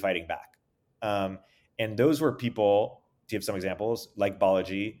directly fighting back. Um, and those were people, to give some examples, like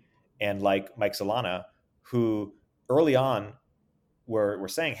Balaji and like Mike Solana, who early on were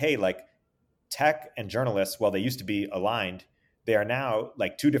saying, hey, like tech and journalists, while they used to be aligned, they are now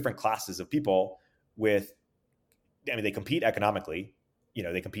like two different classes of people with, I mean, they compete economically,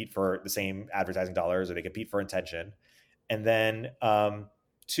 they compete for the same advertising dollars, or they compete for attention. And then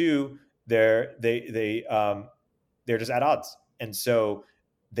two, they're just at odds. And so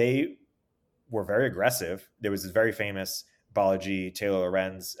they were very aggressive. There was this very famous Balaji Taylor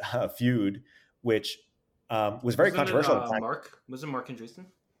Lorenz feud, which was very Wasn't it controversial at the time. Mark? Was it Mark and Jason?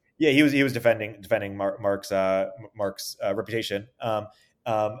 Yeah, he was defending Mark's reputation,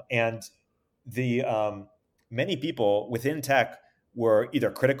 and the many people within tech were either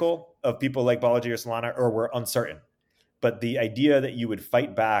critical of people like Balaji or Solana, or were uncertain. But the idea that you would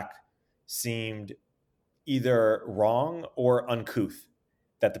fight back seemed either wrong or uncouth.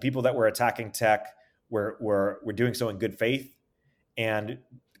 That the people that were attacking tech were doing so in good faith and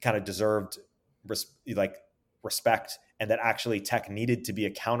kind of deserved respect, and that actually tech needed to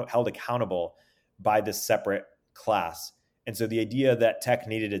be held accountable by this separate class. And so the idea that tech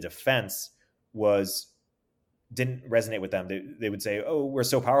needed a defense didn't resonate with them. They would say, oh, we're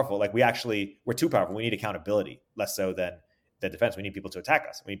so powerful. Like we're too powerful. We need accountability, less so than the defense. We need people to attack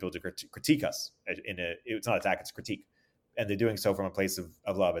us. We need people to critique us. It's not attack, it's critique. And they're doing so from a place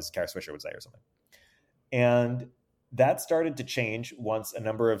of love, as Kara Swisher would say, or something. And that started to change once a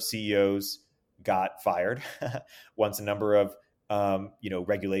number of CEOs got fired, once a number of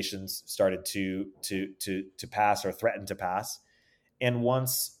regulations started to pass or threaten to pass, and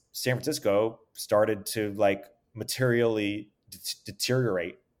once San Francisco started to like materially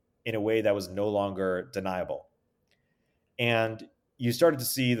deteriorate in a way that was no longer deniable. And you started to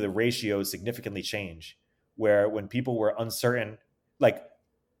see the ratios significantly change, where when people were uncertain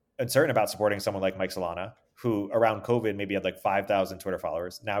about supporting someone like Mike Solana, who around COVID maybe had like 5,000 Twitter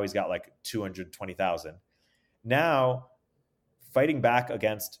followers. Now he's got like 220,000. Now fighting back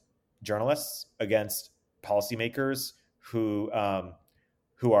against journalists, against policymakers who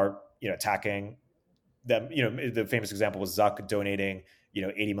are attacking them. The famous example was Zuck donating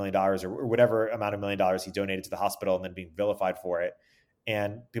 $80 million or whatever amount of $1 million he donated to the hospital, and then being vilified for it.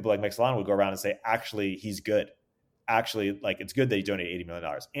 And people like Mike Solana would go around and say, actually, he's good. Actually, like, it's good that he donated $80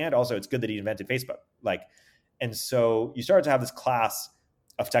 million. And also it's good that he invented Facebook. And so you started to have this class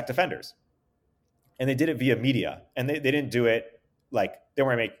of tech defenders. And they did it via media. And they didn't do it like they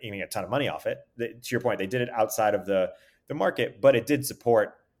weren't making a ton of money off it. To your point, they did it outside of the market, but it did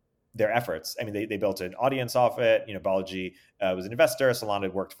support their efforts. I mean, they built an audience off it. Balaji was an investor. Solana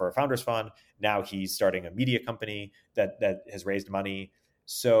had worked for a founders fund. Now he's starting a media company that has raised money.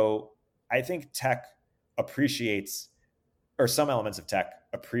 So I think tech appreciates, or some elements of tech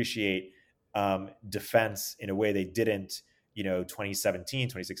appreciate defense in a way they didn't, 2017,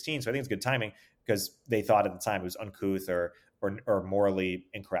 2016. So I think it's good timing, because they thought at the time it was uncouth or morally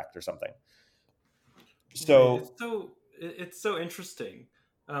incorrect or something. So it's so interesting.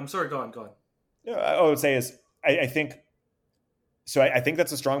 Sorry, go on. I would say is I think so. I think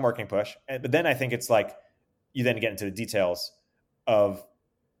that's a strong marketing push, but then I think it's like you then get into the details of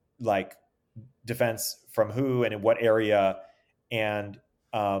like defense from who and in what area, and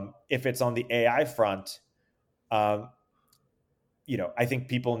if it's on the AI front, I think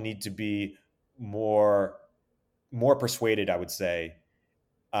people need to be more persuaded, I would say,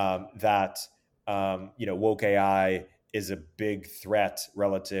 that woke AI is a big threat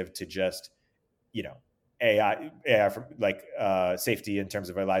relative to just AI from like safety in terms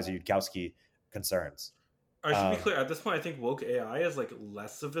of Eliza Yudkowsky concerns. I should be clear. At this point, I think woke AI is like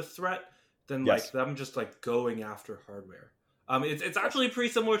less of a threat than Yes. like them just like going after hardware. It's actually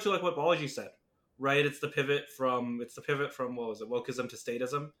pretty similar to like what Balaji said, right? It's the pivot from what was it, wokeism to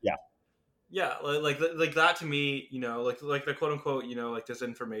statism. Yeah, like that to me, like the quote unquote, like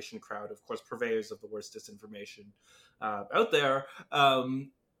disinformation crowd, of course, purveyors of the worst disinformation out there.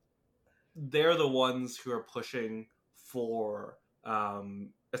 They're the ones who are pushing for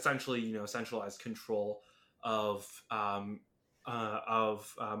essentially, centralized control of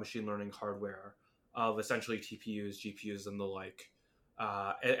machine learning hardware of essentially TPUs, GPUs, and the like.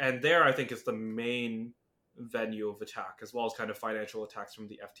 And there, I think, is the main venue of attack, as well as kind of financial attacks from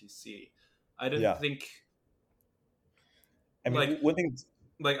the FTC. I didn't Yeah. think I mean, like one thing,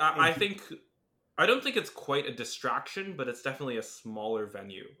 I think I don't think it's quite a distraction, but it's definitely a smaller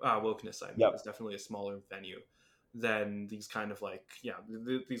venue. Wokeness, I mean, yeah, is definitely a smaller venue than these kind of like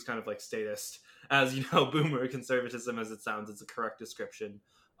these kind of like statist, as you know, boomer conservatism, as it sounds. It's a correct description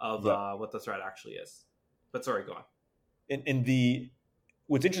of yeah. what the threat actually is. But sorry, go on. In the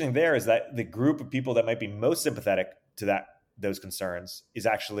What's interesting there is that the group of people that might be most sympathetic to those concerns is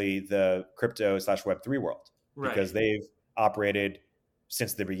actually the crypto slash Web3 world, Right. because they've operated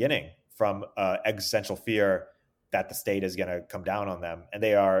since the beginning from existential fear that the state is going to come down on them, and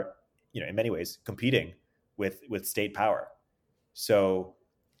they are, in many ways, competing with state power. So,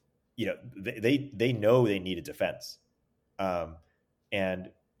 they know they need a defense, um, and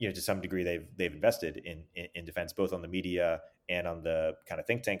to some degree they've invested in defense, both on the media and on the kind of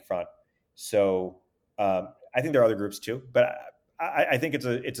think tank front. So I think there are other groups too, but I think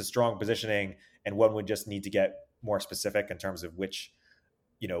it's a strong positioning, and one would just need to get more specific in terms of which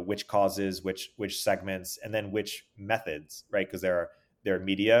causes, which segments, and then which methods, right? Because there are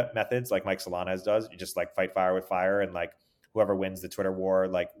media methods like Mike Solana's does. You just like fight fire with fire, and like whoever wins the Twitter war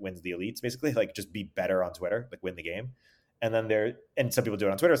like wins the elites, basically. Like just be better on Twitter, like win the game. And then some people do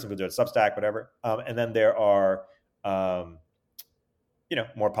it on Twitter, some people do it on Substack, whatever. And then there are more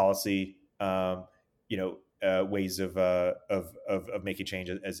policy ways of making change,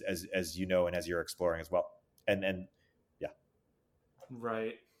 as you know, and as you're exploring as well. And yeah.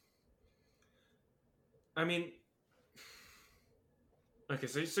 Right. I mean, okay,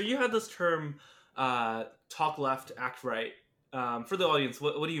 so you had this term, talk left, act right. For the audience,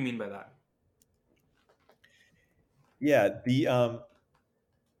 what do you mean by that? Yeah, the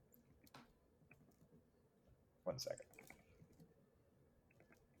one second.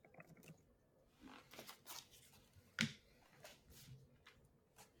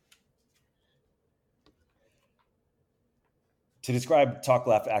 To describe talk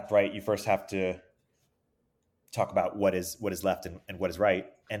left, act right, you first have to talk about what is left and what is right.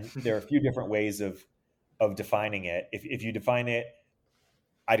 And there are a few different ways of defining it. If you define it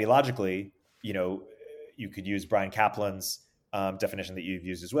ideologically, you could use Brian Kaplan's definition that you've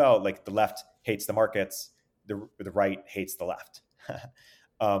used as well. Like the left hates the markets, the right hates the left.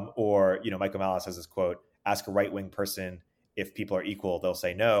 Or Michael Malice has this quote: "Ask a right wing person if people are equal, they'll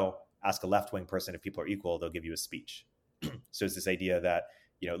say no. Ask a left wing person if people are equal, they'll give you a speech." So it's this idea that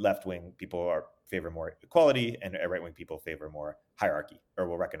left wing people favor more equality, and right wing people favor more hierarchy, or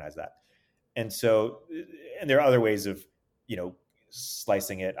will recognize that. And there are other ways of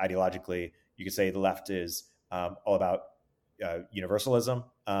slicing it ideologically. You could say the left is all about universalism,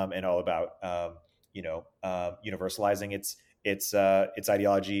 and all about universalizing its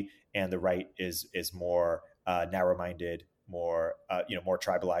ideology, and the right is more narrow-minded, more more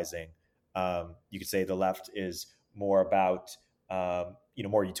tribalizing. You could say the left is more about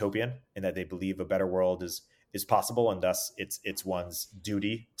more utopian, in that they believe a better world is possible, and thus it's one's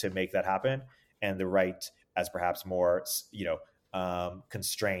duty to make that happen. And the right as perhaps more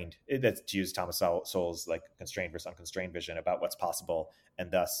constrained. That's to use Thomas Sowell's like constrained versus unconstrained vision about what's possible, and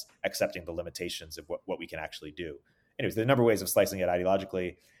thus accepting the limitations of what we can actually do. Anyways, there are a number of ways of slicing it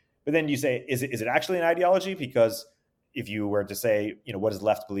ideologically. But then you say, is it actually an ideology? Because if you were to say, what does the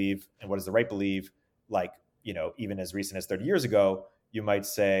left believe and what does the right believe, like, even as recent as 30 years ago, you might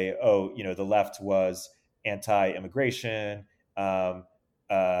say, oh, the left was anti-immigration,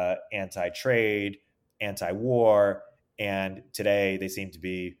 anti-trade, anti-war, and today they seem to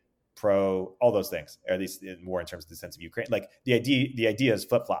be pro all those things, or at least more in terms of the sense of Ukraine. Like the ideas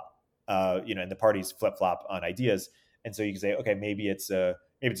flip flop, and the parties flip flop on ideas, and so you can say, okay, maybe it's a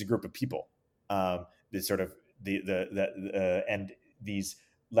group of people. This sort of and these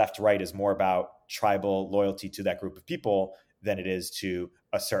left right is more about tribal loyalty to that group of people than it is to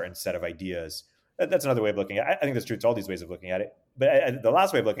a certain set of ideas. That's another way of looking at it. I think that's true to all these ways of looking at it. But the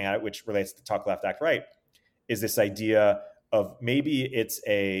last way of looking at it, which relates to talk left, act right, is this idea of maybe it's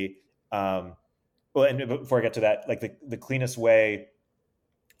a and before I get to that, like the cleanest way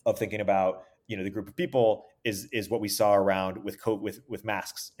of thinking about the group of people is what we saw around with with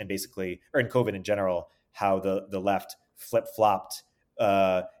masks, and basically, or in COVID in general, how the left flip flopped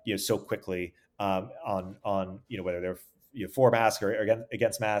so quickly on whether they're for masks or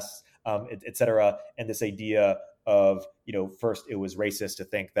against masks, et cetera. And this idea of first it was racist to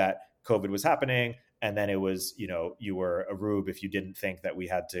think that COVID was happening, and then it was you were a rube if you didn't think that we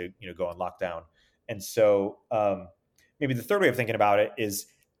had to go on lockdown. And so maybe the third way of thinking about it is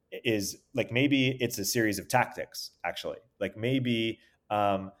is like maybe it's a series of tactics, actually. Like maybe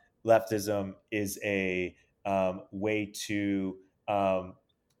leftism is a way to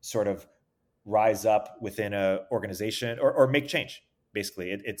sort of rise up within a organization or make change.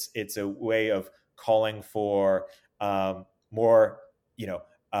 Basically, it's a way of calling for more, you know,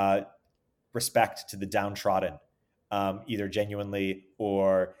 respect to the downtrodden, either genuinely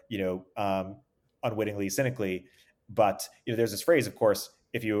or unwittingly, cynically. But there's this phrase, of course,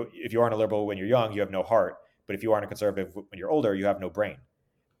 if you aren't a liberal when you're young, you have no heart. But if you aren't a conservative when you're older, you have no brain.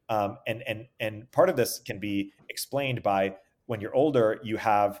 And part of this can be explained by when you're older, you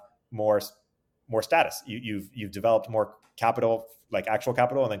have more status. You've developed more capital, like actual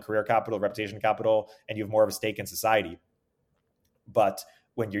capital, and then career capital, reputation capital, and you have more of a stake in society. But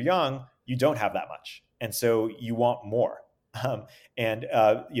when you're young, you don't have that much, and so you want more. And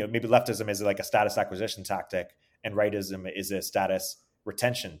maybe leftism is like a status acquisition tactic, and rightism is a status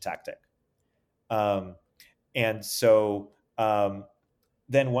retention tactic. And so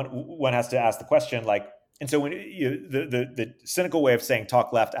then one has to ask the question, like, and so when the cynical way of saying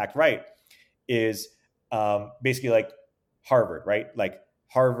talk left, act right is basically like Harvard, right? Like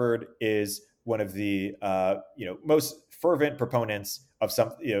Harvard is one of the most fervent proponents of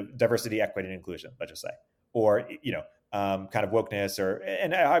some diversity, equity, and inclusion, let's just say, or kind of wokeness,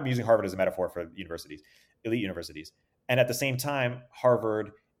 and I'm using Harvard as a metaphor for universities, elite universities, and at the same time,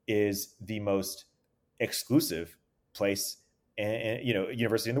 Harvard is the most exclusive place,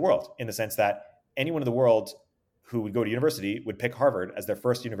 university in the world, in the sense that anyone in the world who would go to university would pick Harvard as their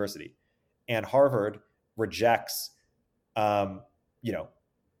first university, and Harvard rejects,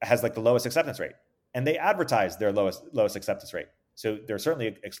 has like the lowest acceptance rate, and they advertise their lowest acceptance rate. So they're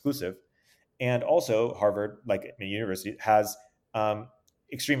certainly exclusive. And also Harvard, like a university, has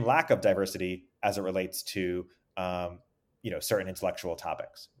extreme lack of diversity as it relates to, certain intellectual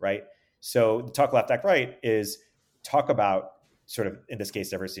topics, right? So the talk left, act right is talk about sort of, in this case,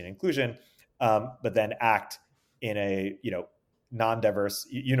 diversity and inclusion, but then act in a, non-diverse,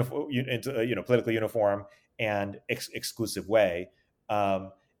 politically uniform and exclusive way.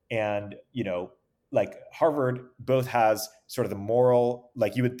 Like Harvard both has sort of the moral,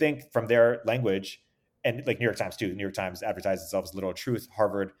 like you would think from their language, and like New York Times too. New York Times advertises itself as literal truth.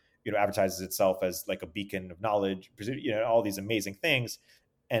 Harvard, advertises itself as like a beacon of knowledge, all these amazing things.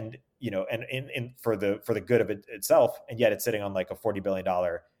 And, and for the good of itself. And yet it's sitting on like a $40 billion,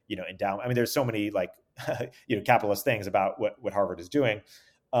 endowment. I mean, there's so many like, capitalist things about what Harvard is doing.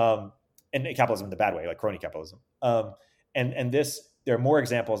 And capitalism in the bad way, like crony capitalism. And there are more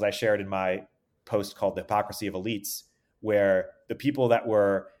examples I shared in my post called The Hypocrisy of Elites, where the people that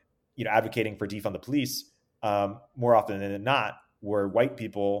were, advocating for defund the police, more often than not, were white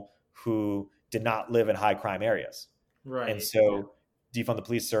people who did not live in high crime areas. Right. And so defund the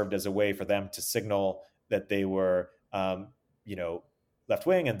police served as a way for them to signal that they were, left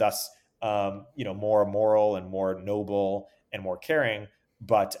wing, and thus, more moral and more noble and more caring,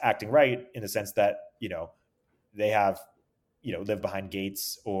 but acting right in the sense that, they have, live behind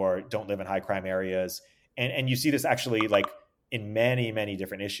gates or don't live in high crime areas. And you see this actually like in many, many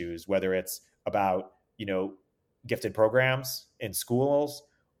different issues, whether it's about, gifted programs in schools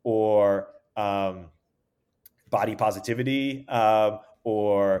or body positivity,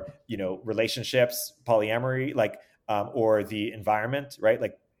 or, relationships, polyamory, like, or the environment, right?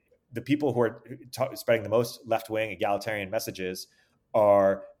 Like the people who are spreading the most left-wing egalitarian messages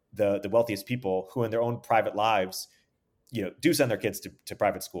are the wealthiest people who in their own private lives, do send their kids to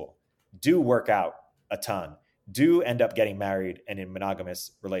private school, do work out a ton, do end up getting married and in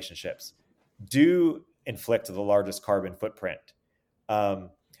monogamous relationships, do inflict the largest carbon footprint. And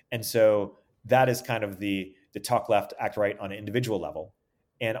so that is kind of the talk left, act right on an individual level.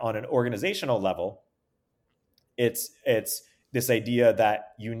 And on an organizational level, it's this idea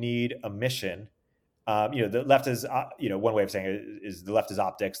that you need a mission. The left is, one way of saying it is the left is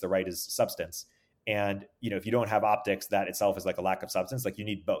optics, the right is substance. And, if you don't have optics, that itself is like a lack of substance. Like you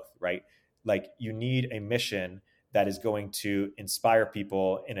need both, right? Like you need a mission that is going to inspire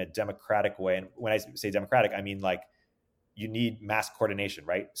people in a democratic way. And when I say democratic, I mean like you need mass coordination,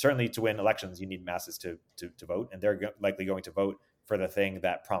 right? Certainly to win elections, you need masses to vote, and they're likely going to vote for the thing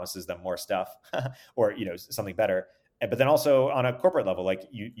that promises them more stuff or, something better. But then also on a corporate level, like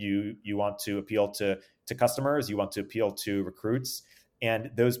you want to appeal to customers, you want to appeal to recruits,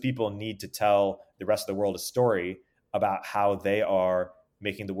 and those people need to tell the rest of the world a story about how they are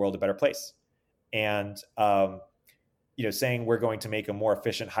making the world a better place. And, saying we're going to make a more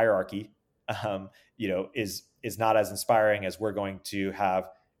efficient hierarchy, is not as inspiring as we're going to have,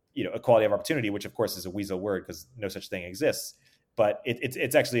 equality of opportunity, which of course is a weasel word because no such thing exists. but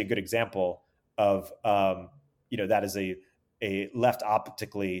it's actually a good example of that is a left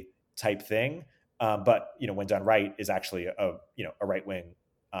optically type thing, but when done right is actually a right wing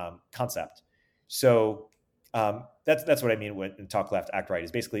concept. So that's what I mean when talk left, act right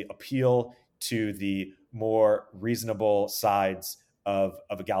is basically appeal to the more reasonable sides of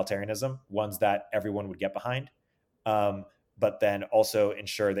egalitarianism, ones that everyone would get behind, but then also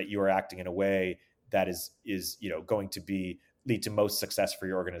ensure that you are acting in a way that is going to lead to most success for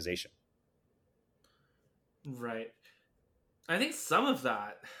your organization. Right. I think some of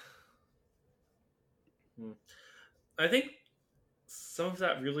that. I think some of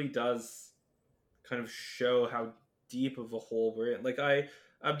that really does kind of show how deep of a hole we're in. Like, do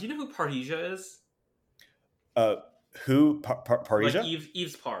you know who Parrhesia is? Who Like Parrhesia?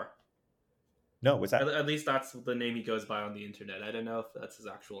 Yves Parr. No, what's that? At least that's the name he goes by on the internet. I don't know if that's his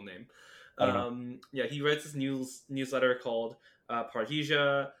actual name. I don't know. Yeah, he writes this newsletter called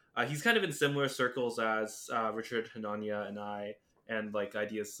Parrhesia. He's kind of in similar circles as Richard Hanania and I, and like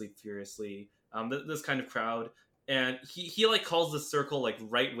Ideas Sleep Furiously. This kind of crowd, and he like calls this circle like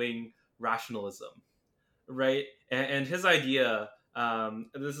right wing rationalism, right? And his idea,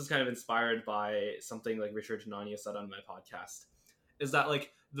 this is kind of inspired by something like Richard Hanania said on my podcast, is that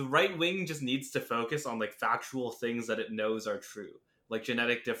like the right wing just needs to focus on like factual things that it knows are true, like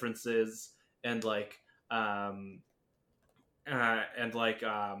genetic differences and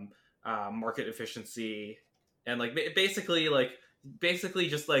market efficiency, and like basically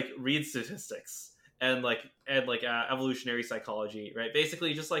just like read statistics and evolutionary psychology, right?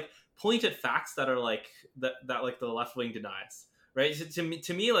 Basically just like point at facts that are like that like the left wing denies, right?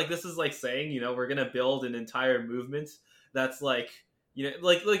 To me like this is like saying we're gonna build an entire movement that's like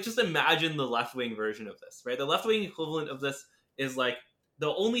like just imagine the left wing version of this, right? The left wing equivalent of this is like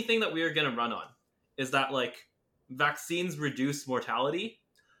the only thing that we are gonna run on is that like vaccines reduce mortality.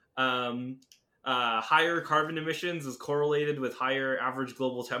 Higher carbon emissions is correlated with higher average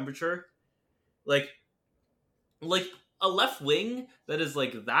global temperature. Like a left wing that is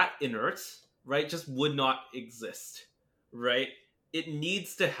like that inert, right, just would not exist, right? It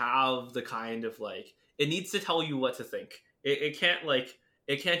needs to have the kind of like it needs to tell you what to think. It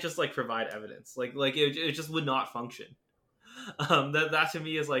can't just like provide evidence. It just would not function. That to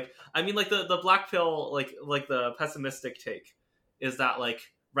me is like, I mean, like the black pill, like the pessimistic take is that like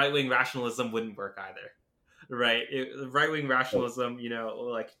right wing rationalism wouldn't work either, right? Right wing rationalism,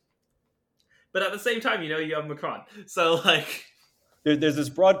 but at the same time, you have Macron, so like there's this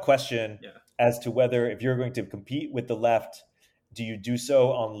broad question yeah. as to whether if you're going to compete with the left, do you do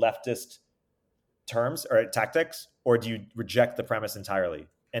so on leftist terms or tactics, or do you reject the premise entirely?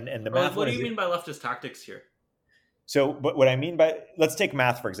 And the math. What do you mean by leftist tactics here? So, but what I mean by, let's take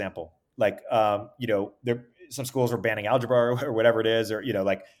math for example. Like, there some schools are banning algebra or whatever it is, or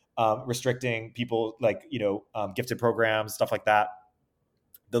restricting people like gifted programs, stuff like that.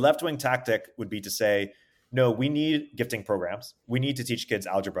 The left wing tactic would be to say, no, we need gifting programs. We need to teach kids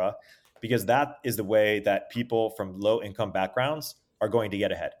algebra because that is the way that people from low income backgrounds are going to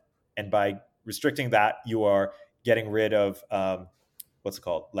get ahead. And by restricting that, you are getting rid of what's it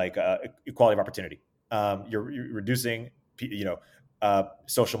called, like equality of opportunity. You're reducing,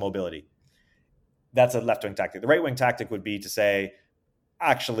 social mobility. That's a left wing tactic. The right wing tactic would be to say,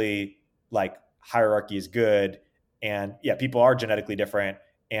 actually, like hierarchy is good, and yeah, people are genetically different,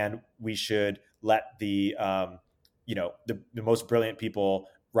 and we should let the most brilliant people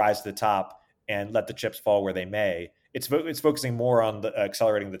rise to the top and let the chips fall where they may. It's focusing more on the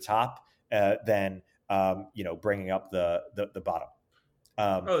accelerating the top than bringing up the bottom.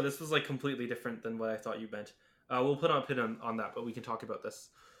 This was like completely different than what I thought you meant. We'll put on a pin on that, but we can talk about this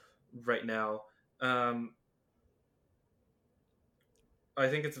right now. I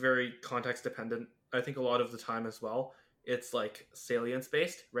think it's very context dependent. I think a lot of the time as well, it's like salience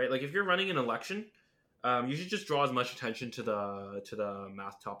based, right? Like if you're running an election, you should just draw as much attention to the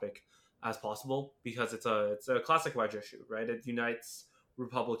math topic as possible because it's a classic wedge issue, right? It unites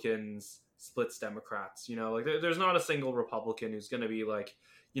Republicans, splits Democrats. Like there's not a single Republican who's going to be like,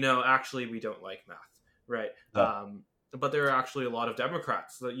 actually we don't like math, right? No. But there are actually a lot of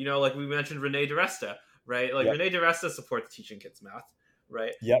Democrats that, like we mentioned Renee DiResta, right? Like Renee DiResta supports teaching kids math,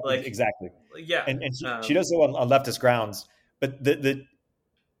 right? Yeah, like, exactly. Yeah, and she does so on leftist grounds. But the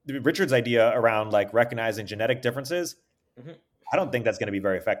Richard's idea around like recognizing genetic differences, mm-hmm. I don't think that's going to be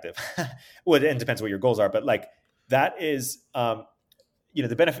very effective. Well, it depends what your goals are, but like that is, the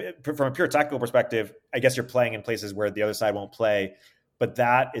benefit from a pure tactical perspective. I guess you're playing in places where the other side won't play, but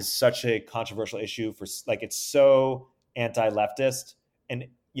that is such a controversial issue for like it's so anti-leftist, and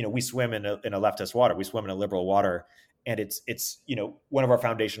we swim in a leftist water. We swim in a liberal water, And it's one of our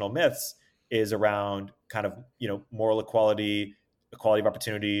foundational myths is around kind of moral equality, equality of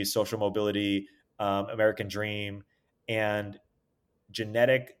opportunity, social mobility, American dream, and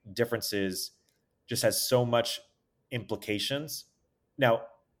genetic differences just has so much implications. Now,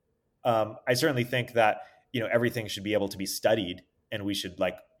 I certainly think that everything should be able to be studied, and we should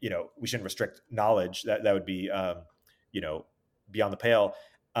we shouldn't restrict knowledge. That would be you know beyond the pale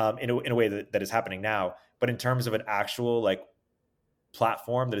in a way that is happening now. But in terms of an actual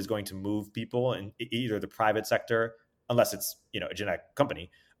platform that is going to move people in either the private sector, unless it's a genetic company,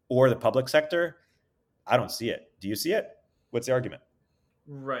 or the public sector, I don't see it. Do you see it? What's the argument?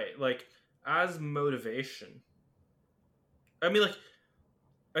 Right. Like, as motivation, I mean, like,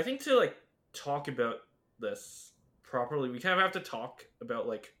 I think to talk about this properly, we kind of have to talk about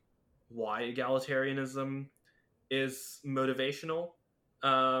why egalitarianism is motivational.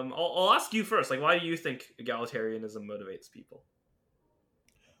 I'll ask you first. Like, why do you think egalitarianism motivates people?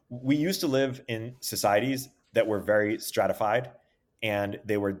 We used to live in societies that were very stratified, and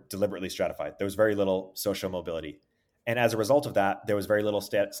they were deliberately stratified. There was very little social mobility. And as a result of that, there was very little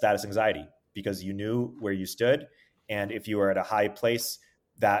status anxiety, because you knew where you stood. And if you were at a high place,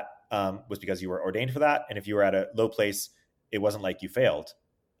 that was because you were ordained for that. And if you were at a low place, it wasn't like you failed.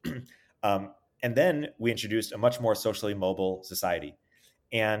 And then we introduced a much more socially mobile society.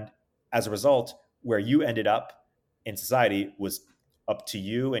 And as a result, where you ended up in society was up to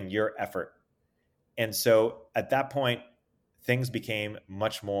you and your effort. And so at that point, things became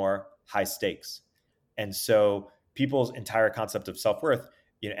much more high stakes. And so people's entire concept of self-worth,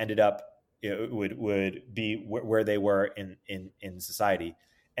 ended up would be where they were in society.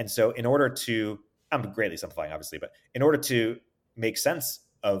 And so in order to, I'm greatly simplifying, obviously, but in order to make sense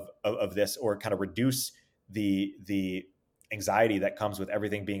of this, or kind of reduce the anxiety that comes with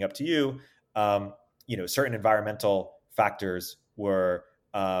everything being up to you, certain environmental factors were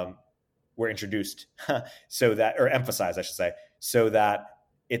introduced so that, or emphasized, I should say, so that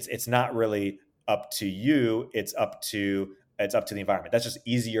it's not really up to you, it's up to the environment. That's just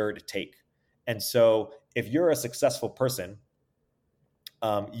easier to take. And so if you're a successful person,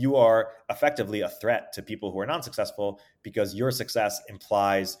 you are effectively a threat to people who are non-successful, because your success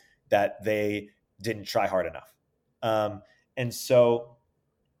implies that they didn't try hard enough. And so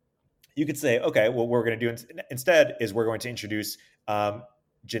you could say, okay, well, what we're going to do instead is we're going to introduce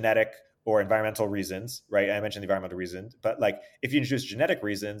genetic or environmental reasons, right? I mentioned the environmental reasons, but if you introduce genetic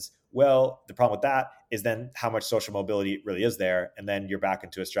reasons, well, the problem with that is then how much social mobility really is there, and then you're back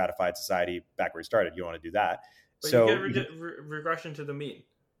into a stratified society back where you started. You don't want to do that. But So you get regression to the mean,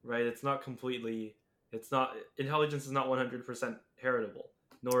 right? It's not intelligence is not 100% heritable,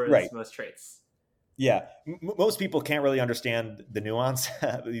 nor is right. most traits. Yeah, most people can't really understand the nuance.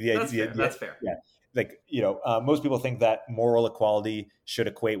 That's fair. Yeah, most people think that moral equality should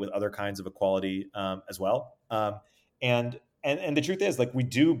equate with other kinds of equality as well. And the truth is, we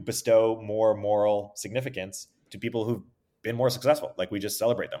do bestow more moral significance to people who've been more successful. We just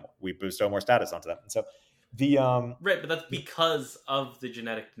celebrate them. We bestow more status onto them. And so the right, but that's because of the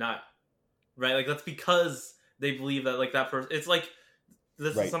genetic denial, right? That's because they believe that that person. It's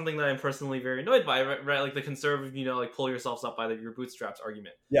this right. is something that I'm personally very annoyed by, right? The conservative, pull yourselves up by your bootstraps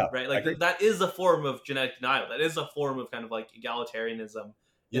argument. Yeah, right. That is a form of genetic denial. That is a form of kind of egalitarianism.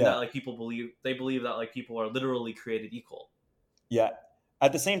 In that people believe that people are literally created equal. Yeah.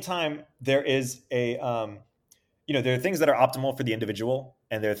 At the same time, there is a there are things that are optimal for the individual,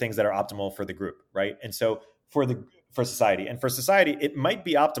 and there are things that are optimal for the group, right? And so for society, it might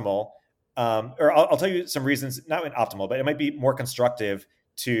be optimal. Or I'll tell you some reasons, not optimal, but it might be more constructive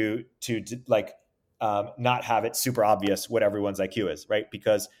to not have it super obvious what everyone's IQ is, right?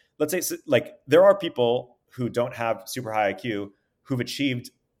 Because let's say there are people who don't have super high IQ who've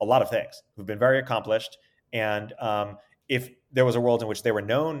achieved a lot of things, who've been very accomplished. And if there was a world in which they were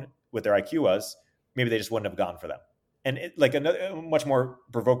known what their IQ was, maybe they just wouldn't have gone for them. And another much more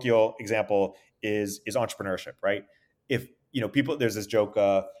provocative example is entrepreneurship, right? If people, there's this joke,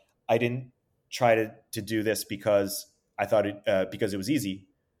 I didn't try to do this because I thought because it was easy.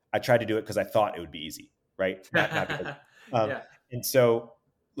 I tried to do it because I thought it would be easy, right? Not because, yeah. And so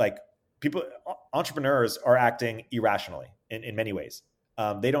entrepreneurs are acting irrationally in many ways.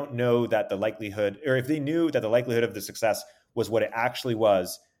 They don't know that the likelihood, or if they knew that the likelihood of the success was what it actually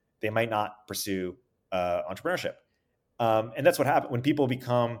was, they might not pursue entrepreneurship. And that's what happens when people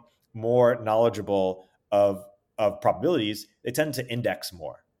become more knowledgeable of probabilities. They tend to index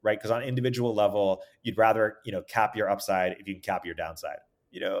more, right? Because on an individual level, you'd rather cap your upside if you can cap your downside,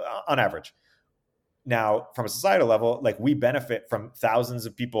 on average. Now, from a societal level, we benefit from thousands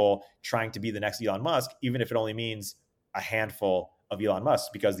of people trying to be the next Elon Musk, even if it only means a handful of Elon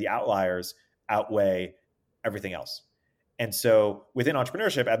Musk because the outliers outweigh everything else. And so within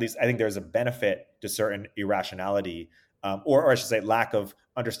entrepreneurship, at least I think there's a benefit to certain irrationality, or I should say lack of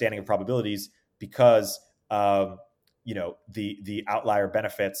understanding of probabilities, because the outlier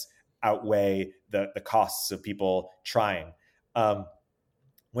benefits outweigh the costs of people trying.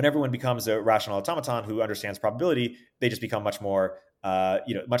 When everyone becomes a rational automaton who understands probability, they just become much more,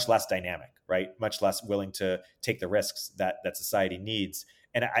 much less dynamic, right? Much less willing to take the risks that society needs.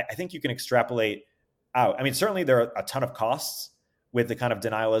 And I think you can extrapolate out. I mean, certainly there are a ton of costs with the kind of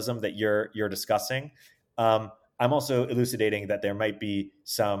denialism that you're discussing. I'm also elucidating that there might be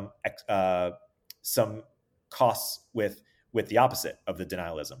some costs with the opposite of the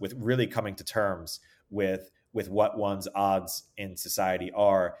denialism, with really coming to terms with what one's odds in society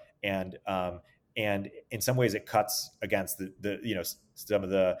are, and in some ways it cuts against the some of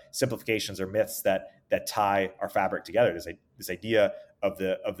the simplifications or myths that tie our fabric together. This idea of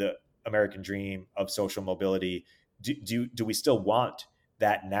the American dream of social mobility. Do we still want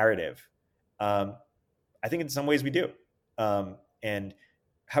that narrative? I think in some ways we do. And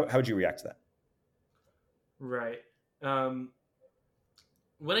how would you react to that? Right.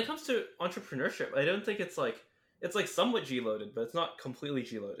 When it comes to entrepreneurship, I don't think it's like somewhat G-loaded, but it's not completely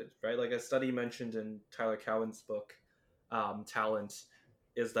G-loaded, right? Like a study mentioned in Tyler Cowen's book, Talent,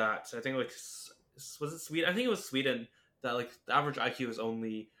 is that I think was it Sweden? I think it was Sweden, that like the average IQ is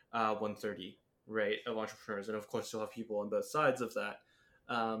only 130, right, of entrepreneurs, and of course you'll have people on both sides of that.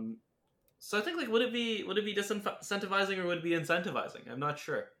 So I think like would it be disincentivizing or would it be incentivizing? I'm not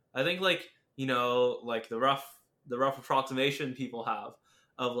sure. I think like like the rough approximation people have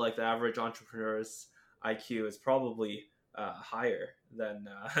of like the average entrepreneur's IQ is probably higher than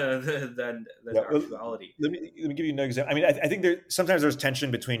actuality. Let me give you an example. I mean, I think sometimes there's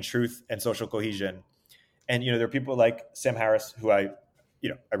tension between truth and social cohesion, and there are people like Sam Harris who I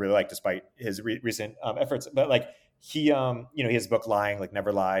really like despite his recent efforts, but like he he has a book Lying, like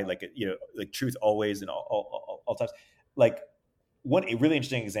Never Lie, like like truth always and all times. Like a really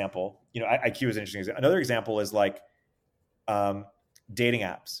interesting example, IQ is an interesting example. Another example is like dating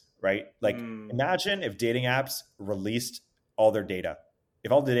apps, right? Like imagine if dating apps released all their data.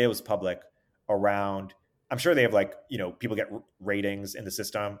 If all the data was public around, I'm sure they have like, people get ratings in the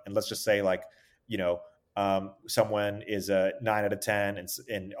system. And let's just say like, someone is a 9 out of 10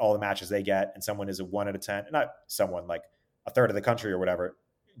 and all the matches they get, and someone is a 1 out of 10, not someone like a third of the country or whatever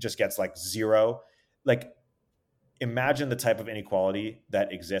just gets like 0. Like imagine the type of inequality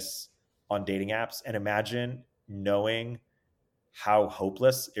that exists on dating apps, and imagine knowing how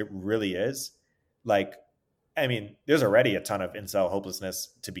hopeless it really is. Like, I mean, there's already a ton of incel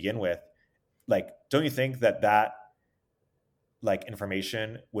hopelessness to begin with. Like, don't you think that like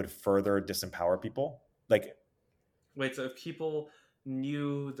information would further disempower people? Like, wait, so if people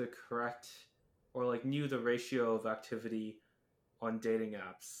knew the correct or like knew the ratio of activity on dating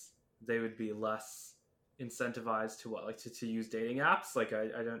apps, they would be less incentivized to what, like to use dating apps? Like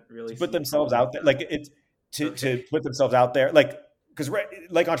I don't really put themselves out there. Like it's to put themselves out there. Like, because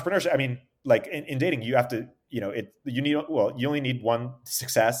like entrepreneurship, I mean, like in dating, you have to, you only need one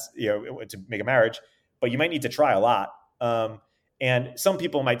success, to make a marriage, but you might need to try a lot. And some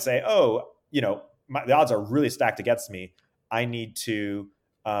people might say, oh, the odds are really stacked against me. I need to,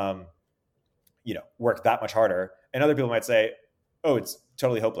 work that much harder. And other people might say, oh, it's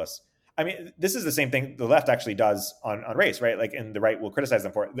totally hopeless. I mean, this is the same thing the left actually does on race, right? Like, and the right will criticize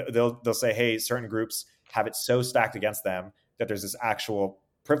them for it. They'll say, hey, certain groups have it so stacked against them that there's this actual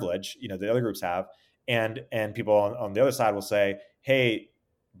privilege, the other groups have. And people on the other side will say, hey,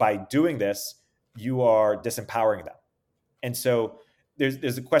 by doing this, you are disempowering them. And so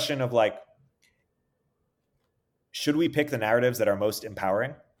there's a question of like, should we pick the narratives that are most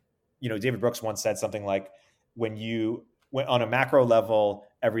empowering? David Brooks once said something like, when on a macro level,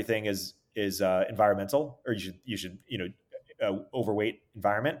 everything is environmental, or you should overweight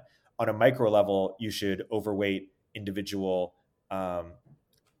environment. On a micro level, you should overweight individual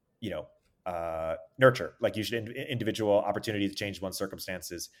nurture. Like you should individual opportunity to change one's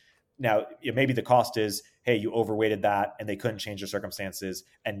circumstances. Now, maybe the cost is, hey, you overweighted that and they couldn't change their circumstances,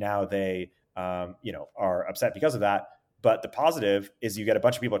 and now they are upset because of that. But the positive is you get a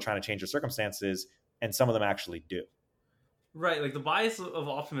bunch of people trying to change their circumstances, and some of them actually do. Right, like the bias of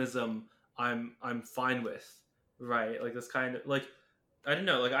optimism, I'm fine with, right? Like this kind of like, I don't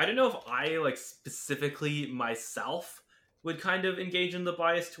know if I like specifically myself would kind of engage in the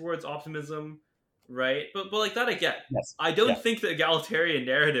bias towards optimism, right? But like that again, yes. I don't think the egalitarian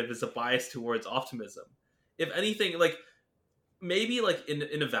narrative is a bias towards optimism. If anything, like maybe like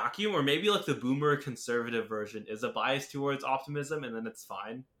in a vacuum, or maybe like the boomer conservative version is a bias towards optimism, and then it's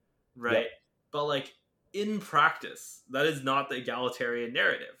fine, right? Yep. But like in practice, that is not the egalitarian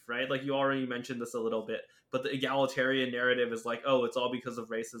narrative, right? Like you already mentioned this a little bit, but the egalitarian narrative is like, oh, it's all because of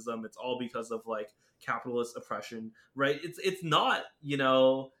racism, it's all because of like capitalist oppression, right? It's not,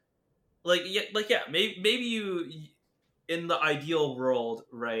 maybe you, in the ideal world,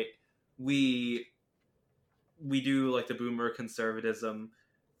 right? We we do like the boomer conservatism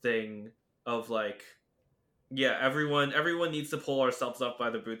thing of like, yeah, everyone needs to pull ourselves up by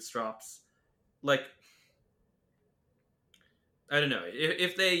the bootstraps. Like, I don't know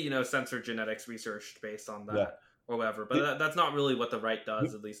if they censor genetics research based on Yeah. that or whatever, but that's not really what the right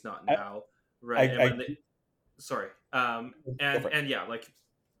does, at least not I, now, I, right? And I when they, sorry, go for it. and yeah, like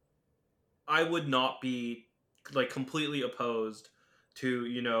I would not be like completely opposed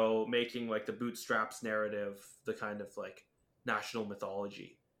to making like the bootstraps narrative the kind of like national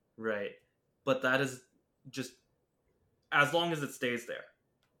mythology, right? But that is just as long as it stays there.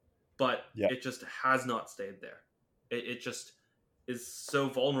 But Yeah. it just has not stayed there. It just is so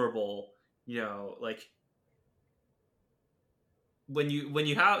vulnerable, like when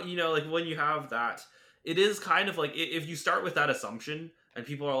you have when you have that, it is kind of like if you start with that assumption and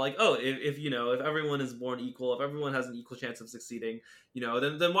people are like, oh, if everyone is born equal, if everyone has an equal chance of succeeding,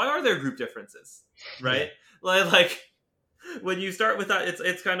 then why are there group differences, Yeah. right? like when you start with that,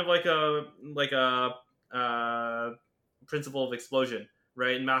 it's kind of like a principle of explosion,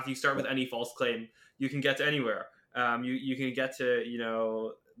 right? In math, you start with any false claim, you can get to anywhere. You can get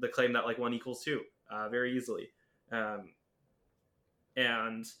to the claim that like 1 equals 2 very easily.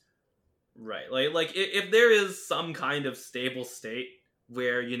 And right, like if there is some kind of stable state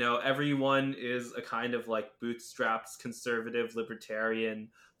where everyone is a kind of like bootstraps conservative libertarian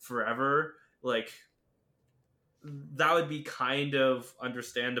forever, like that would be kind of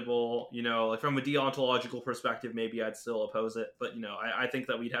understandable, like from a deontological perspective. Maybe I'd still oppose it, but I think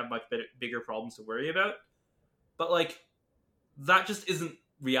that we'd have much bigger problems to worry about. But like that just isn't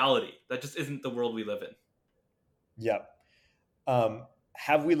reality. That just isn't the world we live in. Yeah.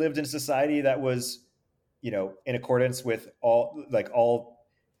 Have we lived in a society that was, in accordance with all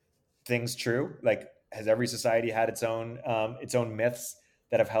things true? Like, has every society had its own myths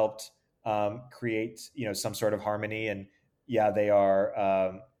that have helped create, some sort of harmony? And yeah, they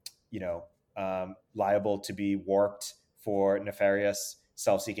are, liable to be warped for nefarious,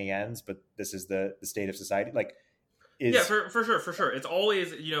 self-seeking ends. But this is the state of society. Like, Yeah, is for sure. It's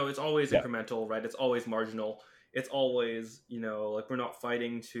always it's always yeah, incremental, right? It's always marginal. It's always like we're not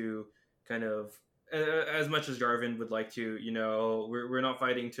fighting to kind of as much as Jarvin would like to. We're not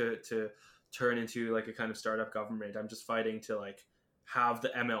fighting to turn into like a kind of startup government. I'm just fighting to like have the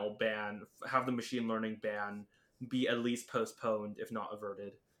ML ban, have the machine learning ban be at least postponed, if not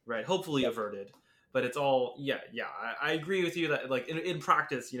averted, right? Hopefully yeah, averted. But it's all yeah. I agree with you that like in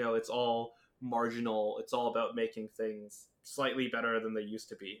practice, it's all marginal. It's all about making things slightly better than they used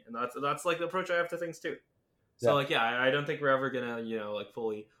to be, and that's like the approach I have to things too. So yeah. like yeah, I don't think we're ever gonna like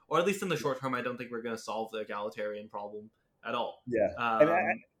fully, or at least in the short term, I don't think we're gonna solve the egalitarian problem at all. Yeah. And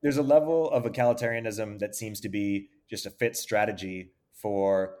Um, there's a level of egalitarianism that seems to be just a fit strategy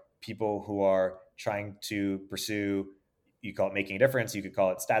for people who are trying to pursue, you call it making a difference, you could call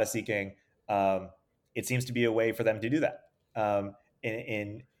it status seeking. Um, it seems to be a way for them to do that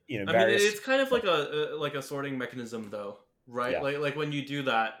in I mean, various. it's kind of like a sorting mechanism, though, right? Yeah. Like when you do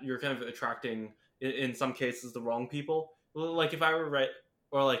that, you're kind of attracting, in some cases, the wrong people. Like if I were right,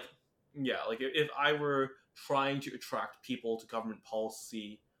 or like yeah, like if I were trying to attract people to government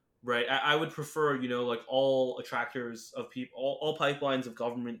policy, right? I would prefer, like all attractors of people, all pipelines of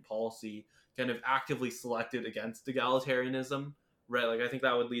government policy, kind of actively selected against egalitarianism, right? Like I think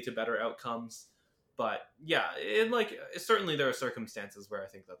that would lead to better outcomes. But yeah, like certainly there are circumstances where I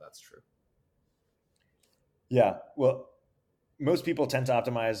think that that's true. Yeah. Well, most people tend to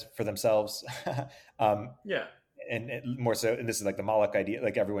optimize for themselves. um, Yeah, and more so, and this is like the Moloch idea,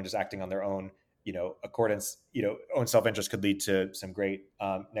 like everyone just acting on their own, accordance, own self-interest could lead to some great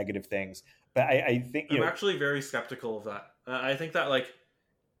negative things. But I think, I'm actually very skeptical of that. I think that like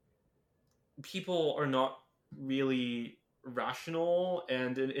people are not really rational,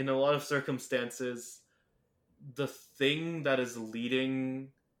 and in a lot of circumstances, the thing that is leading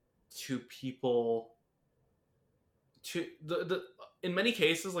to people to the in many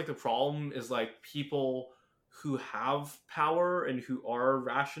cases, like the problem is like people who have power and who are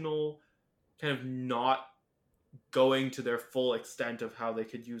rational kind of not going to their full extent of how they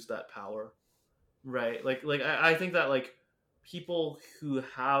could use that power, right? Like I think that like people who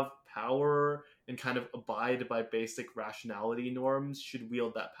have power and kind of abide by basic rationality norms should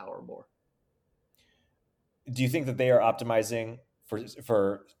wield that power more. Do you think that they are optimizing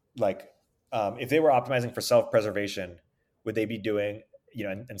for like if they were optimizing for self-preservation, would they be doing,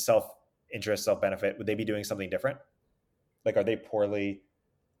 and self-interest, self-benefit, would they be doing something different? Like, are they poorly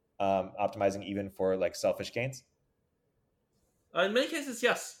optimizing even for like selfish gains? In many cases,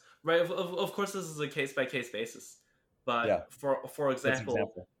 yes. Right. Of course, this is a case by case basis. But Yeah, for that's an example,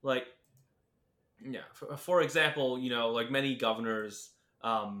 example. like for example, like many governors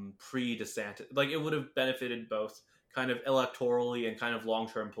pre DeSantis, like it would have benefited both kind of electorally and kind of long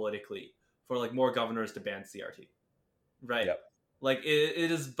term politically for like more governors to ban CRT. Right. Yep. Like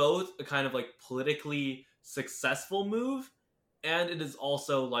it is both a kind of like politically successful move, and it is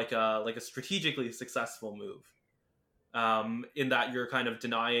also like a strategically successful move. In that you're kind of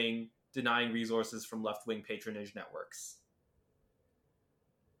denying resources from left wing patronage networks.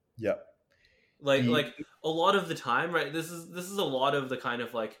 Yep. Like a lot of the time, right? This is a lot of the kind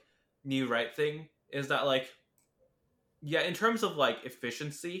of like new right thing is that like in terms of like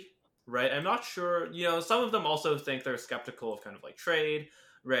efficiency, right? I'm not sure. Some of them also think they're skeptical of kind of like trade,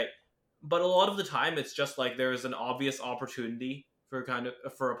 right? But a lot of the time, it's just like there's an obvious opportunity for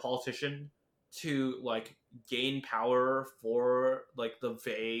a politician to like gain power for like the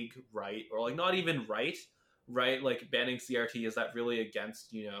vague right, or like not even right, like banning CRT, is that really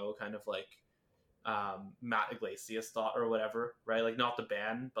against kind of like Matt Iglesias thought or whatever, right? Like not the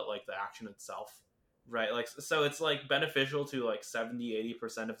ban but like the action itself, right? Like so it's like beneficial to like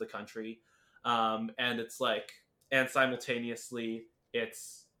 70-80% of the country, and it's like, and simultaneously it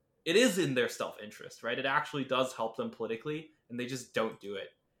is in their self-interest, right? It actually does help them politically, and they just don't do it.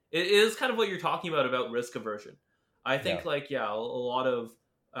 It is kind of what you're talking about risk aversion. I think Yeah. like a lot of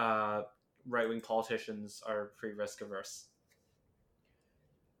right-wing politicians are pretty risk averse.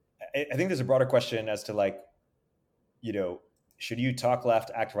 I think there's a broader question as to like, should you talk left,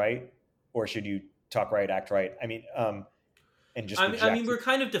 act right, or should you talk right, act right? I mean, and just I reject. mean, we're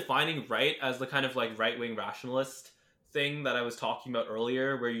kind of defining right as the kind of like right-wing rationalist thing that I was talking about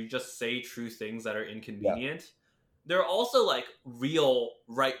earlier, where you just say true things that are Yeah. inconvenient. There are also like real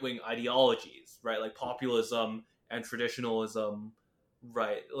right-wing ideologies, right? Like populism and traditionalism,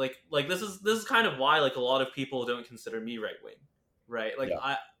 right? Like this is kind of why like a lot of people don't consider me right-wing, right? Like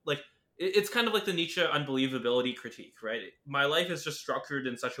Yeah. it's kind of like the Nietzsche unbelievability critique, right? My life is just structured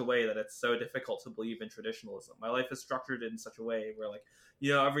in such a way that it's so difficult to believe in traditionalism. My life is structured in such a way where, like,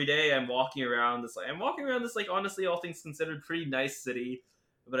 every day I'm walking around this, like, honestly, all things considered, pretty nice city,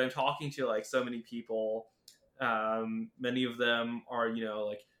 but I'm talking to, like, so many people. Many of them are,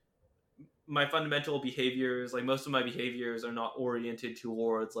 like, my fundamental behaviors, like, most of my behaviors are not oriented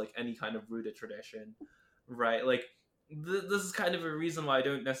towards, like, any kind of rooted tradition, right? Like, this is kind of a reason why I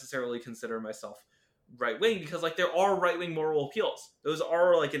don't necessarily consider myself right wing, because like there are right wing moral appeals. Those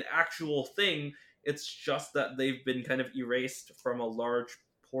are like an actual thing. It's just that they've been kind of erased from a large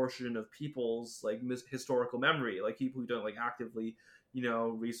portion of people's like historical memory. Like people who don't like actively,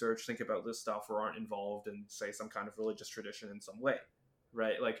 research, think about this stuff, or aren't involved in say some kind of religious tradition in some way,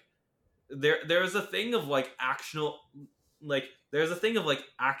 right? Like there's a thing of like actual, like there's a thing of like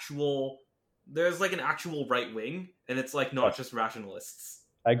actual there's like an actual right wing, and it's like not Yes. just rationalists.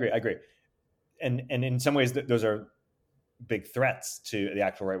 I agree. And in some ways, those are big threats to the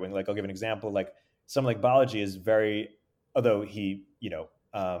actual right wing. Like I'll give an example. Like someone like Balaji is although he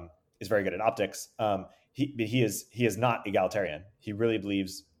is very good at optics. He is not egalitarian. He really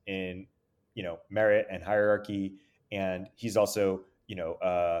believes in merit and hierarchy, and he's also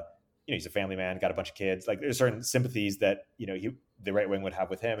he's a family man, got a bunch of kids. Like there's certain sympathies that the right wing would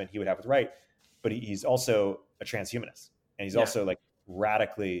have with him, and he would have with right. But he's also a transhumanist, and he's also like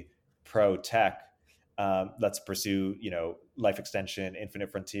radically pro tech. Let's pursue life extension,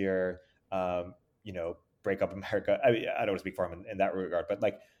 infinite frontier. Break up America. I don't want to speak for him in that regard, but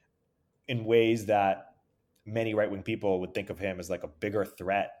like in ways that many right wing people would think of him as like a bigger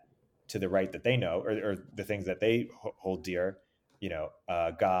threat to the right that they know, or the things that they hold dear,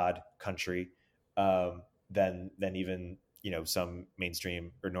 God, country, than even some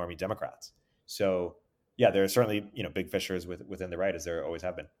mainstream or normie Democrats. So yeah, there are certainly big fissures within the right, as there always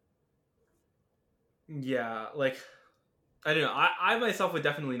have been. Yeah, like I don't know. I myself would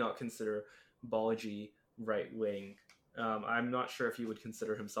definitely not consider Balaji right wing. I'm not sure if he would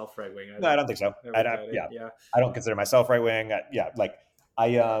consider himself right wing. No, I don't think so. I don't consider myself right wing.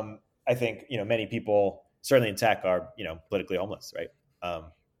 I think many people, certainly in tech, are politically homeless, right?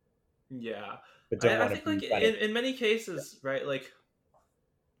 Yeah, but don't I want think to like in many cases, right? Like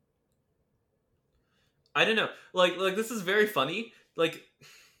I don't know. Like this is very funny. Like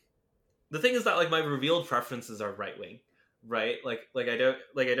the thing is that like my revealed preferences are right wing, right?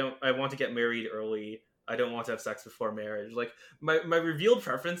 I want to get married early. I don't want to have sex before marriage. Like my revealed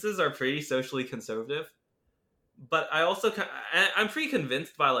preferences are pretty socially conservative, but I'm pretty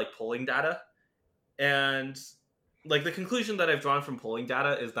convinced by like polling data, and like the conclusion that I've drawn from polling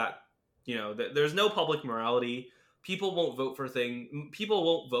data is that there's no public morality. People won't vote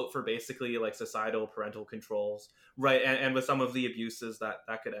for basically like societal parental controls, right? And with some of the abuses that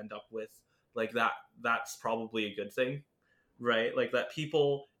could end up with, like that's probably a good thing, right? Like that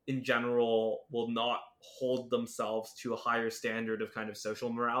people in general will not hold themselves to a higher standard of kind of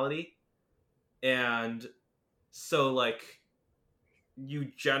social morality. And so like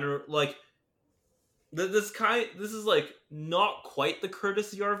you general like this is like not quite the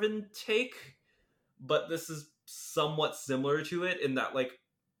Curtis Yarvin take, but this is somewhat similar to it in that like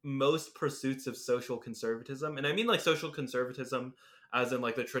most pursuits of social conservatism, and I mean like social conservatism as in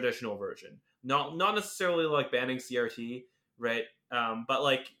like the traditional version, not necessarily like banning CRT, right? But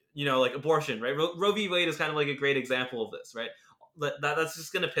like like abortion, right? Roe v. Wade is kind of like a great example of this, right? That's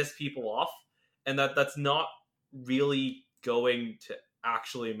just going to piss people off, and that's not really going to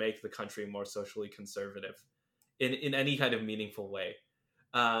actually make the country more socially conservative in any kind of meaningful way.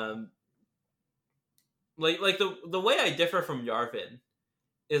 Like the way I differ from Yarvin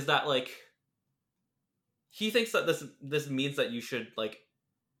is that like he thinks that this means that you should like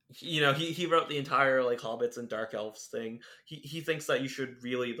he wrote the entire like hobbits and dark elves thing. He thinks that you should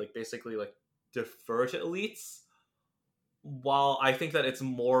really like basically like defer to elites, while I think that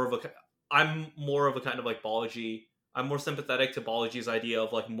I'm more of a kind of like Balaji. I'm more sympathetic to Balaji's idea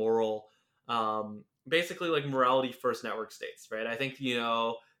of like moral, basically like morality first network states, right? I think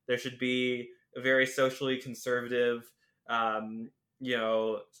there should be a very socially conservative, charter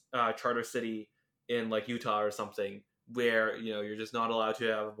city in like Utah or something, where you're just not allowed to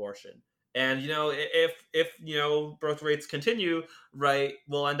have abortion. And if birth rates continue, right,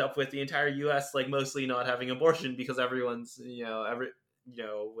 we'll end up with the entire U.S. like mostly not having abortion because everyone's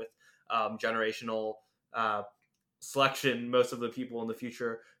with generational selection. Most of the people in the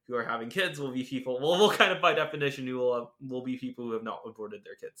future who are having kids will be people. Well, kind of by definition, who will be people who have not aborted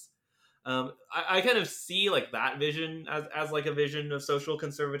their kids. I kind of see like that vision as like a vision of social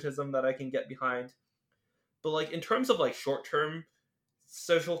conservatism that I can get behind. But like in terms of like short term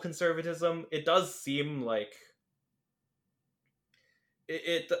social conservatism, it does seem like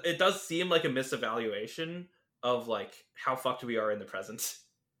it does seem like a misevaluation of like how fucked we are in the present.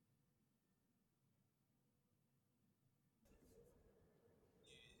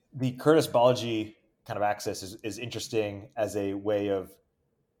 The Curtis Balaji kind of axis is interesting as a way of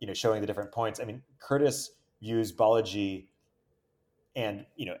showing the different points. I mean, Curtis views Balaji and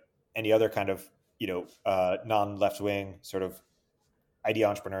any other kind of non left wing sort of idea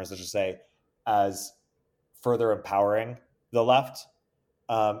entrepreneurs, let's just say, as further empowering the left.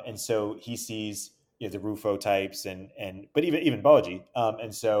 And so he sees the Rufo types but even Balaji,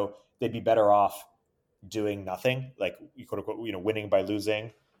 and so they'd be better off doing nothing, like quote unquote, winning by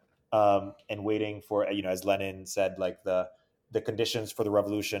losing, and waiting for as Lenin said, like the conditions for the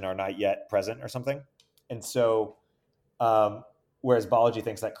revolution are not yet present or something. And so, whereas Balaji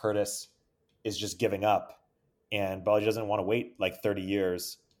thinks that Curtis is just giving up, and Balaji doesn't want to wait like 30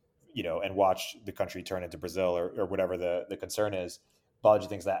 years, and watch the country turn into Brazil or whatever the concern is. Balaji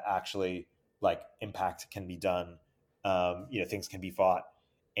thinks that actually like impact can be done. Things can be fought,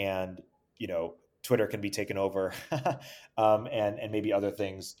 and Twitter can be taken over, and maybe other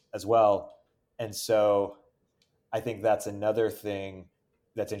things as well. And so I think that's another thing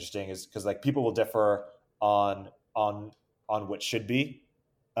that's interesting, is because like people will differ on what should be,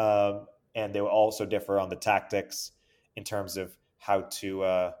 and they will also differ on the tactics in terms of how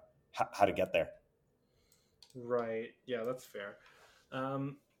to get there. Right. Yeah, that's fair.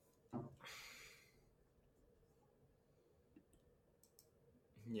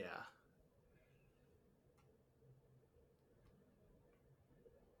 Yeah.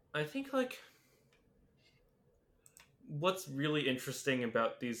 I think like what's really interesting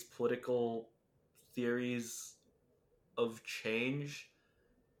about these political theories of change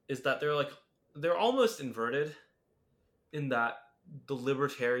is that they're almost inverted, in that the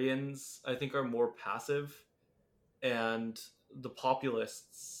libertarians I think are more passive, and the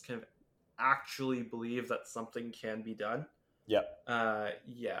populists kind of actually believe that something can be done. Yeah. I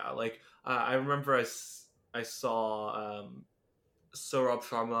remember I saw Saurabh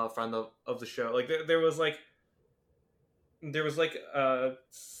Sharma, a friend of the show. Like there was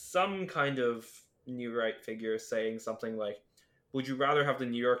some kind of new right figure saying something like, "Would you rather have the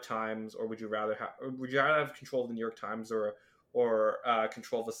New York Times, or would you rather have control of the New York Times, or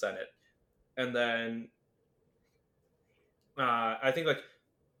control the Senate?" and then I think like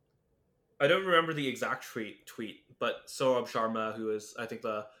I don't remember the exact tweet, but Saurabh Sharma, who is I think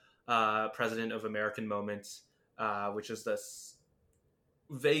the president of American Moment, which is this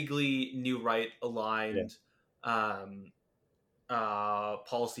vaguely new right Yeah. aligned um,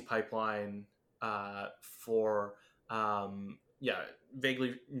 policy pipeline for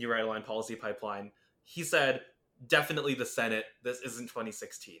vaguely new right aligned policy pipeline. He said definitely the Senate. This isn't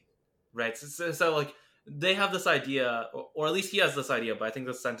 2016, right? So like they have this idea, or at least he has this idea, but I think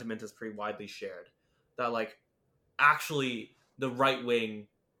the sentiment is pretty widely shared that like actually the right wing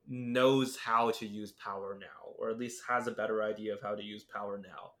knows how to use power now, or at least has a better idea of how to use power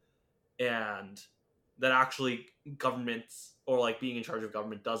now, and that actually governments or like being in charge of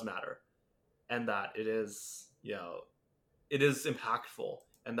government does matter, and that it is it is impactful,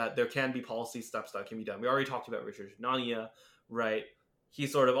 and that there can be policy steps that can be done. We already talked about Richard Nania, right? He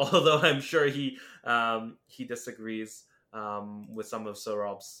sort of, although I'm sure he disagrees with some of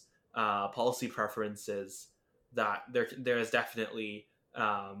Sorob's policy preferences, that there is definitely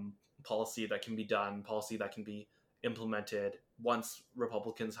policy that can be done, policy that can be implemented once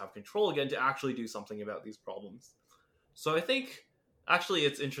Republicans have control again to actually do something about these problems. So I think actually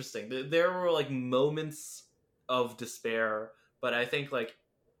it's interesting. There were like moments of despair, but I think like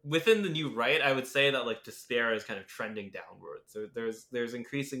within the new right, I would say that like despair is kind of trending downwards. So there's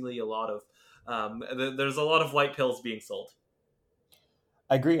increasingly a lot of there's a lot of white pills being sold.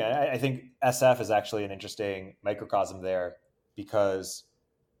 I agree. I think SF is actually an interesting microcosm there because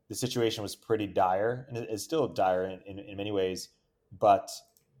the situation was pretty dire and it's still dire in many ways. But,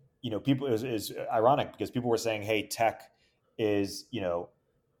 people, it was ironic because people were saying, hey, tech is,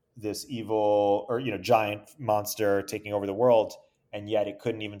 this evil or, giant monster taking over the world. And yet it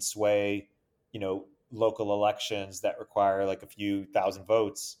couldn't even sway, local elections that require like a few thousand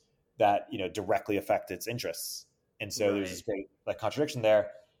votes that, directly affect its interests. And so there's this Right. great like contradiction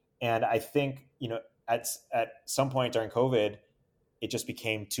there. And I think, at some point during COVID, it just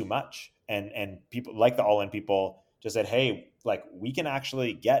became too much. And people like the all in people just said, hey, like we can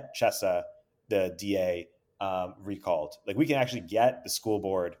actually get Chesa, the DA, recalled. Like we can actually get the school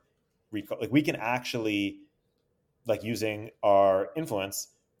board recalled. Like we can actually, like using our influence,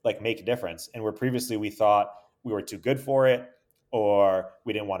 like make a difference. And where previously we thought we were too good for it or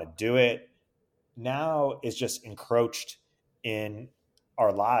we didn't want to do it, now it's just encroached in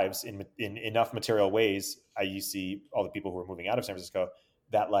our lives in enough material ways. I see all the people who are moving out of San Francisco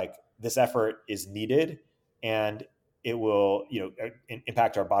that like this effort is needed and it will,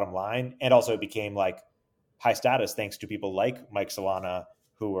 impact our bottom line. And also it became like high status thanks to people like Mike Solana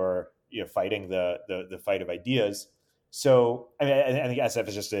who are, fighting the fight of ideas. So I mean, I think SF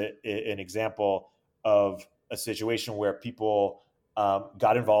is just an example of a situation where people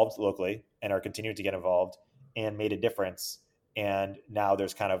got involved locally and are continuing to get involved and made a difference. And now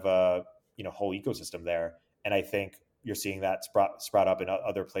there's kind of a whole ecosystem there. And I think you're seeing that sprout up in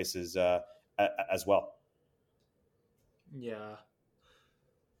other places as well. Yeah.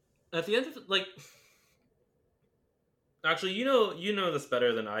 At the end of like actually you know this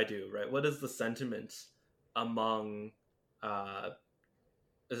better than I do, right? What is the sentiment among uh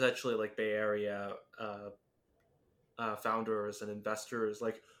essentially like Bay Area founders and investors,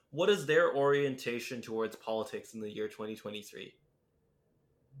 like what is their orientation towards politics in the year 2023?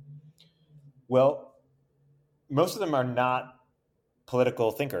 Well, most of them are not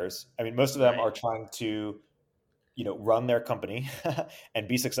political thinkers. I mean, most of them Right. are trying to, run their company and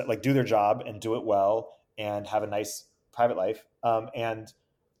be successful, like do their job and do it well and have a nice private life. And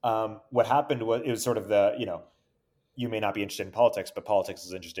what happened was it was sort of you may not be interested in politics, but politics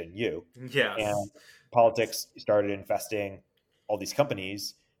is interested in you. Yes. And politics started investing all these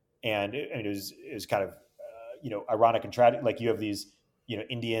companies, and it was kind of ironic and tragic. Like you have these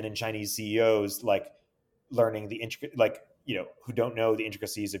Indian and Chinese CEOs like learning the like who don't know the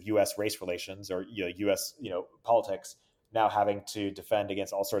intricacies of U.S. race relations or U.S. Politics, now having to defend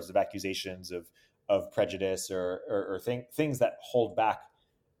against all sorts of accusations of prejudice or things that hold back,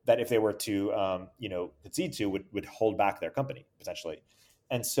 that if they were to concede to would hold back their company potentially.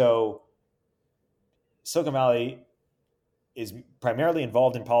 And so Silicon Valley is primarily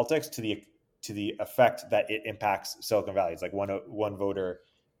involved in politics to the effect that it impacts Silicon Valley. It's like one voter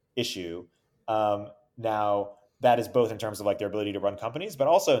issue. Now that is both in terms of like their ability to run companies, but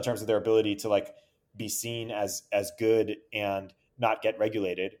also in terms of their ability to like be seen as good and not get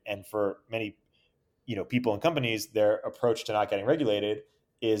regulated. And for many people and companies, their approach to not getting regulated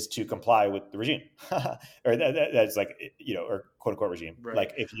is to comply with the regime, or that's like, or quote unquote regime. Right.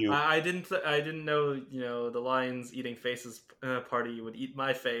 Like if you, I didn't know, the lions eating faces party would eat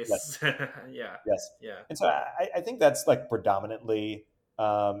my face. yes, Yeah. yes. Yeah. And so I think that's like predominantly,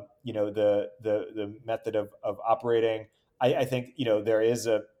 the method of operating. I think, there is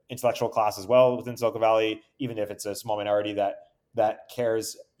a intellectual class as well within Silicon Valley, even if it's a small minority that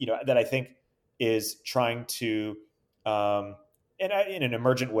cares, that I think is trying to, in an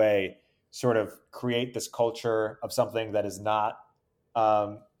emergent way, sort of create this culture of something that is not,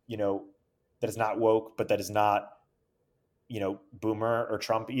 um, you know, that is not woke, but that is not, boomer or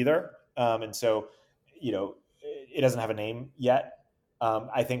Trump either. And so, it doesn't have a name yet.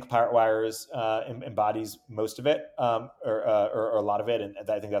 I think Pirate Wires embodies most of it, or a lot of it, and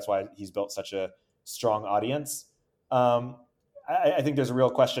I think that's why he's built such a strong audience. Um, I think there's a real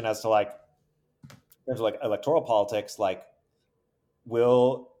question as to like, in terms of like electoral politics, like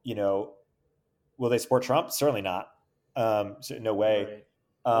will they support Trump? Certainly not. So no way. Right.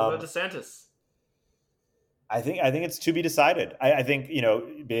 What about Um, DeSantis? I think it's to be decided. I think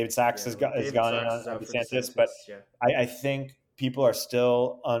David Sachs Yeah, has David gone in Sachs is on out for DeSantis, but DeSantis. Yeah. I think people are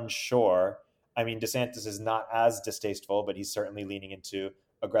still unsure. I mean, DeSantis is not as distasteful, but he's certainly leaning into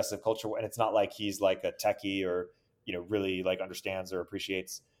aggressive culture, and it's not like he's like a techie or really like understands or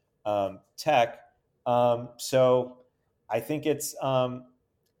appreciates tech. So I think it's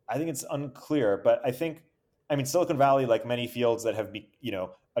unclear, but I mean, Silicon Valley, like many fields that have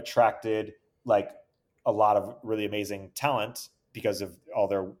attracted like a lot of really amazing talent because of all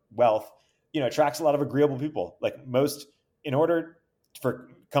their wealth, attracts a lot of agreeable people. Like most, in order for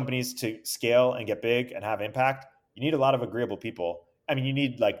companies to scale and get big and have impact, you need a lot of agreeable people. I mean, you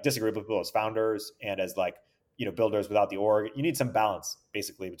need like disagreeable people as founders and as like, builders without the org. You need some balance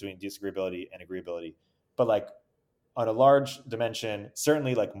basically between disagreeability and agreeability. But like on a large dimension,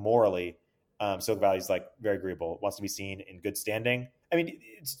 certainly like morally, Silicon Valley is like very agreeable, wants to be seen in good standing. I mean,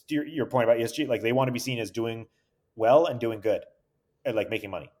 it's your point about ESG, like they want to be seen as doing well and doing good and like making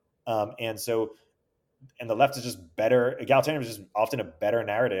money. And so, and the left is just better. Egalitarianism is just often a better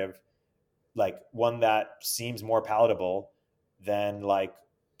narrative, like one that seems more palatable than like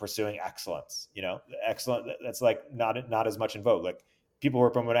pursuing excellence. Excellent. That's like not as much in vogue. Like people who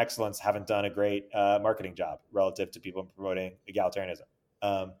are promoting excellence haven't done a great marketing job relative to people promoting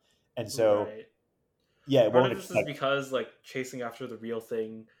egalitarianism. And so, Right. yeah, it Part of won't this is like, because like chasing after the real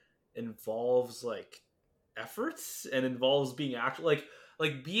thing involves like efforts and involves being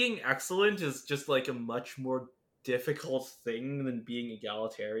like being excellent is just like a much more difficult thing than being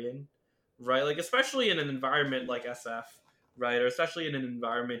egalitarian, right? Like especially in an environment like SF, right? Or especially in an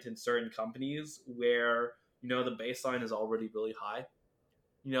environment in certain companies where the baseline is already really high.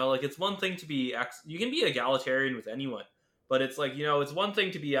 Like it's one thing to be you can be egalitarian with anyone, but it's like it's one thing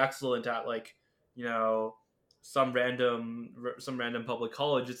to be excellent at like you know some random public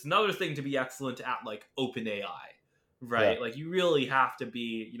college. It's another thing to be excellent at like OpenAI, yeah, right? Like you really have to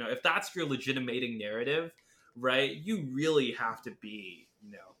be if that's your legitimating narrative, right? You really have to be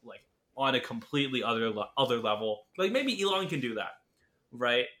like on a completely other level. Like maybe Elon can do that,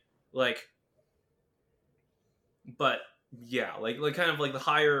 right? Like, but yeah, like kind of like the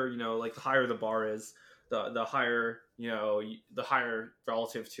higher like the higher the bar is, the higher the higher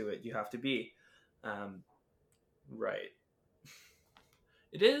relative to it you have to be, um, right.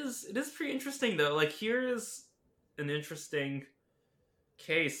 It is pretty interesting though. Like here's an interesting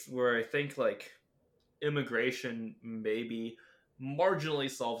case where I think like immigration maybe marginally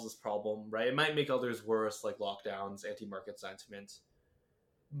solves this problem, right? It might make others worse, like lockdowns, anti-market sentiment,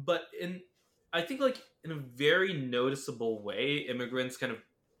 but in I think like in a very noticeable way, immigrants kind of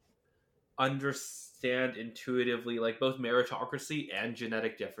understand intuitively like both meritocracy and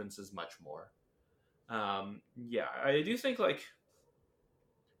genetic differences much more. Yeah, I do think like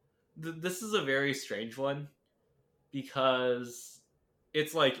this is a very strange one because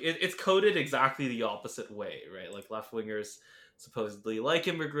it's like it's coded exactly the opposite way, right? Like left wingers supposedly like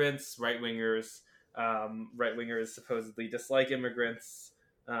immigrants, right wingers supposedly dislike immigrants.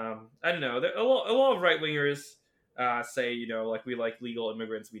 I don't know. A lot of right wingers say like we like legal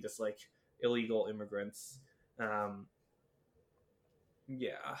immigrants, we dislike illegal immigrants. Um,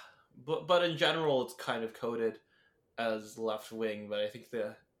 yeah, but in general, it's kind of coded as left wing. But I think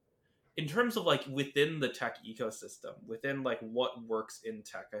in terms of like within the tech ecosystem, within like what works in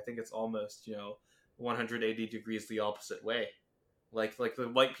tech, I think it's almost 180 degrees the opposite way. Like the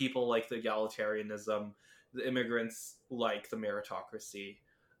white people like the egalitarianism, the immigrants like the meritocracy.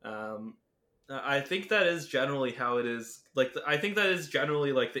 Um, I think that is generally how it is. Like I think that is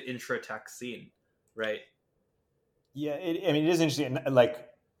generally like the intra tech scene, right? yeah. I mean, it is interesting. Like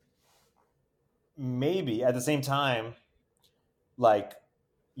maybe at the same time, like,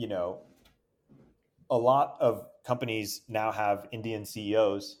 you know, a lot of companies now have Indian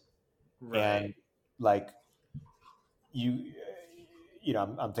CEOs, Right. and like you,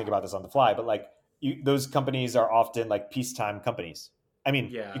 I'm thinking about this on the fly, but like those companies are often like peacetime companies. I mean,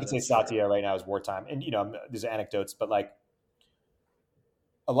 you Yeah, could say that's true. Satya right now is wartime, and these are anecdotes, but like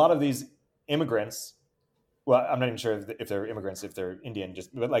a lot of these immigrants, well, I'm not even sure if they're immigrants, if they're Indian,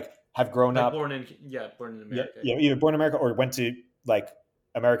 just but like have grown Like up, born in yeah, America. yeah, either born in America or went to like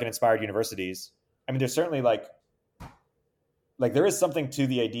American inspired universities. I mean, there's certainly like there is something to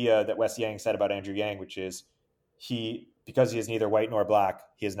the idea that Wes Yang said about Andrew Yang, which is because he is neither white nor black,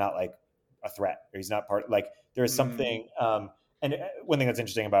 he is not like a threat, or he's not part. Like there is Mm. something. And one thing that's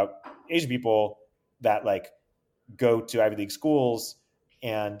interesting about Asian people that like go to Ivy League schools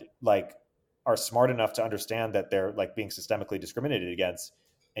and like are smart enough to understand that they're like being systemically discriminated against,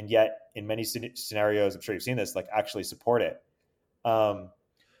 and yet in many scenarios, I'm sure you've seen this, like actually support it. Um,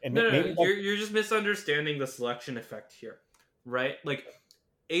 and No, maybe you're just misunderstanding the selection effect here, right?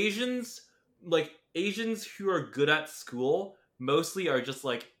 Asians, like Asians who are good at school, mostly are just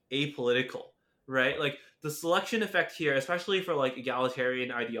like apolitical, right? Like the selection effect here, especially for like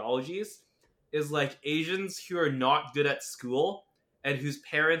egalitarian ideologies, is like Asians who are not good at school and whose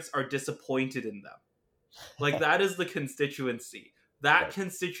parents are disappointed in them. Like that is the constituency. That right,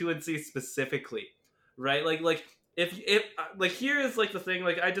 constituency specifically, right? Like if like here is like the thing.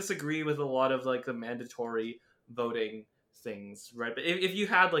 Like I disagree with a lot of like the mandatory voting things, right? But if you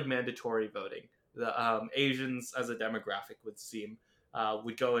had like mandatory voting, the Asians as a demographic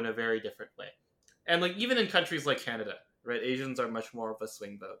would go in a very different way. And like even in countries like Canada, right? Asians are much more of a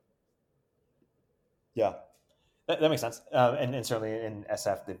swing vote. yeah, that makes sense. And certainly in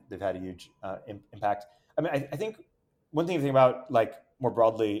SF, they've had a huge impact. I mean, I think one thing to think about, like more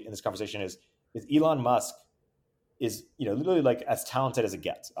broadly in this conversation, is Elon Musk is literally like as talented as it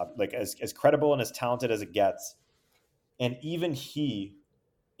gets, like as credible and as talented as it gets, and even he,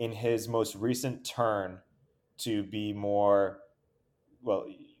 in his most recent turn to be more, well,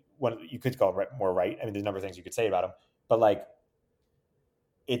 one you could call it more right. I mean, there's a number of things you could say about him, but like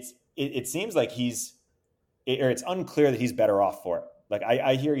it seems like or it's unclear that he's better off for it. Like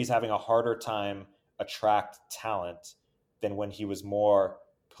I hear he's having a harder time attract talent than when he was more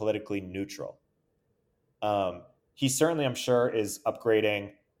politically neutral. He certainly, I'm sure, is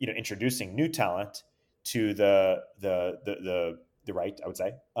upgrading, introducing new talent to the right, I would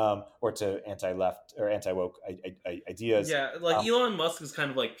say, or to anti-left or anti-woke ideas. Yeah, like Um, Elon Musk is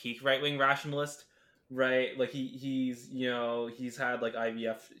kind of like peak right wing rationalist, right? Like he's had like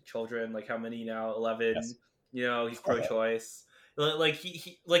IVF children, like how many now? yes. 11. He's pro choice. Like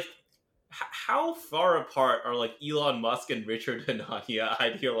he like how far apart are like Elon Musk and Richard Hanania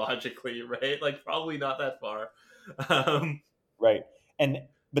ideologically, right? Like probably not that far. Um, Right. And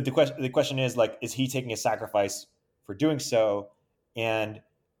but the question is, like, is he taking a sacrifice for doing so? And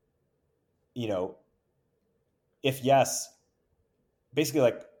you know, if yes, basically,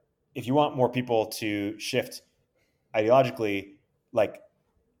 like, if you want more people to shift ideologically, like,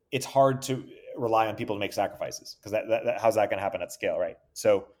 it's hard to rely on people to make sacrifices, because how's that going to happen at scale, right?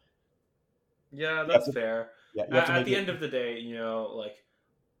 So yeah, you have that's to, fair. yeah, you have to At make the it end of the day, like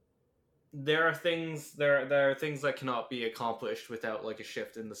there are things that cannot be accomplished without like a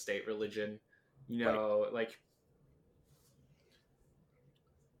shift in the state religion. right. Like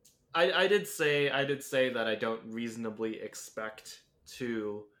I did say that I don't reasonably expect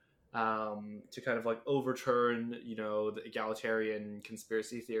to kind of like overturn the egalitarian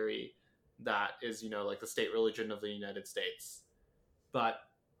conspiracy theory that is like the state religion of the United States, but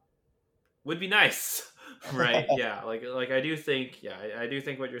would be nice. Right, yeah, like I do think, yeah, I do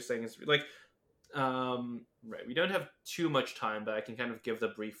think what you're saying is like right, we don't have too much time, but I can kind of give the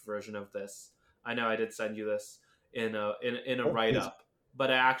brief version of this. I know I did send you this in a Oh, write please. up,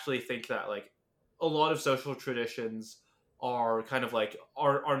 but I actually think that like a lot of social traditions are kind of like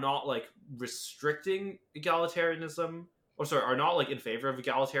are not like restricting egalitarianism, or sorry, are not like in favor of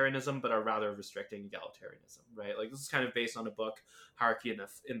egalitarianism, but are rather restricting egalitarianism, right? Like this is kind of based on a book, Hierarchy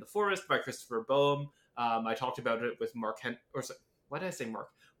in the Forest by Christopher Boehm. I talked about it with or sorry, why did I say Mark?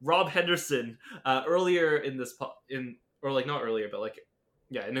 Rob Henderson earlier in this or like not earlier, but like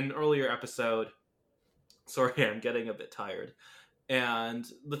yeah, in an earlier episode. Sorry, I'm getting a bit tired. And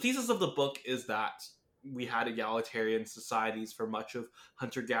the thesis of the book is that we had egalitarian societies for much of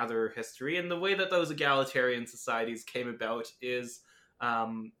hunter-gatherer history, and the way that those egalitarian societies came about is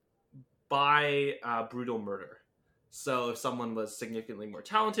by brutal murder. So if someone was significantly more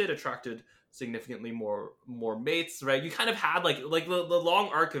talented, attracted significantly more mates, right? You kind of had like the long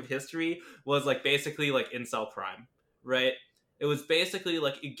arc of history was like basically like incel crime, right? It was basically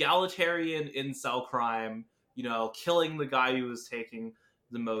like egalitarian incel crime, killing the guy who was taking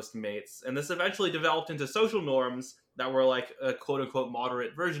the most mates. And this eventually developed into social norms that were like a quote unquote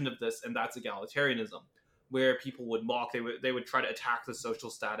moderate version of this, and that's egalitarianism, where people would mock, they would try to attack the social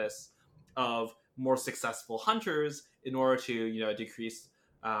status of more successful hunters in order to decrease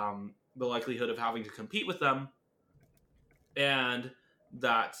the likelihood of having to compete with them, and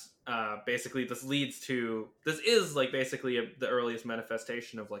that basically this is like basically the earliest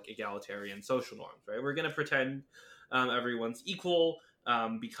manifestation of like egalitarian social norms, right? We're going to pretend everyone's equal,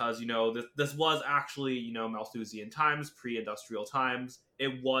 because this was actually Malthusian times, pre-industrial times.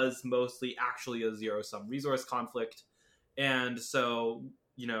 It was mostly actually a zero-sum resource conflict, and so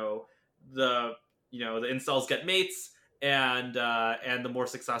the the incels get mates, and the more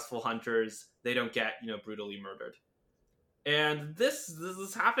successful hunters, they don't get brutally murdered. And this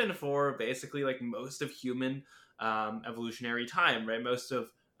happened for basically like most of human evolutionary time, right? Most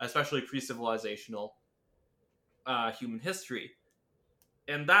of especially pre-civilizational human history,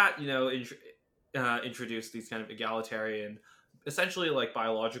 and that introduced these kind of egalitarian, essentially like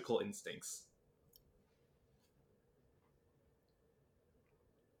biological instincts.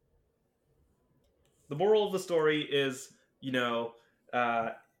 The moral of the story is,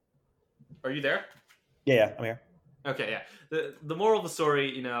 are you there? Yeah, I'm here. Okay, yeah. The moral of the story,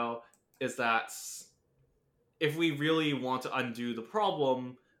 is that if we really want to undo the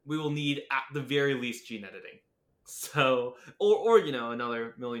problem, we will need at the very least gene editing. So, or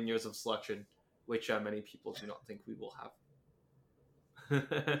another million years of selection, which many people do not think we will have.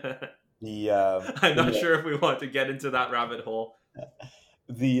 The I'm not sure if we want to get into that rabbit hole.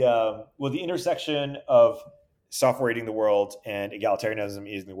 The intersection of software eating the world and egalitarianism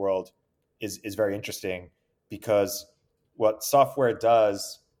eating the world is very interesting, because what software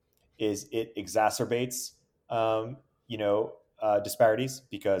does is it exacerbates disparities,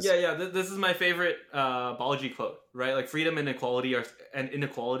 because Yeah. This is my favorite biology quote, right? Like freedom and inequality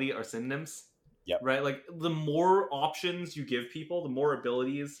are synonyms, yep. Right? Like the more options you give people, the more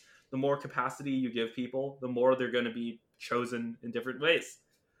abilities, the more capacity you give people, the more they're going to be chosen in different ways.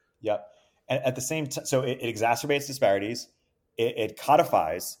 Yep. And at the same time, so it exacerbates disparities. It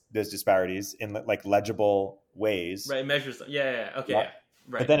codifies those disparities in like legible ways. Right? It measures them. Yeah. Okay. Yep. Yeah.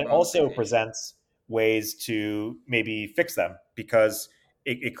 Right. But then it We're on the same also page. presents ways to maybe fix them, because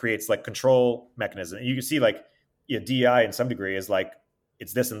it creates like control mechanism. And you can see like DEI in some degree is like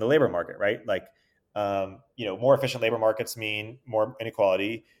it's this in the labor market, right? Like more efficient labor markets mean more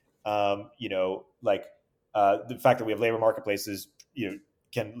inequality. Like the fact that we have labor marketplaces,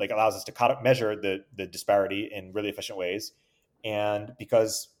 can like allows us to measure the disparity in really efficient ways. And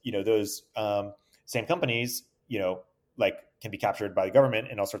because those same companies like can be captured by the government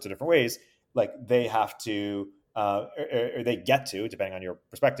in all sorts of different ways, like they have to or they get to, depending on your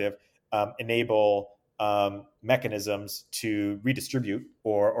perspective, enable mechanisms to redistribute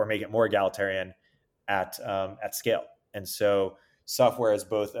or make it more egalitarian at scale. And so software is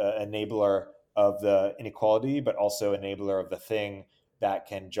both an enabler of the inequality, but also enabler of the thing that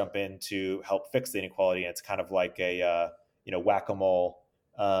can jump in to help fix the inequality. And it's kind of like a whack-a-mole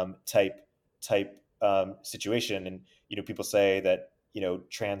type situation. And people say that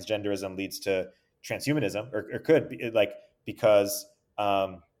transgenderism leads to transhumanism, or could be, like, because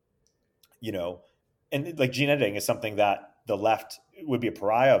and like gene editing is something that the left would be a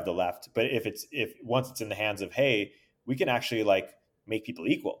pariah of the left. But if once it's in the hands of, hey, we can actually like make people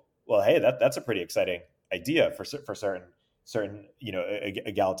equal, well, hey, that's a pretty exciting idea for certain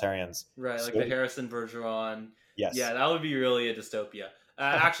egalitarians. Right. Like So, the Harrison Bergeron. yes. Yeah, that would be really a dystopia.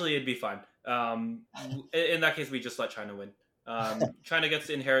 Actually, it'd be fine. In that case, we just let China win. China gets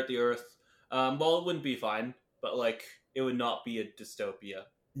to inherit the Earth. Well, it wouldn't be fine, but like it would not be a dystopia.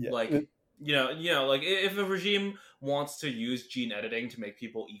 Yeah. Like like if a regime wants to use gene editing to make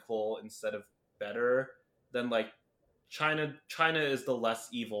people equal instead of better, then like China is the less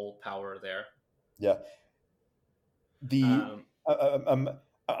evil power there. Yeah. I'm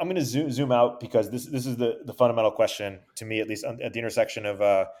going to zoom out, because this is the fundamental question to me, at least at the intersection of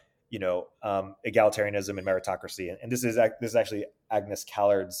egalitarianism and meritocracy. And this is actually Agnes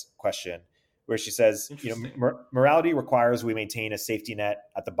Callard's question, where she says, morality requires we maintain a safety net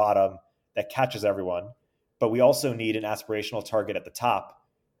at the bottom that catches everyone, but we also need an aspirational target at the top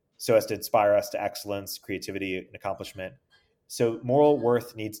so as to inspire us to excellence, creativity, and accomplishment. So moral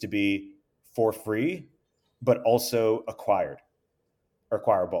worth needs to be for free, but also acquired or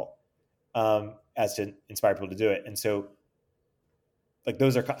acquirable. as to inspire people to do it. And so, like,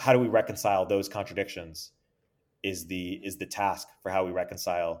 those are, how do we reconcile those contradictions? Is the task for how we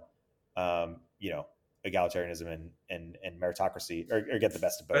reconcile, egalitarianism and meritocracy, or get the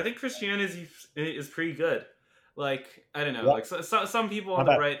best of I both. think Christianity is pretty good. Like, I don't know, Yeah, like some people on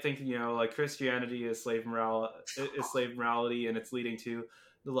not the bad. right think, like Christianity is slave morality, and it's leading to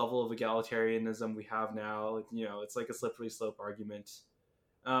the level of egalitarianism we have now. Like, it's like a slippery slope argument.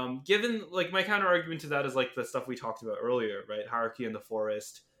 Given, like, my counter argument to that is like the stuff we talked about earlier, right? Hierarchy in the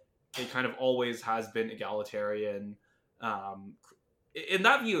forest. It kind of always has been egalitarian. Um, in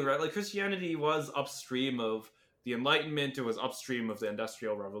that view, right? Like, Christianity was upstream of the Enlightenment. It was upstream of the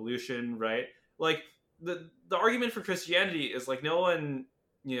Industrial Revolution, right? Like, the argument for Christianity is like, no one,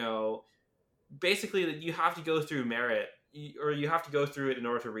 basically that you have to go through merit, or you have to go through it in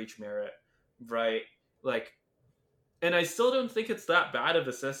order to reach merit, right? Like, and I still don't think it's that bad of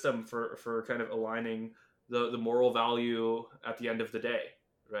a system for kind of aligning the moral value at the end of the day,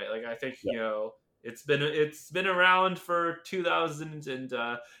 right? Like, I think Yeah. it's been around for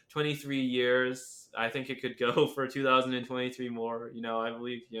 2023 years. I think it could go for 2023 more. I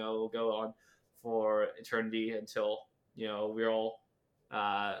believe it'll go on for eternity until we're all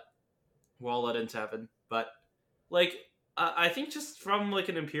let into heaven. But, like, I think just from like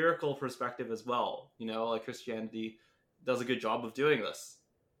an empirical perspective as well, like Christianity does a good job of doing this.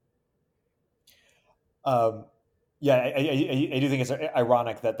 Yeah, I do think it's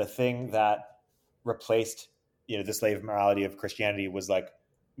ironic that the thing that replaced, the slave morality of Christianity was like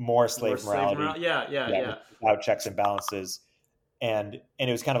more More slave slave morality, morality. Yeah. without checks and balances, and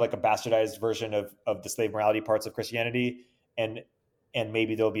it was kind of like a bastardized version of the slave morality parts of Christianity, and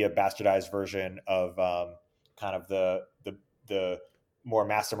maybe there'll be a bastardized version of kind of the more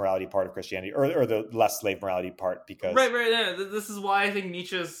master morality part of Christianity, or the less slave morality part, because Right. Yeah. This is why I think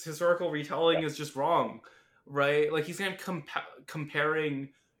Nietzsche's historical retelling is just wrong, right? Like, he's kind of comparing,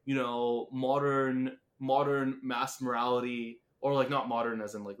 modern mass morality, or like not modern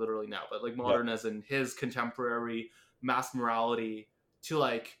as in like literally now, but like modern as in his contemporary mass morality, to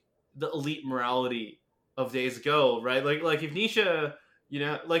like the elite morality of days ago, right? Like if Nietzsche, I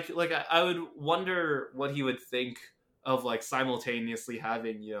would wonder what he would think of like simultaneously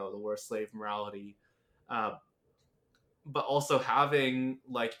having the worst slave morality, uh, but also having,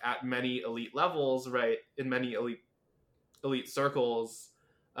 like, at many elite levels, right, in many elite circles,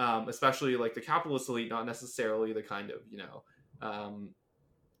 especially like the capitalist elite, not necessarily the kind of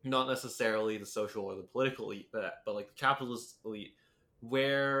not necessarily the social or the political elite, but like the capitalist elite,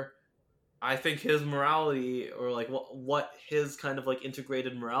 where I think his morality, or like what his kind of like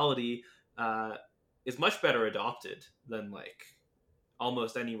integrated morality, is much better adopted than like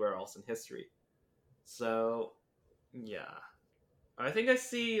almost anywhere else in history. So yeah, I think I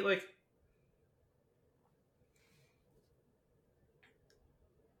see, like,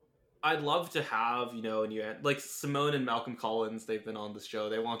 I'd love to have, a new, like Simone and Malcolm Collins, they've been on the show.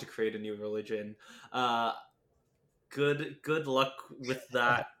 They want to create a new religion. Uh, good luck with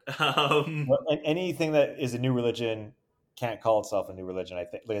that. Anything that is a new religion can't call itself a new religion. I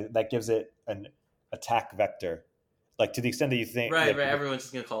think, like, that gives it an attack vector, like, to the extent that you think, right. like, Everyone's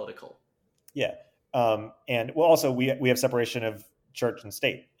just gonna call it a cult. yeah. And well, also we have separation of church and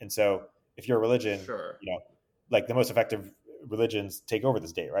state, and so if you're a religion, Sure. like, the most effective religions take over the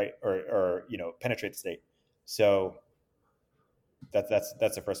state, right, or penetrate the state. So that's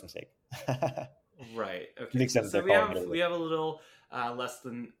the first mistake. Right. To the Okay. extent that So they're calling it a we have a little less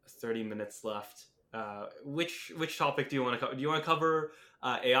than 30 minutes left. Which topic do you want to cover? Do you want to cover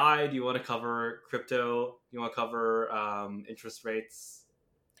AI? Do you want to cover crypto? Do you want to cover interest rates?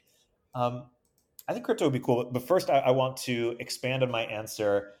 I think crypto would be cool, but first I want to expand on my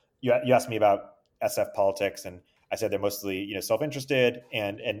answer. You asked me about SF politics, and I said they're mostly self-interested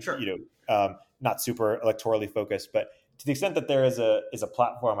and Sure. not super electorally focused. But to the extent that there is a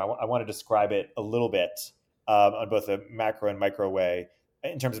platform, I want to describe it a little bit on both a macro and micro way,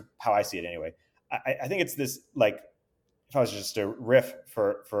 in terms of how I see it. Anyway, I think it's this, like, if I was just to riff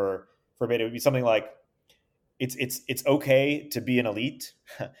for a bit, it would be something like, it's okay to be an elite.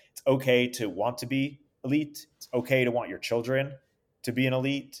 It's okay to want to be elite. It's okay to want your children to be an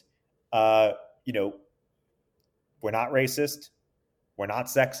elite. Uh, you know, we're not racist. We're not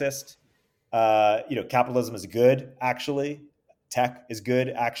sexist. Capitalism is good, actually. Tech is good,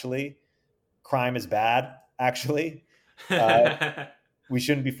 actually. Crime is bad, actually. We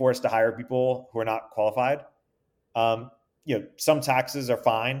shouldn't be forced to hire people who are not qualified. Some taxes are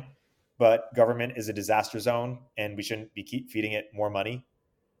fine, but government is a disaster zone, and we shouldn't be keep feeding it more money.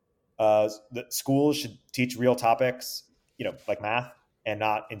 The schools should teach real topics, like math. and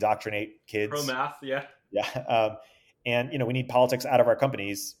not indoctrinate Pro kids. math, yeah. Yeah. And we need politics out of our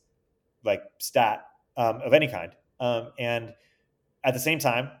companies, like stat, of any kind. And at the same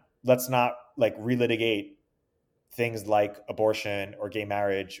time, let's not like relitigate things like abortion or gay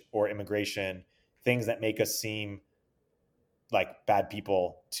marriage or immigration, things that make us seem like bad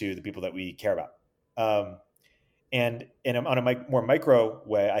people to the people that we care about. And on a more micro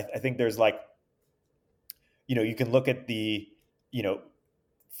way, I think there's like, you can look at the, you know,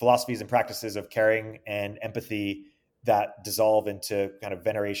 philosophies and practices of caring and empathy that dissolve into kind of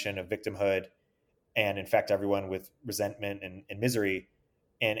veneration of victimhood and infect everyone with resentment and misery,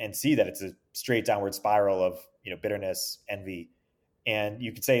 and see that it's a straight downward spiral of bitterness, envy. And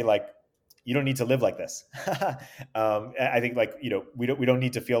you could say like, you don't need to live like this. I think like, we don't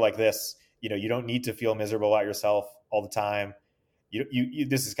need to feel like this. You don't need to feel miserable at yourself all the time.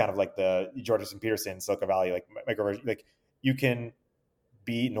 This is kind of like the Jordan Peterson Silicon Valley like micro, like you can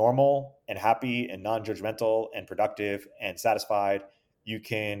be normal and happy and non-judgmental and productive and satisfied. You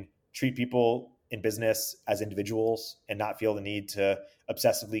can treat people in business as individuals and not feel the need to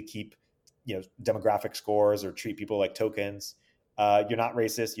obsessively keep demographic scores or treat people like tokens. You're not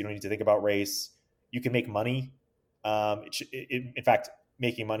racist. You don't need to think about race. You can make money. In fact,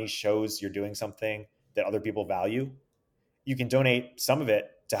 making money shows you're doing something that other people value. You can donate some of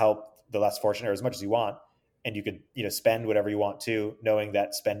it to help the less fortunate, or as much as you want, and you could spend whatever you want to, knowing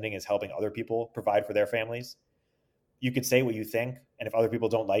that spending is helping other people provide for their families. You could say what you think, and if other people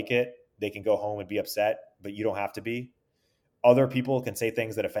don't like it, they can go home and be upset, but you don't have to be. Other people can say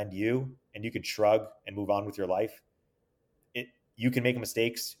things that offend you, and you can shrug and move on with your life. You can make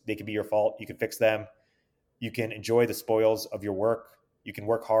mistakes. They can be your fault. You can fix them. You can enjoy the spoils of your work. You can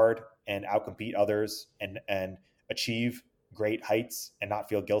work hard and outcompete others and achieve great heights and not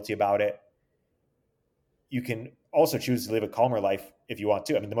feel guilty about it. You can also choose to live a calmer life if you want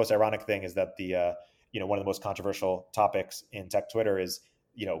to. I mean, the most ironic thing is that the one of the most controversial topics in tech Twitter is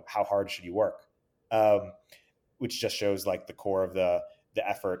how hard should you work, which just shows like the core of the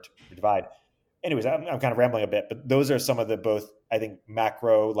effort divide. Anyways, I'm kind of rambling a bit, but those are some of the both, I think,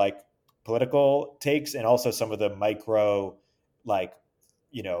 macro like political takes, and also some of the micro like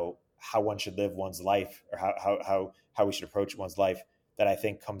how one should live one's life, or how we should approach one's life, that I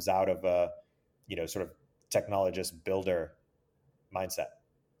think comes out of a sort of technologist builder mindset.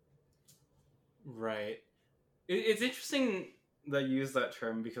 Right. It's interesting that you use that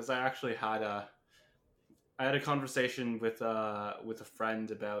term, because I actually had a conversation with a friend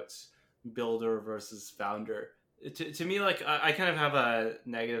about builder versus founder. To me, like I kind of have a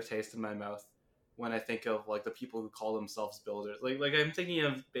negative taste in my mouth when I think of like the people who call themselves builders. Like I'm thinking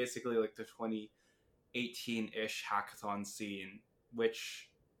of basically like the 2018-ish hackathon scene, which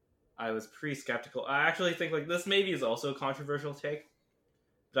I was pretty skeptical. I actually think like this maybe is also a controversial take,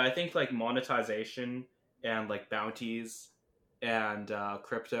 but I think like monetization and like bounties and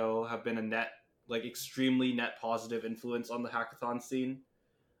crypto have been a extremely net positive influence on the hackathon scene.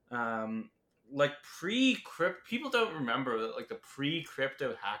 Like pre-crypto, people don't remember that like the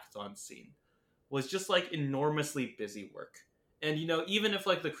pre-crypto hackathon scene was just like enormously busy work. And even if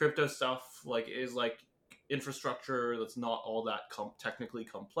like the crypto stuff like is like infrastructure that's not all that technically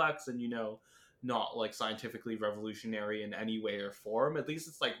complex and not like scientifically revolutionary in any way or form, at least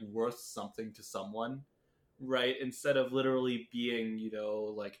it's like worth something to someone, right? Instead of literally being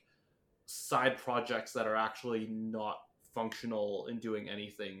like side projects that are actually not functional in doing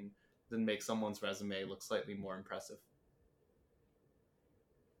anything than make someone's resume look slightly more impressive.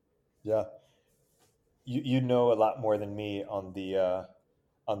 Yeah, you know a lot more than me on the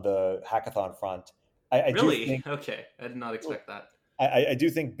hackathon front. I do Really? think Okay, I did not expect that. I do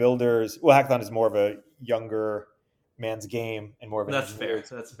think builders. Well, hackathon is more of a younger man's game and more of an That's fair. engineer's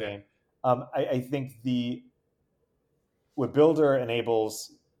That's fair. game. I think what builder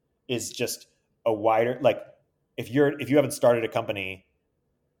enables is just a wider, like if you haven't started a company,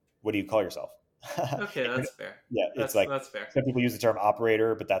 what do you call yourself? Okay, that's fair. Yeah, it's like That's fair. some people use the term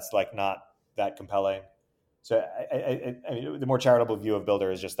operator, but that's like not that compelling. So I mean, the more charitable view of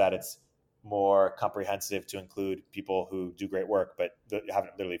builder is just that it's more comprehensive to include people who do great work, but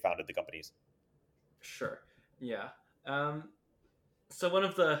haven't literally founded the companies. Sure. Yeah. So one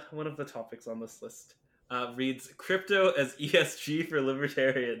of the topics on this list reads crypto as ESG for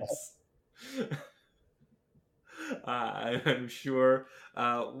libertarians. I'm sure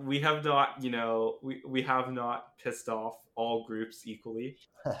we have not, we have not pissed off all groups equally.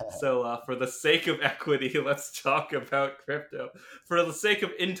 So for the sake of equity, let's talk about crypto. For the sake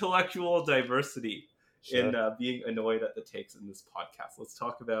of intellectual diversity, Sure. in being annoyed at the takes in this podcast, let's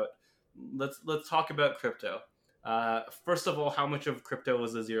talk about crypto. First of all, how much of crypto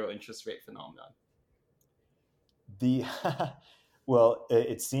was a zero interest rate phenomenon? The well,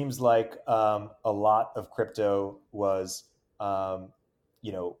 it seems like a lot of crypto was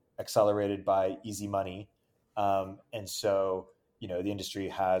accelerated by easy money, and so the industry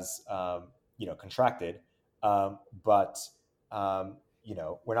has contracted, but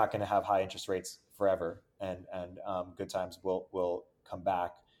we're not going to have high interest rates forever, and good times will come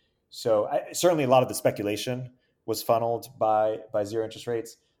back. So certainly a lot of the speculation was funneled by zero interest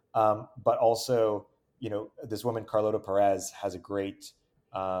rates, but also this woman Carlota Perez has a great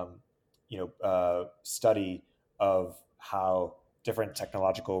study of how different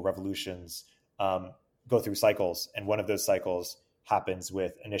technological revolutions go through cycles, and one of those cycles happens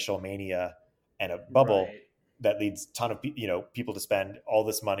with initial mania and a bubble Right. that leads a ton of people to spend all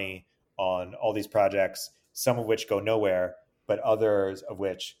this money on all these projects, some of which go nowhere, but others of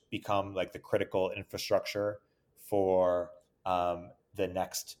which become like the critical infrastructure for the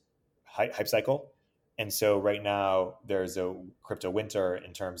next hype cycle. And so right now there's a crypto winter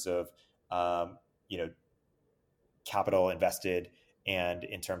in terms of um, you know capital invested, and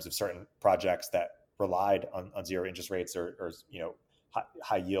in terms of certain projects that relied on zero interest rates or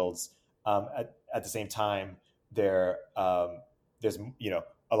high yields. At the same time, there's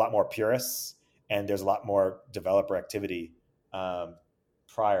a lot more purists, and there's a lot more developer activity um,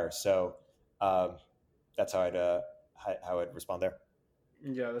 prior. So um, that's how I'd respond there.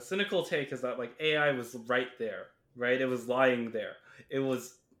 Yeah, the cynical take is that like AI was right there, right? It was lying there. It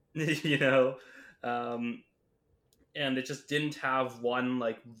was, you know, um, and it just didn't have one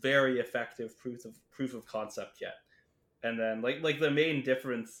like very effective proof of concept yet. And then like the main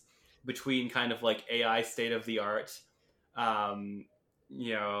difference between kind of like AI state of the art, um,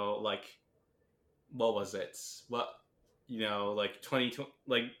 like what was it? What like 20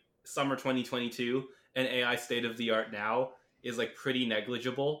 like summer 2022 and AI state of the art now is like pretty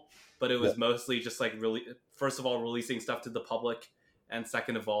negligible, but it Yeah. was mostly just like really first of all releasing stuff to the public, and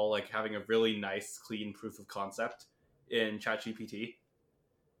second of all like having a really nice clean proof of concept in ChatGPT.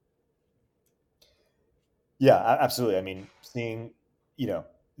 Yeah, absolutely. I mean, seeing, you know,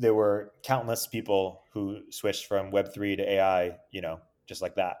 there were countless people who switched from Web3 to AI, just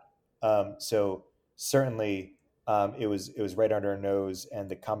like that. So certainly, it was right under our nose, and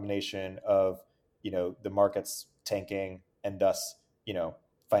the combination of, the markets tanking, and thus,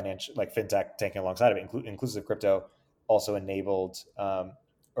 financial, like fintech tanking alongside of it, inclusive crypto, also enabled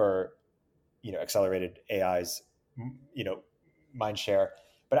or accelerated AI's mind share.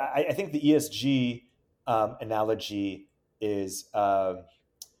 But I think the ESG analogy is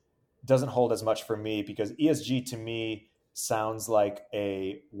doesn't hold as much for me, because ESG to me sounds like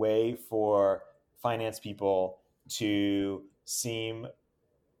a way for finance people to seem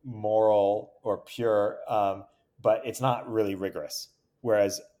moral or pure, but it's not really rigorous.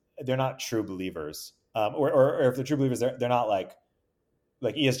 Whereas they're not true believers, or if they're true believers, they're not like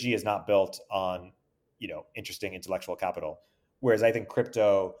ESG is not built on interesting intellectual capital, whereas I think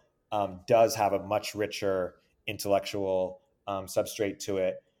crypto does have a much richer intellectual substrate to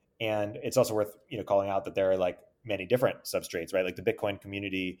it, and it's also worth calling out that there are like many different substrates, right? Like the Bitcoin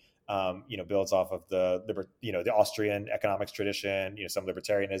community, builds off of the Austrian economics tradition, some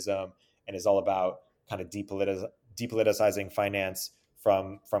libertarianism, and is all about kind of depoliticizing finance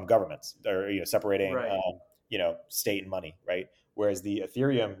from governments, or separating Right. state and money, right? Whereas the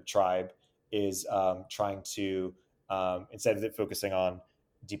Ethereum tribe is trying to, instead of it focusing on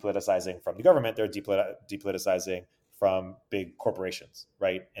depoliticizing from the government, they're depoliticizing from big corporations,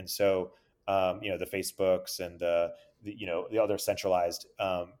 right? And so, the Facebooks and the other centralized,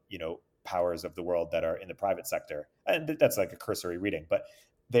 powers of the world that are in the private sector, and that's like a cursory reading, but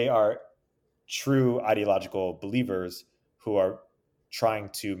they are true ideological believers who are trying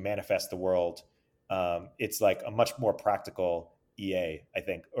to manifest the world. It's like a much more practical EA, I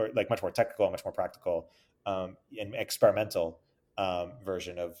think, or like much more technical and much more practical and experimental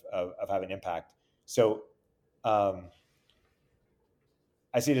version of having impact. So um,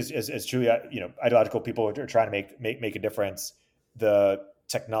 I see it as truly, ideological people are trying to make a difference. The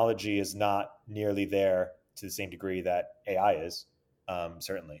technology is not nearly there to the same degree that AI is.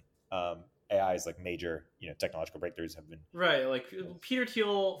 Certainly, AI is like major, technological breakthroughs have been. Right, like Peter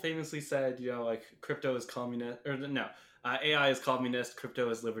Thiel famously said, like crypto is communist, or no, AI is communist, crypto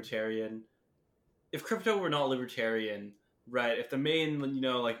is libertarian. If crypto were not libertarian, right? If the main,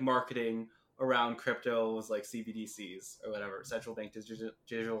 like marketing around crypto was like CBDCs or whatever, central bank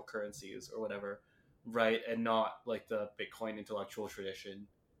digital currencies or whatever, right, and not like the Bitcoin intellectual tradition,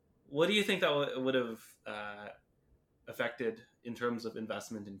 what do you think that would have affected in terms of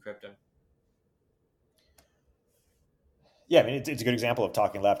investment in crypto? Yeah, I mean, it's a good example of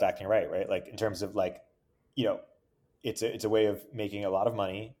talking left, acting right, right? Like in terms of like, you know, it's a way of making a lot of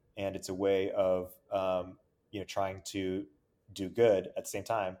money, and it's a way of trying to do good at the same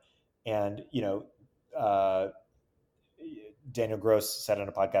time. And Daniel Gross said on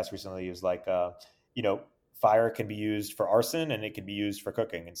a podcast recently, he was like, you know, fire can be used for arson and it can be used for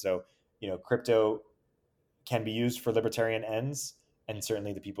cooking, and so crypto can be used for libertarian ends, and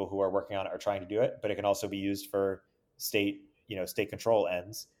certainly the people who are working on it are trying to do it. But it can also be used for state control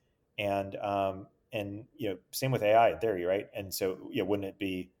ends, and same with AI in theory, right? And so wouldn't it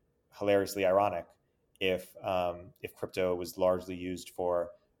be hilariously ironic if crypto was largely used for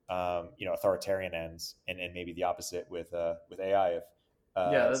authoritarian ends, and maybe the opposite with AI if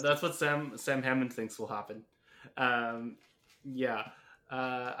Yeah, that's what Sam Hammond thinks will happen. Um, yeah,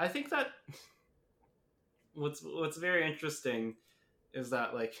 I think that what's very interesting is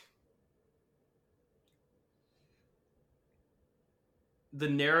that like the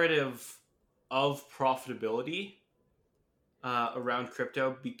narrative of profitability around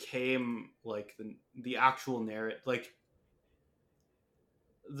crypto became like the actual narrative, like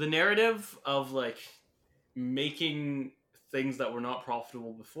the narrative of like making things that were not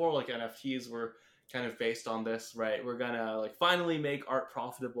profitable before, like NFTs, were kind of based on this, right? We're gonna like finally make art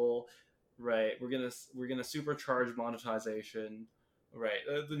profitable, right? We're gonna supercharge monetization, right?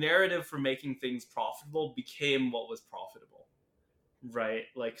 The narrative for making things profitable became what was profitable, right?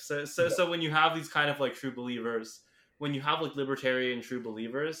 Like so when you have these kind of like true believers, when you have like libertarian true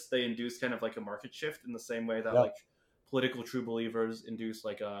believers, they induce kind of like a market shift in the same way that yeah. like political true believers induce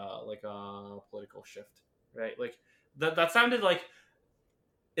like a political shift, right? Like that sounded like,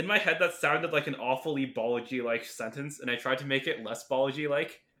 in my head, that sounded like an awfully Balaji like sentence, and I tried to make it less Balaji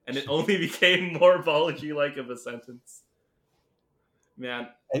like, and it only became more Balaji like of a sentence. Man,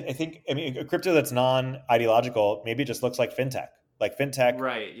 I think, I mean, a crypto that's non-ideological maybe just looks like fintech. Like fintech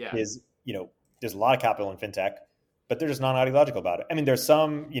right? Yeah, is, there's a lot of capital in fintech, but they're just non-ideological about it. I mean, there's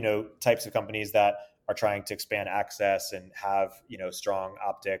some, types of companies that are trying to expand access and have, strong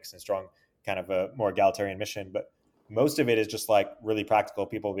optics and strong kind of a more egalitarian mission. But most of it is just like really practical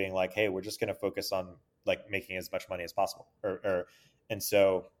people being like, hey, we're just going to focus on like making as much money as possible. And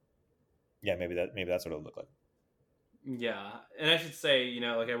so, yeah, maybe that's what it'll look like. yeah. And I should say,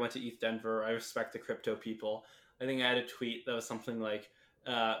 like I went to ETH Denver. I respect the crypto people. I think I had a tweet that was something like,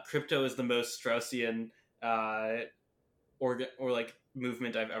 "Crypto is the most Straussian or like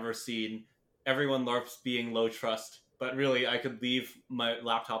movement I've ever seen. Everyone loves being low trust, but really I could leave my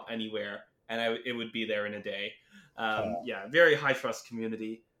laptop anywhere and it would be there in a day." Yeah, very high trust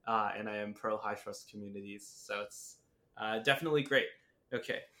community, and I am pro high trust communities, so it's definitely great.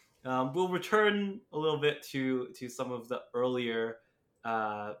 Okay, we'll return a little bit to some of the earlier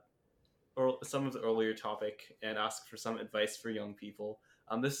or some of the earlier topic and ask for some advice for young people.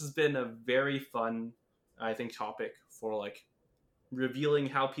 This has been a very fun, I think, topic for like revealing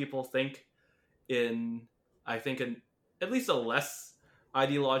how people think in, I think, at least a less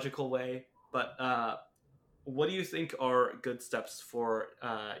ideological way. But what do you think are good steps for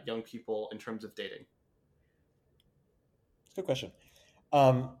young people in terms of dating? Good question.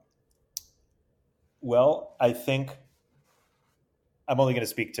 Well, I think I'm only going to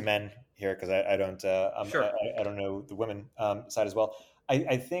speak to men here because I don't Sure. I don't know the women side as well.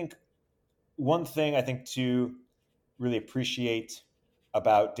 I think one thing I think to really appreciate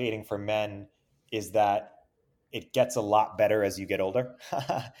about dating for men is that it gets a lot better as you get older,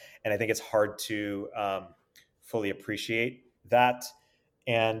 and I think it's hard to fully appreciate that.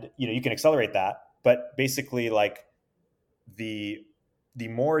 And you can accelerate that, but basically, like the the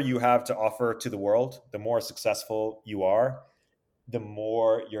more you have to offer to the world, the more successful you are, the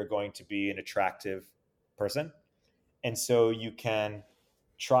more you're going to be an attractive person. And so you can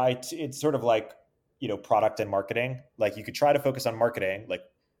try to, it's sort of like, product and marketing. Like you could try to focus on marketing, like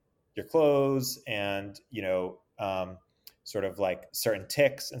your clothes and, sort of like certain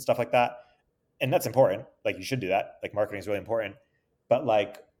ticks and stuff like that. And that's important. Like you should do that. Like marketing is really important. But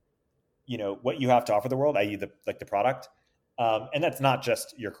like, what you have to offer the world, i.e. the product. And that's not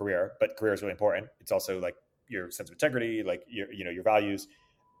just your career, but career is really important. It's also like your sense of integrity, like your values,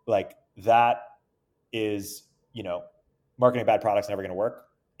 like that is, marketing bad products never going to work.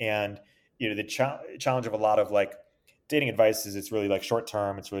 And, the challenge of a lot of like dating advice is it's really like short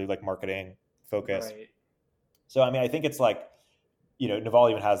term. It's really like marketing focused. Right. So, I mean, I think it's like, Naval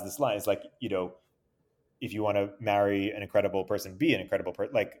even has this line. It's like, if you want to marry an incredible person, be an incredible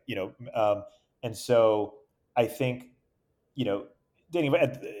person. Like, and so I think, dating.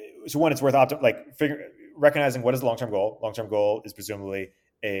 So one, it's worth recognizing what is the long term goal. Long term goal is presumably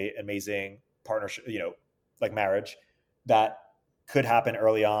a amazing partnership, like marriage. that could happen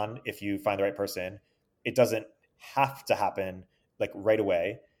early on if you find the right person. It doesn't have to happen like right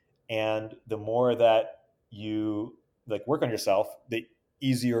away. And the more that you like work on yourself, the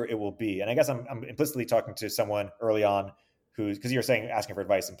easier it will be. And I guess I'm implicitly talking to someone early on who's, because you're saying asking for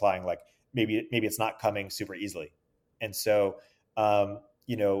advice, implying like maybe it's not coming super easily. And so,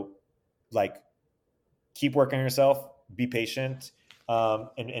 you know, like keep working on yourself, be patient,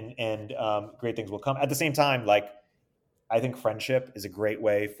 and great things will come. At the same time, like I think friendship is a great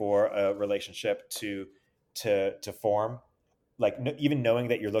way for a relationship to form. Like even knowing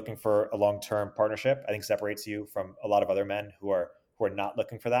that you're looking for a long term partnership, I think separates you from a lot of other men who are not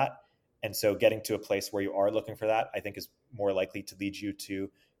looking for that. And so, getting to a place where you are looking for that, I think, is more likely to lead you to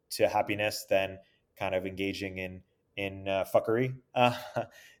happiness than kind of engaging in fuckery.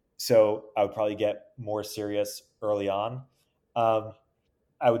 So, I would probably get more serious early on. Um,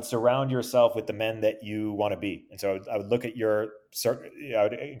 I would surround yourself with the men that you want to be. And so I would look at I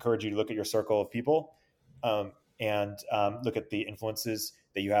would encourage you to look at your circle of people, and look at the influences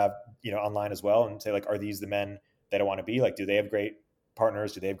that you have, online as well, and say like, are these the men that I want to be? Like, do they have great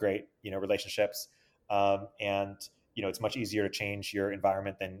partners? Do they have great, relationships? And it's much easier to change your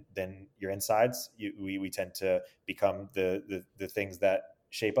environment than your insides. We tend to become the things that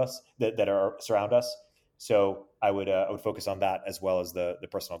shape us, that are surround us. So I would focus on that as well as the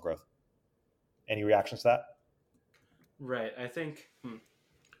personal growth. Any reactions to that? Right. I think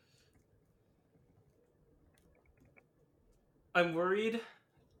I'm worried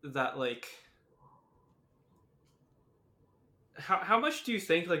that like how much do you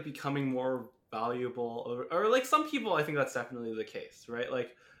think like becoming more valuable or like some people I think that's definitely the case, right?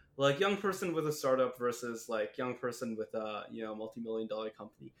 Like young person with a startup versus like young person with a multi-million dollar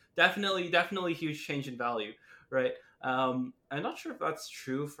company. Definitely huge change in value, right? I'm not sure if that's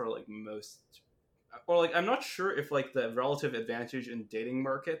true for like most or like I'm not sure if like the relative advantage in dating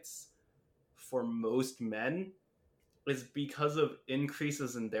markets for most men is because of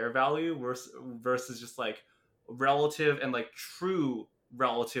increases in their value versus just like relative and like true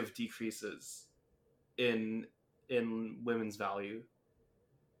relative decreases in women's value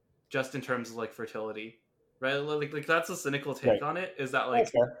just in terms of like fertility, right? Like that's a cynical take Right. on it, is that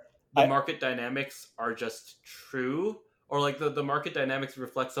That's like fair. the market dynamics are just true, or like the market dynamics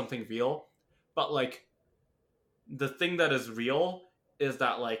reflect something real, but like the thing that is real is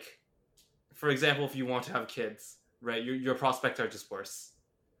that like for example if you want to have kids, right, your prospects are just worse,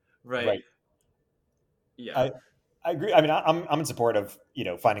 right? Right. Yeah. I I agree. I mean, I'm in support of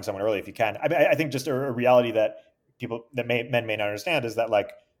finding someone early if you can. I think just a reality that men may not understand is that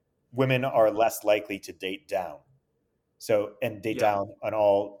like women are less likely to date down. So and date Yeah. down on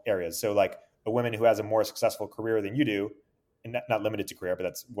all areas. So like a woman who has a more successful career than you do, and not limited to career, but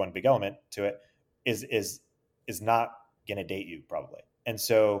that's one big element to it, is not going to date you probably. And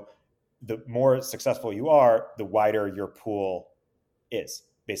so the more successful you are, the wider your pool is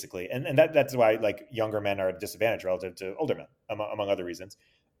basically, and that's why like younger men are at a disadvantage relative to older men, among other reasons.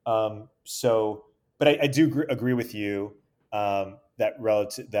 So, but I do agree with you, that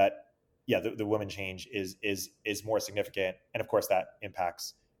relative that yeah, the woman change is more significant, and of course that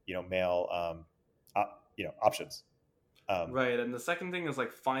impacts male options. Um, Right. And the second thing is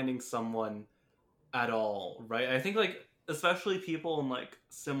like finding someone at all, right? I think like especially people in like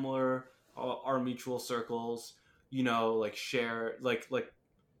similar our mutual circles, like share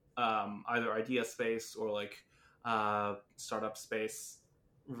either idea space or like startup space,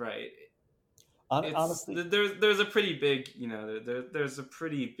 right? It's Honestly, there's a pretty big there's a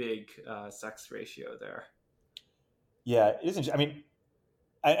pretty big sex ratio there. yeah, it is. I mean,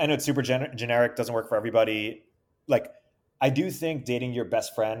 I know it's super generic, doesn't work for everybody. Like, I do think dating your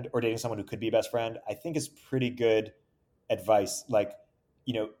best friend or dating someone who could be a best friend, I think is pretty good advice. Like,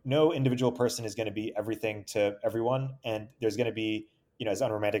 no individual person is going to be everything to everyone, and there's going to be, as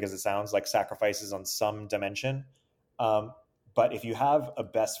unromantic as it sounds, like sacrifices on some dimension. Um, but if you have a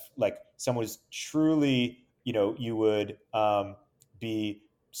best, like someone who's truly, you would be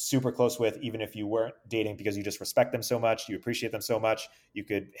super close with, even if you weren't dating, because you just respect them so much, you appreciate them so much, you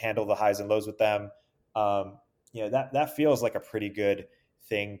could handle the highs and lows with them. Um, that feels like a pretty good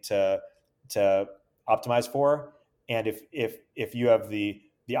thing to optimize for. And if you have the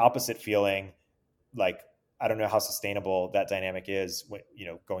opposite feeling, like I don't know how sustainable that dynamic is when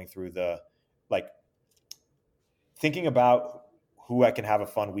going through the like thinking about who I can have a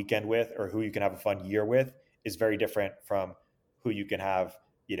fun weekend with or who you can have a fun year with is very different from who you can have,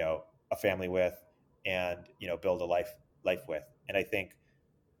 a family with and, build a life with. And I think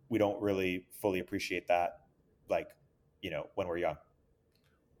we don't really fully appreciate that, like, when we're young.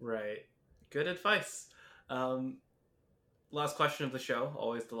 Right. Good advice. Um, Last question of the show.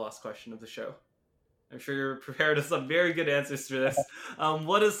 Always the last question of the show. I'm sure you're prepared with some very good answers for this.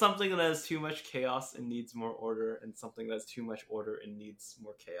 What is something that has too much chaos and needs more order, and something that has too much order and needs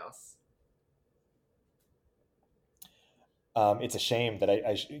more chaos? It's a shame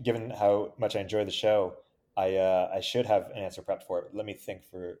that given how much I enjoy the show, I should have an answer prepped for it. Let me think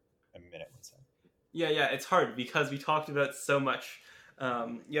for a minute. One second. Yeah, it's hard because we talked about so much.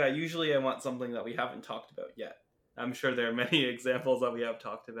 Usually I want something that we haven't talked about yet. I'm sure there are many examples that we have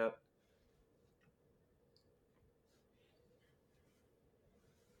talked about.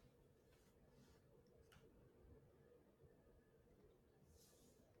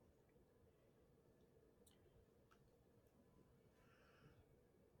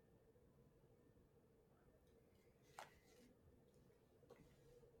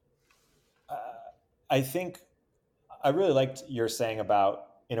 I think I really liked your saying about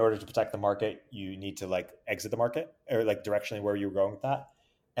in order to protect the market, you need to like exit the market or like directionally where you were going with that.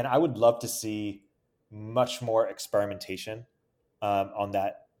 And I would love to see much more experimentation on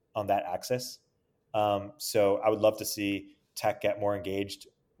that axis. So I would love to see tech get more engaged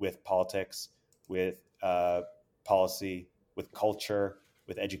with politics, with policy, with culture,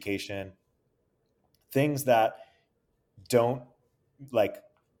 with education, things that don't like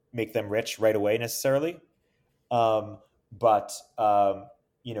make them rich right away necessarily, but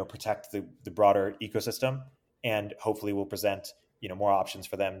protect the broader ecosystem, and hopefully will present more options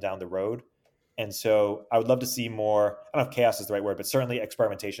for them down the road. And so I would love to see more. I don't know if chaos is the right word, but certainly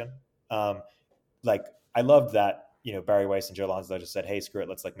experimentation. Like I loved that Barry Weiss and Joe Lonzo just said, "Hey, screw it,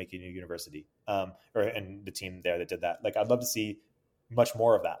 let's like make a new university." And the team there that did that. Like I'd love to see much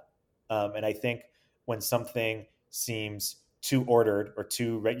more of that. And I think when something seems too ordered or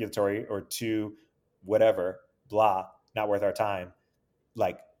too regulatory or too whatever, blah, not worth our time,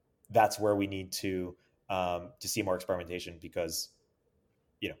 like that's where we need to see more experimentation, because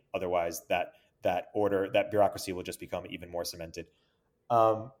otherwise that order, that bureaucracy will just become even more cemented.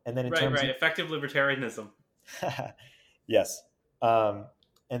 And then in terms of effective libertarianism. Yes. And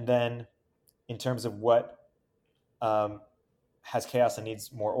then in terms of what has chaos and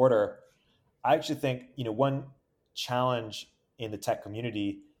needs more order, I actually think one challenge in the tech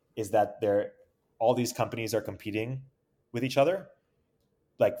community is that all these companies are competing with each other,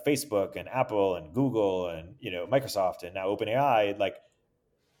 like Facebook and Apple and Google and Microsoft and now OpenAI. Like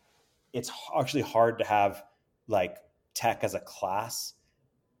it's actually hard to have like tech as a class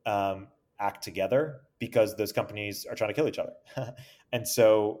act together, because those companies are trying to kill each other. And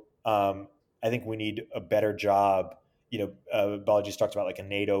so I think we need a better job. Balaji's talked about like a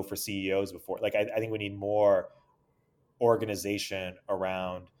NATO for CEOs before. Like I think we need more organization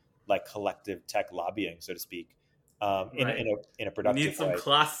around like collective tech lobbying, so to speak, in a productive way. We need some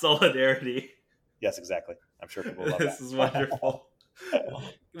class solidarity. Yes, exactly. I'm sure people love this that. Is wonderful.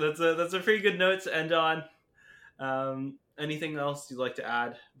 That's a pretty good note to end on. Anything else you'd like to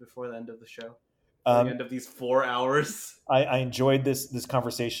add before the end of the show? The end of these 4 hours? I enjoyed this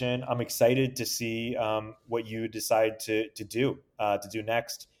conversation. I'm excited to see what you decide to do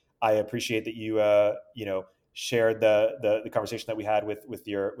next. I appreciate that you shared the conversation that we had with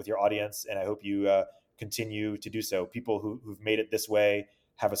your audience, and I hope you continue to do so. People who've made it this way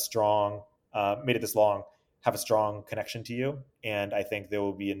have made it this long, have a strong connection to you, and I think there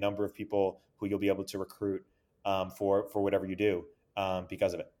will be a number of people who you'll be able to recruit for whatever you do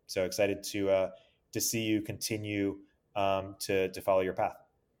because of it. So excited to see you continue to follow your path.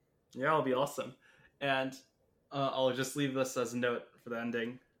 Yeah, it'll be awesome. And I'll just leave this as a note for the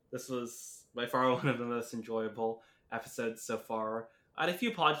ending. This was by far one of the most enjoyable episodes so far. I had a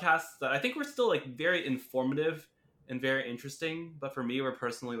few podcasts that I think were still like very informative and very interesting, but for me were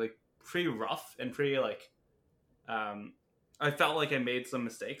personally like pretty rough and pretty like I felt like I made some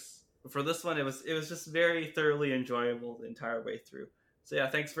mistakes. But for this one, it was just very thoroughly enjoyable the entire way through. So yeah,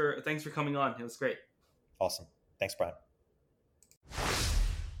 thanks for coming on. It was great. Awesome. Thanks, Brian.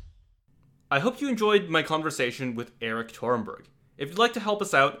 I hope you enjoyed my conversation with Erik Torenberg. If you'd like to help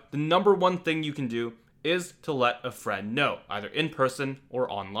us out, the number one thing you can do is to let a friend know, either in person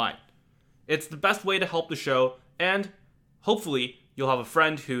or online. It's the best way to help the show, and hopefully you'll have a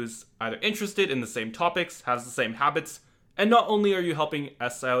friend who's either interested in the same topics, has the same habits, and not only are you helping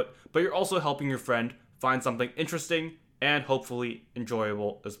us out, but you're also helping your friend find something interesting and hopefully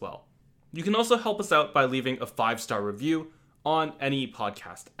enjoyable as well. You can also help us out by leaving a 5-star review on any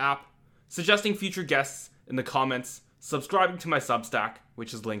podcast app, suggesting future guests in the comments, subscribing to my Substack,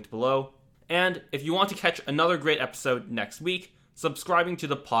 which is linked below, and if you want to catch another great episode next week, subscribing to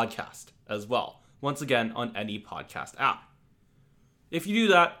the podcast as well, once again on any podcast app. If you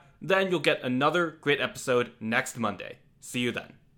do that, then you'll get another great episode next Monday. See you then.